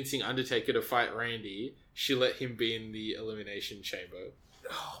convincing Undertaker to fight Randy, she let him be in the Elimination Chamber.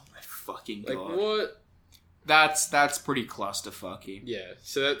 Oh my fucking god. What? That's pretty clusterfucky. Yeah,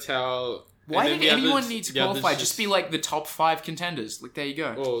 so that's how... Why did anyone need to qualify? Just be the top 5 contenders. there you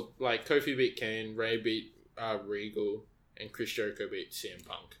go. Or Kofi beat Kane, Ray beat Regal, and Chris Jericho beat CM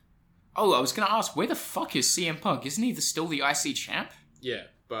Punk. Oh, I was going to ask, where the fuck is CM Punk? Isn't he still the IC champ? Yeah,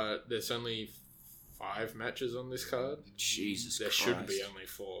 but there's only 5 matches on this card. Jesus Christ. There should be only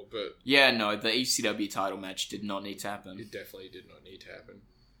 4, but... Yeah, no, the ECW title match did not need to happen. It definitely did not need to happen.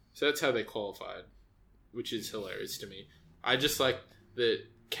 So that's how they qualified, which is hilarious to me. I just like that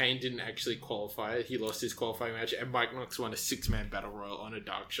Kane didn't actually qualify. He lost his qualifying match, and Mike Knox won a 6-man battle royal on a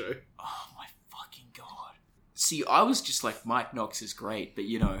dark show. Oh my fucking god. See, I was just like, Mike Knox is great, but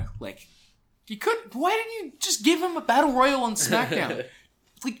you could... Why didn't you just give him a battle royal on SmackDown?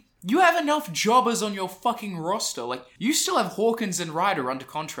 You have enough jobbers on your fucking roster. You still have Hawkins and Ryder under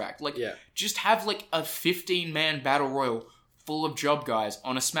contract. Just have, a 15-man battle royal full of job guys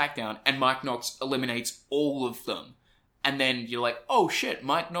on a SmackDown, and Mike Knox eliminates all of them. And then you're like, oh shit,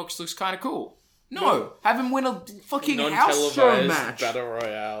 Mike Knox looks kind of cool. No, have him win a fucking house show match. Battle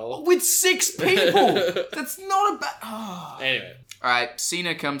Royale. With 6 people. That's not a bad... Anyway. Alright,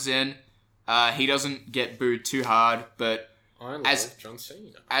 Cena comes in. He doesn't get booed too hard, but... I love John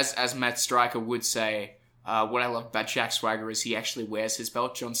Cena. As Matt Stryker would say, what I love about Jack Swagger is he actually wears his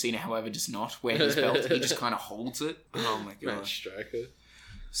belt. John Cena, however, does not wear his belt. He just kind of holds it. Oh my god. Matt Stryker.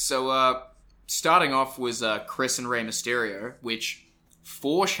 So, starting off was Chris and Rey Mysterio, which,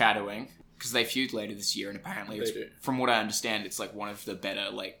 foreshadowing, because they feud later this year, and apparently, it's, from what I understand, it's one of the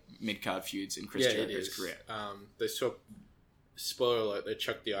better mid-card feuds in Chris Jericho's career. They spoiler alert, they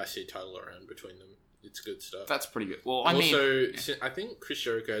chucked the IC title around between them. It's good stuff. That's pretty good. Well, I think Chris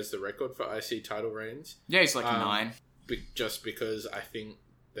Jericho has the record for IC title reigns. Yeah, he's 9. Just because I think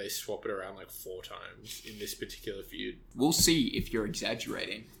they swap it around 4 times in this particular feud. We'll see if you're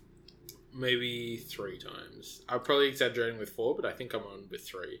exaggerating. Maybe 3 times. I'm probably exaggerating with 4, but I think I'm on with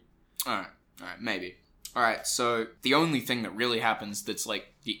 3. Alright, maybe. Alright, so the only thing that really happens that's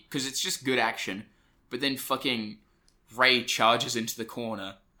because it's just good action, but then fucking Ray charges into the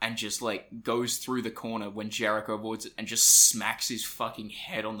corner, and just, like, goes through the corner when Jericho avoids it and just smacks his fucking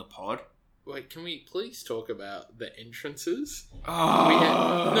head on the pod. Wait, can we please talk about the entrances?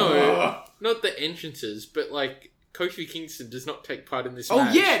 Oh. No, not the entrances, but, like, Kofi Kingston does not take part in this match.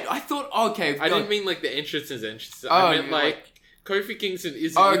 Oh, yeah, I thought, okay. I didn't mean, like, the entrances. I meant, like, Kofi Kingston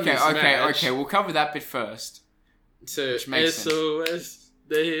isn't in this match. Okay, we'll cover that bit first. So, Which makes SOS,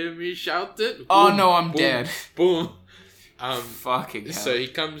 they hear me shout it. Oh, Boom, no, I'm boom, dead. Boom. Fucking hell. So he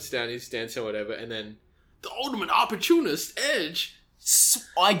comes down, he's dancing or whatever, and then the ultimate opportunist, Edge.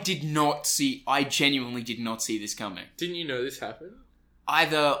 I genuinely did not see this coming. Didn't you know this happened?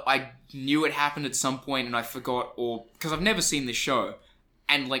 Either I knew it happened at some point and I forgot, or because I've never seen the show,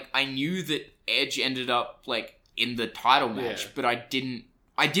 and like I knew that Edge ended up like in the title match, but I didn't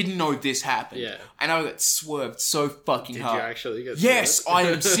know this happened. Yeah. And I got swerved so fucking hard. Did you actually get Yes, swerved? I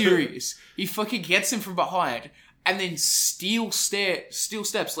am serious. He fucking gets him from behind and then steel steps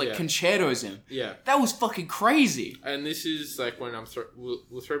like concertos him. Yeah. That was fucking crazy. And this is like when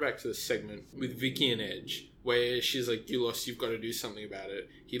we'll throw back to the segment with Vicky and Edge where she's like, you lost, you've got to do something about it.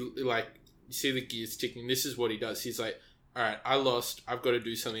 He like, you see the gears ticking. This is what he does. He's like, all right, I lost. I've got to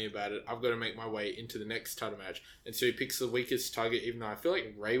do something about it. I've got to make my way into the next title match. And so he picks the weakest target, even though I feel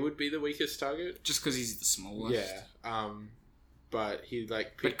like Ray would be the weakest target. Just because he's the smallest. Yeah. But he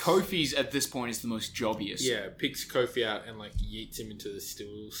like picks... But Kofi's at this point is the most jobbiest. Yeah, picks Kofi out and like yeets him into the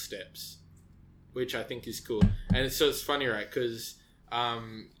steel steps. Which I think is cool. And so it's funny, right? Because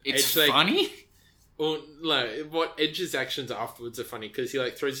it's Edge, funny? Well, like, what Edge's actions afterwards are funny because he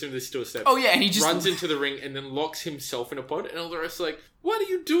like throws him to the steel steps. Oh yeah, and he just runs into the ring and then locks himself in a pod, and all the rest are like, "What are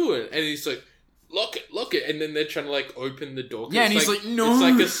you doing?" And he's like, "Lock it," and then they're trying to like open the door. Yeah, and he's like, "No!" It's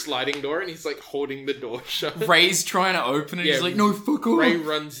like a sliding door, and he's like holding the door shut. Ray's trying to open it. Yeah, he's like, "No, fuck off." Ray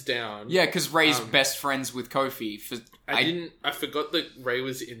runs down. Yeah, because Ray's best friends with Kofi. I forgot that Ray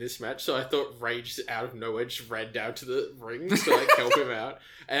was in this match, so I thought Ray just out of nowhere just ran down to the ring to like help him out.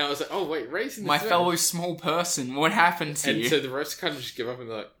 And I was like, oh wait, Ray's in this match. My fellow small person, what happened to you? And so the rest kind of just give up and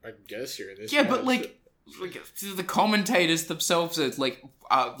they're like, I guess you're in this match. Yeah, but like the commentators themselves are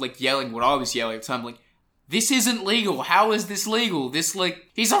like yelling what I was yelling at the time, like, this isn't legal. How is this legal? This, like,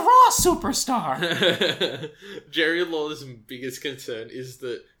 he's a Raw superstar. Jerry Lawler's biggest concern is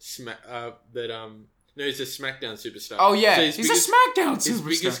that he's a SmackDown superstar. Oh yeah, so he's a SmackDown superstar.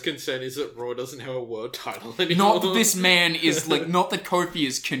 His biggest concern is that Raw doesn't have a world title anymore. Not that this man is like, not that Kofi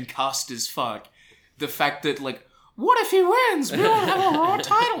is concussed as fuck. The fact that like, what if he wins? We don't have a Raw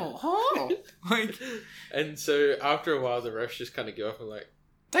title. Oh. Like, and so after a while, the refs just kind of give up and like,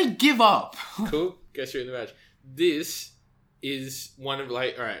 they give up. Cool, guess you're in the match. This is one of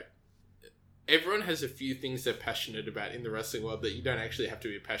like, all right. Everyone has a few things they're passionate about in the wrestling world that you don't actually have to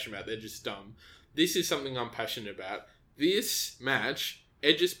be passionate about. They're just dumb. This is something I'm passionate about. This match,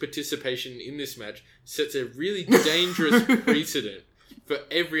 Edge's participation in this match, sets a really dangerous precedent for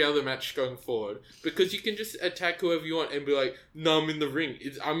every other match going forward. Because you can just attack whoever you want and be like, no, I'm in the ring.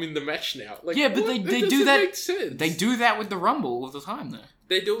 I'm in the match now. Like, yeah, but what? they do that. Make sense. They do that with the Rumble all the time, though.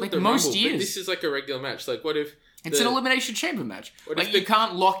 They do it with like the most Rumble, years. But this is like a regular match. Like, what if... It's an Elimination Chamber match. Like, you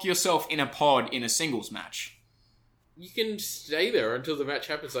can't lock yourself in a pod in a singles match. You can stay there until the match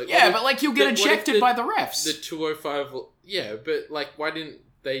happens. Like, yeah, but like you'll get ejected by the refs. The 205, yeah, but like, why didn't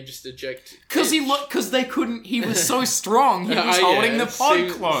they just eject? Because they couldn't. He was so strong. He was holding the pod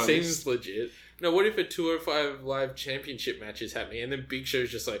closed. Seems legit. No, what if a 205 Live Championship match is happening and then Big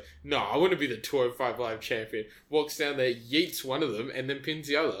Show's just like, no, I want to be the 205 Live Champion. Walks down there, yeets one of them, and then pins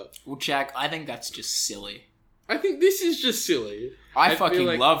the other. Well, Jack, I think that's just silly. I think this is just silly. I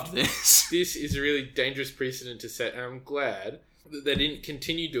fucking loved this. This is a really dangerous precedent to set, and I'm glad that they didn't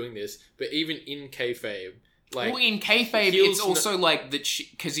continue doing this. But even in kayfabe, like, well, in kayfabe, it's also like that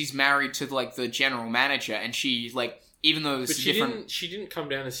because he's married to like the general manager, and she like, even though this is different, she didn't come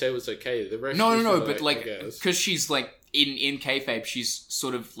down and say it was okay. The rest no, but like because she's like in kayfabe, she's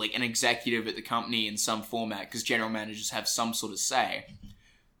sort of like an executive at the company in some format because general managers have some sort of say.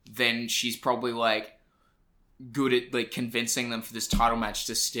 Then she's probably like good at like convincing them for this title match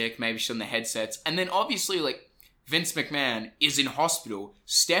to stick. Maybe she's on the headsets, and then obviously like Vince McMahon is in hospital.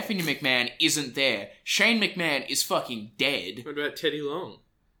 Stephanie McMahon isn't there. Shane McMahon is fucking dead. What about Teddy Long?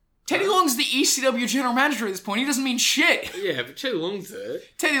 Teddy Long's the ECW general manager at this point. He doesn't mean shit. Yeah, but Teddy Long's there.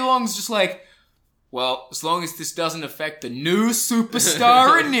 Teddy Long's just like, well, as long as this doesn't affect the new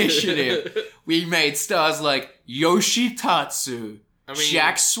superstar initiative, we made stars like Yoshitatsu,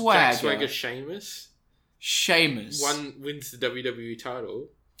 Jack Swagger, Sheamus. One wins the WWE title.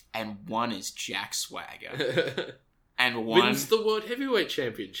 And one is Jack Swagger. And one wins the World Heavyweight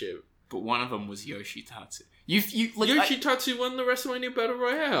Championship. But one of them was Yoshitatsu. Yoshitatsu won the WrestleMania Battle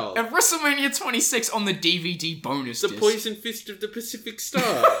Royale. At WrestleMania 26 on the DVD bonus disc. The Poison Fist of the Pacific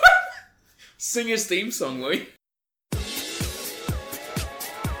Star. Sing his theme song, Louis.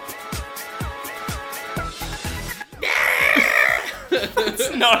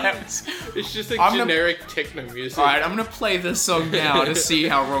 It's not how it's just like generic techno music. Alright, I'm gonna play this song now to see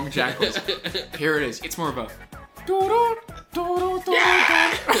how wrong Jack was. Here it is. It's more of a...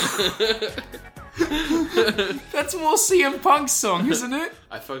 That's more CM Punk's song, isn't it?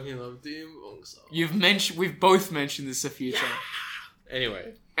 I fucking love CM Punk's song. We've both mentioned this a few times.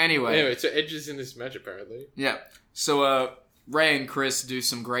 Anyway, so Edge is in this match apparently. Yeah. So Ray and Chris do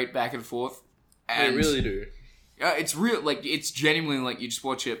some great back and forth. And they really do. It's real, like, it's genuinely like you just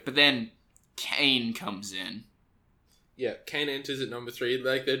watch it, but then Kane comes in. Yeah, Kane enters at number 3.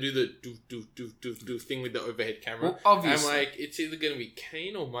 Like, they do the do thing with the overhead camera. Well, obviously. I'm like, it's either going to be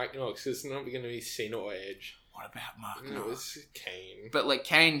Kane or Mike Knox. It's not going to be Cena or Edge. What about Mark Knox? No, it's Kane. But, like,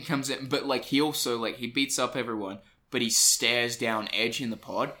 Kane comes in, but, like, he also, like, he beats up everyone, but he stares down Edge in the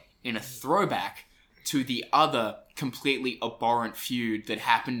pod in a throwback to the other completely abhorrent feud that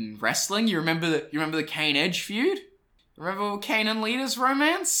happened in wrestling. You remember the Kane Edge feud? Remember Kane and Lita's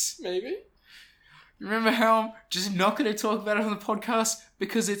romance? Maybe. Remember how I'm just not going to talk about it on the podcast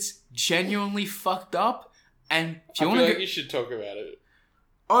because it's genuinely fucked up? And if you want to, you should talk about it.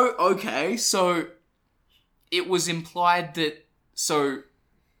 Oh, okay. So it was implied that. So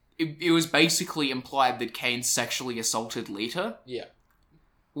it was basically implied that Kane sexually assaulted Lita. Yeah.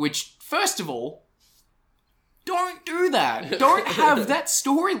 Which, first of all, don't do that. Don't have that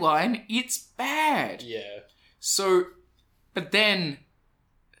storyline. It's bad. Yeah. So, but then,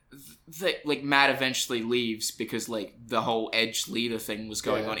 Matt eventually leaves because, like, the whole Edge Lita thing was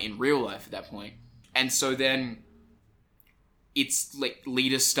going on in real life at that point. And so then, it's, like,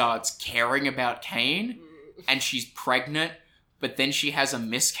 Lita starts caring about Kane, and she's pregnant, but then she has a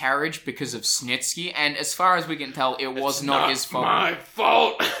miscarriage because of Snitsky, and as far as we can tell, it was not his fault. My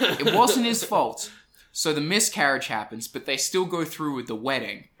fault! It wasn't his fault. So the miscarriage happens, but they still go through with the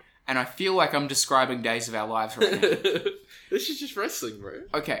wedding. And I feel like I'm describing Days of Our Lives right now. This is just wrestling, bro.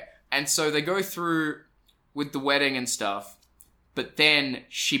 Okay, and so they go through with the wedding and stuff, but then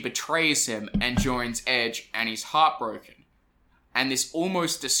she betrays him and joins Edge, and he's heartbroken. And this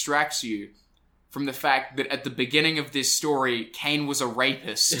almost distracts you from the fact that at the beginning of this story, Kane was a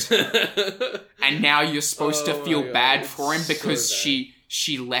rapist. And now you're supposed to feel bad for him because so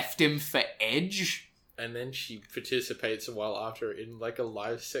she left him for Edge. And then she participates a while after in, like, a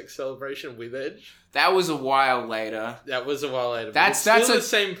live sex celebration with Edge. That was a while later. That's still the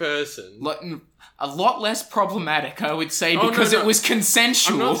same person. A lot less problematic, I would say, because it was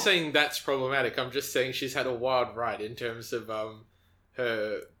consensual. I'm not saying that's problematic. I'm just saying she's had a wild ride in terms of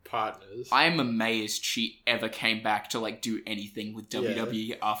her partners. I am amazed she ever came back to, like, do anything with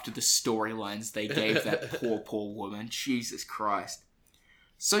WWE after the storylines they gave that poor woman. Jesus Christ.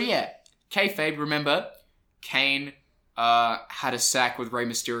 So yeah, kayfabe, remember, Kane had a sack with Rey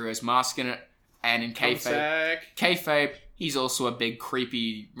Mysterio's mask in it, and in kayfabe, he's also a big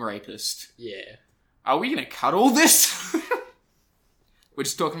creepy rapist. Yeah. Are we gonna cut all this? We're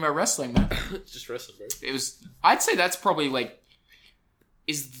just talking about wrestling, man. It's just wrestling, bro. I'd say that's probably, like,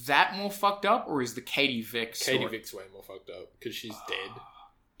 is that more fucked up, or is the Katie Vick story? Katie Vick's way more fucked up, because she's dead.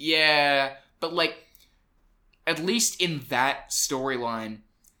 Yeah, but, like, at least in that storyline,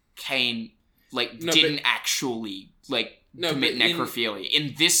 Kane, like, didn't actually, like, commit necrophilia.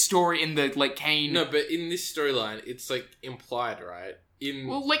 In this story, in the, like, Kane... No, but in this storyline, it's, like, implied, right?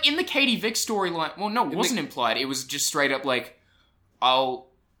 Well, like, in the Katie Vick storyline... Well, no, it wasn't implied. It was just straight up, like, I'll,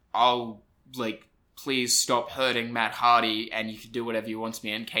 like, please stop hurting Matt Hardy, and you can do whatever you want to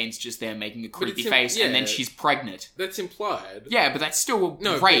me, and Kane's just there making a creepy face, and then she's pregnant. That's implied. Yeah, but that's still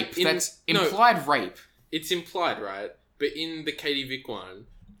rape. That's implied rape. It's implied, right? But in the Katie Vick one,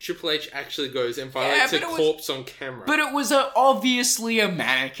 Triple H actually goes and violates a corpse on camera. But it was obviously a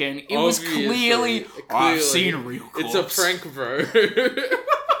mannequin. It was clearly... I've seen a real corpse. It's a prank, bro.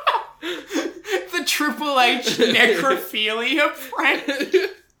 The Triple H necrophilia prank.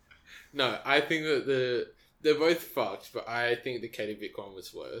 No, I think that they're both fucked, but I think the Katie Vick one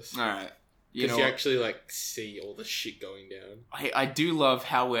was worse. Alright. Because you actually, like, see all the shit going down. I do love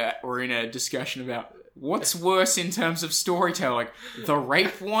how we're in a discussion about what's worse in terms of storytelling, the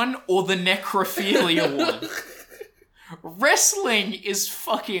rape one or the necrophilia one. Wrestling is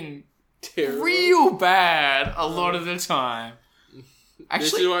fucking terrible. Real bad a lot of the time.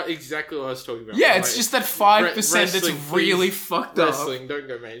 Actually, this is exactly what I was talking about. Yeah, it's just that 5% that's really fucked up. Wrestling, don't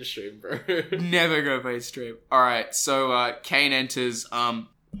go mainstream, bro. Never go mainstream. Alright, so Kane enters,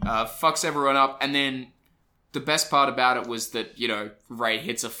 fucks everyone up, and then the best part about it was that, you know, Ray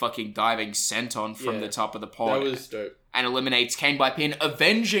hits a fucking diving senton from the top of the pod. That was dope. And eliminates Kane by pin,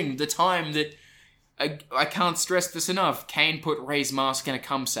 avenging the time that, I can't stress this enough, Kane put Ray's mask in a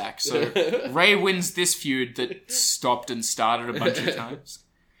cum sack. So Ray wins this feud that stopped and started a bunch of times.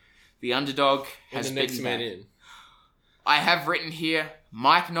 The underdog has and the next bitten man back. in. I have written here,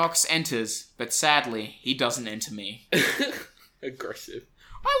 Mike Knox enters, but sadly, he doesn't enter me. Aggressive.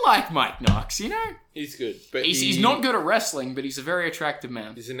 I like Mike Knox, you know? He's good. But He's not good at wrestling, but he's a very attractive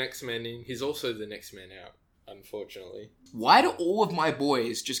man. He's the next man in. He's also the next man out, unfortunately. Why do all of my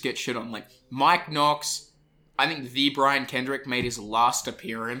boys just get shit on? Like, Mike Knox, I think the Brian Kendrick made his last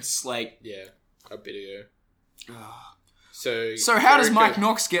appearance, like... Yeah, a bit ago. So how does Mike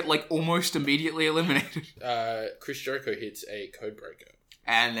Knox get, like, almost immediately eliminated? Chris Jericho hits a code breaker.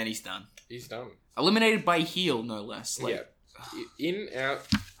 And then he's done. He's done. Eliminated by heel, no less. Like, yeah. In, out...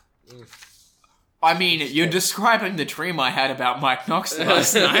 I mean, you're describing the dream I had about Mike Knox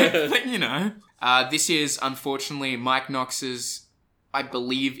last night, but you know. This is, unfortunately, Mike Knox's, I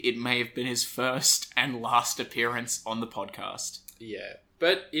believe it may have been his first and last appearance on the podcast. Yeah.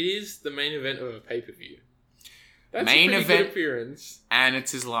 But it is the main event of a pay-per-view. That's main a pretty event, good appearance. And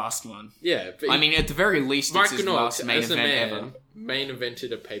it's his last one. Yeah. But I mean, at the very least, it's his Knox, last main as event a man, ever. main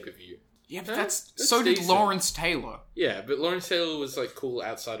evented a pay-per-view. Yeah, but that's so decent. Did Lawrence Taylor. Yeah, but Lawrence Taylor was, like, cool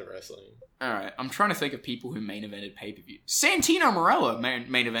outside of wrestling. Alright, I'm trying to think of people who main evented pay-per-view. Santino Marella main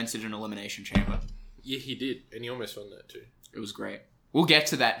evented an Elimination Chamber. Yeah, he did, and he almost won that too. It was great. We'll get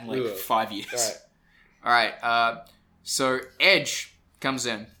to that in like 5 years. Alright, so Edge comes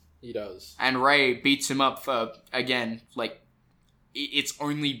in. He does. And Ray beats him up for, again, like, it's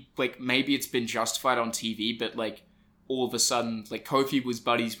only, like, maybe it's been justified on TV, but, like, all of a sudden, like, Kofi was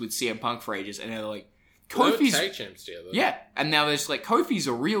buddies with CM Punk for ages, and they're like, Kofi's... tag champs together. Yeah, and now there's, like, Kofi's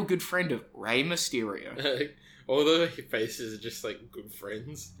a real good friend of Rey Mysterio. All the faces are just, like, good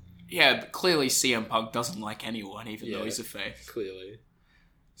friends. Yeah, but clearly CM Punk doesn't like anyone, even though he's a face. Clearly.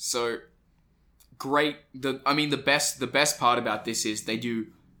 So, great. The best part about this is they do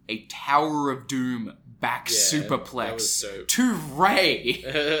a Tower of Doom back superplex to Ray.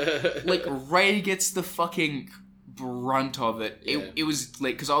 Like, Ray gets the fucking brunt of it. Yeah. It was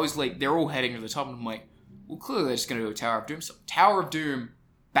like, because I was like, they're all heading to the top, and I'm like, well, clearly they're just going to do a Tower of Doom. So, Tower of Doom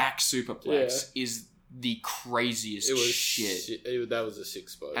back superplex is the craziest shit. That was a sick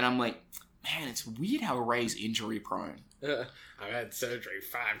spot. And I'm like, man, it's weird how Ray's injury prone. I've had surgery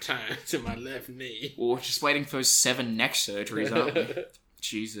 5 times to my left knee. Well, we're just waiting for those 7 neck surgeries, aren't we?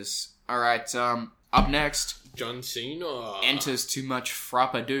 Jesus. Alright, up next, John Cena enters Too Much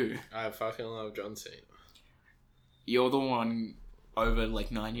Frappadoo. I fucking love John Cena. You're the one over,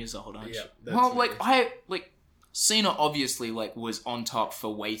 like, 9 years old, aren't you? Yeah, well, like, Cena obviously, like, was on top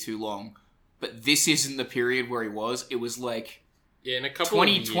for way too long, but this isn't the period where he was. It was, like, yeah, in a couple of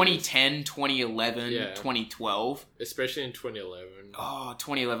years. 2010, 2011, 2012. Especially in 2011. Oh,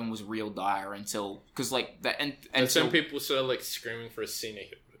 2011 was real dire until... Because, like, that... And some people started, like, screaming for a Cena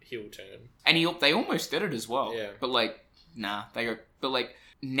heel turn. And they almost did it as well. Yeah. But, like, nah. They go... But, like,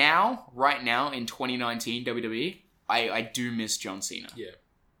 now, right now, in 2019 WWE, I do miss John Cena. Yeah,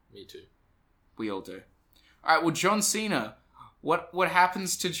 me too. We all do. Alright, well, John Cena. What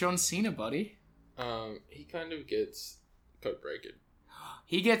happens to John Cena, buddy? He kind of gets code breaking.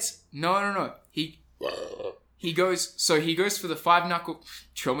 He gets... No. He goes... So he goes for the 5-knuckle...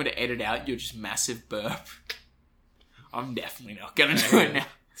 Do you want me to edit out your just massive burp? I'm definitely not gonna do it now.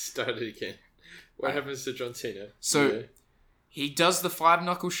 Start it again. What happens to John Cena? So, he does the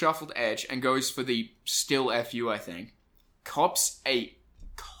 5-knuckle shuffled Edge and goes for the still FU, I think. Cops a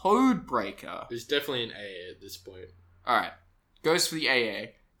code breaker. There's definitely an AA at this point. Alright. Goes for the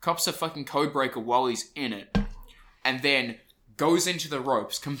AA. Cops a fucking code breaker while he's in it. And then goes into the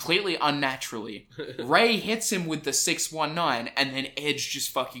ropes completely unnaturally. Ray hits him with the 619 and then Edge just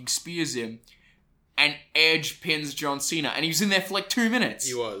fucking spears him. And Edge pins John Cena. And he was in there for like 2 minutes.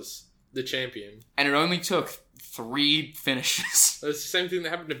 He was. The champion. And it only took 3 finishes. It's the same thing that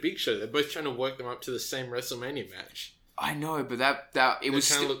happened to Big Show. They're both trying to work them up to the same WrestleMania match. I know, but it was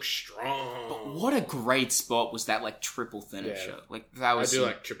trying to look strong. But what a great spot was that, like, triple finisher. Yeah. Like, that was... I do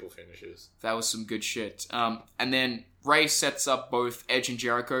like triple finishes. That was some good shit. And then Ray sets up both Edge and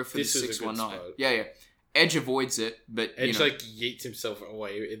Jericho for the 619. Yeah. Edge avoids it, but, Edge, like, yeets himself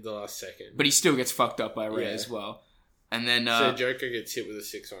away in the last second. But he still gets fucked up by Ray as well. And then... so Jericho gets hit with a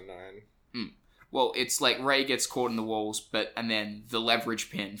 619. Well, it's like Ray gets caught in the walls, and then the leverage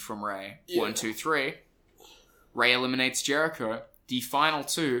pin from Ray. Yeah. 1, 2, 3. Ray eliminates Jericho. The final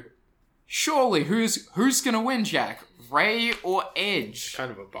 2. Surely, who's gonna win, Jack? Ray or Edge?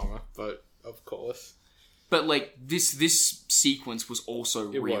 Kind of a bummer, but of course. But like this sequence was also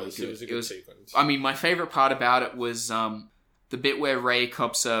really good. It was a good sequence. I mean, my favorite part about it was the bit where Ray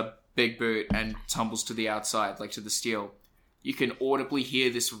cops a big boot and tumbles to the outside, like to the steel. You can audibly hear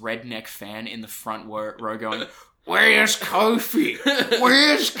this redneck fan in the front row going, "Where's Kofi?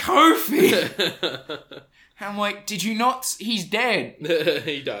 Where's Kofi?" I'm like, did you not? He's dead.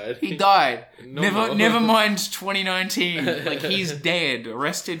 He died. He died. Never mind 2019. Like, he's dead.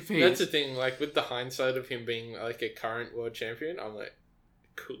 Rest in peace. That's the thing, like, with the hindsight of him being, like, a current world champion, I'm like,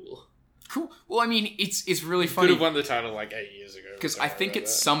 cool. Cool. Well, I mean, it's really funny. Could have won the title, like, 8 years ago. Because I think at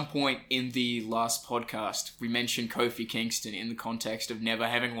some point in the last podcast, we mentioned Kofi Kingston in the context of never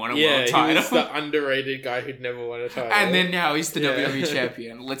having won a world title. Yeah, he was the underrated guy who'd never won a title. And then now he's the WWE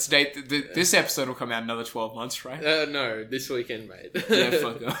champion. Let's date... this episode will come out another 12 months, right? No, this weekend, mate. Yeah,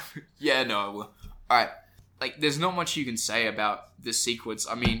 fuck off. Yeah, no, I will. Alright. Like, there's not much you can say about this sequence.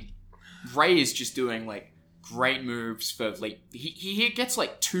 I mean, Ray is just doing, like, great moves for, like... He gets,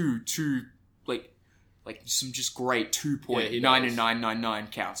 like, two like some just great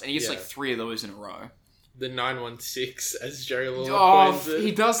 2.99999 counts, and he gets like 3 of those in a row. The 916, as Jerry Lawler coins it.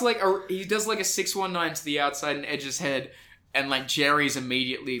 He does like a 619 to the outside in Edge's head, and like Jerry's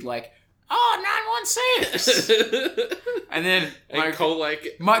immediately like, "Oh, 916," and then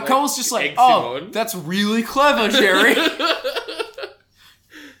Cole's just like, "Oh, that's really clever, Jerry."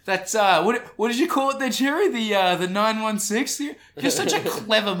 That's what did you call it there, Jerry? The 916. You're such a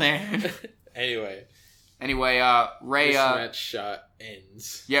clever man. Anyway, Ray... This match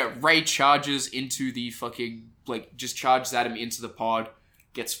ends. Yeah, Ray charges into the fucking... Like, just charges at him into the pod.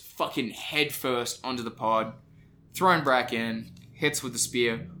 Gets fucking head first onto the pod. Thrown back in. Hits with the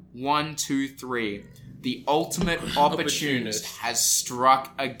spear. 1, 2, 3. The ultimate opportunist has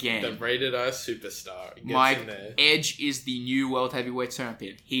struck again. The Rated R Superstar gets Mike in there. Edge is the new World Heavyweight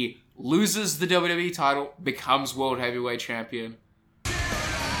Champion. He loses the WWE title, becomes World Heavyweight Champion.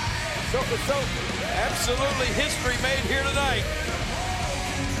 So absolutely history made here tonight.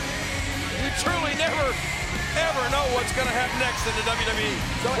 You truly never, ever know what's going to happen next in the WWE.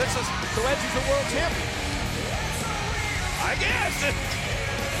 So Edge is the world champion. I guess.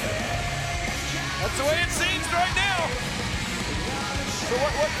 That's the way it seems right now. So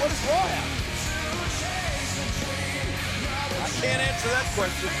what does Raw have? I can't answer that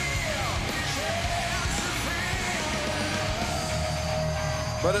question.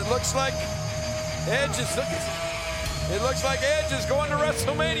 But it looks like Edge is going to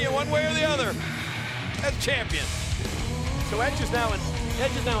WrestleMania one way or the other as champion. So Edge is now an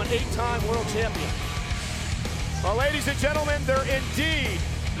 8-time world champion. Well, ladies and gentlemen, there indeed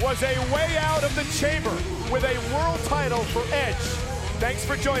was a way out of the chamber with a world title for Edge. Thanks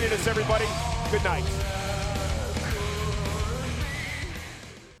for joining us, everybody. Good night.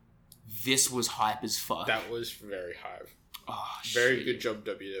 This was hype as fuck. That was very hype. Oh, very good job,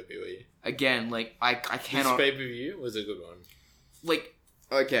 WWE. Again, like, I cannot... This pay-per-view was a good one. Like,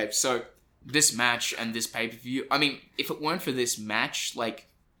 okay, so this match and this pay-per-view... I mean, if it weren't for this match, like,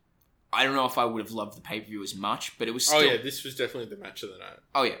 I don't know if I would have loved the pay-per-view as much, but it was still... Oh, yeah, this was definitely the match of the night.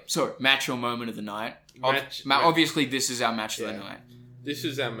 Oh, yeah. So, match or moment of the night. Obviously, this is our match of the night. This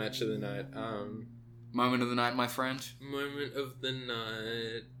is our match of the night. Moment of the night, my friend? Moment of the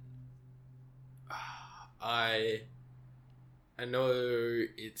night... I know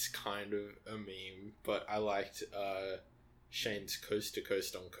it's kind of a meme, but I liked Shane's Coast to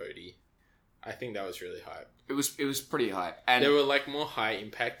Coast on Cody. I think that was really hype. It was pretty hype. And there were like more high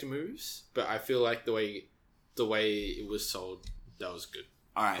impact moves, but I feel like the way it was sold, that was good.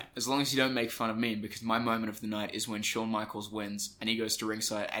 Alright, as long as you don't make fun of me, because my moment of the night is when Shawn Michaels wins and he goes to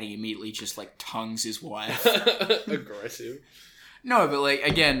ringside and he immediately just like tongues his wife. Aggressive. No, but like,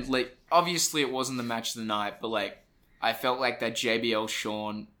 again, like, obviously it wasn't the match of the night, but like, I felt like that JBL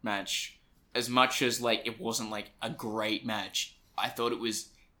Shawn match, as much as like it wasn't like a great match, I thought it was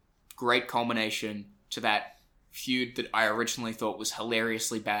great culmination to that feud that I originally thought was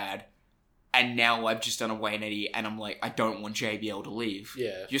hilariously bad, and now I've just done a 180 and I'm like, I don't want JBL to leave.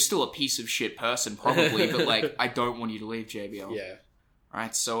 Yeah. You're still a piece of shit person, probably, but like, I don't want you to leave, JBL. Yeah.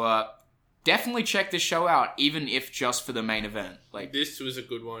 Alright, so definitely check this show out, even if just for the main event. Like, this was a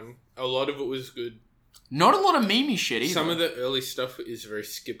good one. A lot of it was good. Not a lot of meme-y shit either. Some of the early stuff is very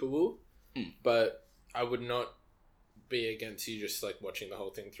skippable, but I would not be against you just like watching the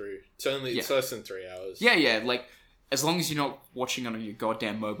whole thing through. It's less than 3 hours. Yeah, like, as long as you're not watching on your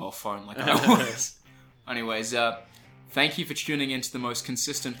goddamn mobile phone like I was. Anyways, thank you for tuning into the most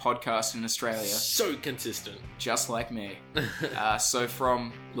consistent podcast in Australia. So consistent. Just like me. So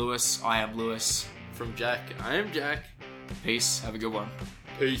from Lewis, I am Lewis. From Jack, I am Jack. Peace. Have a good one.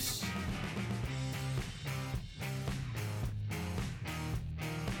 Peace.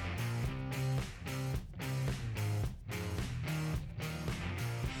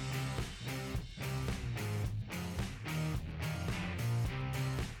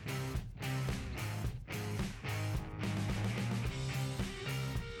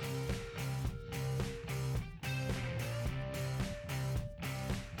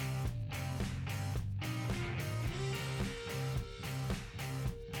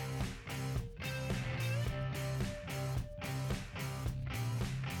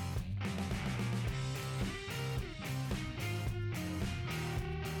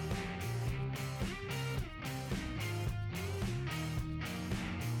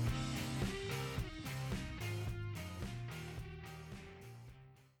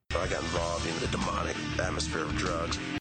 I got involved in the demonic atmosphere of drugs.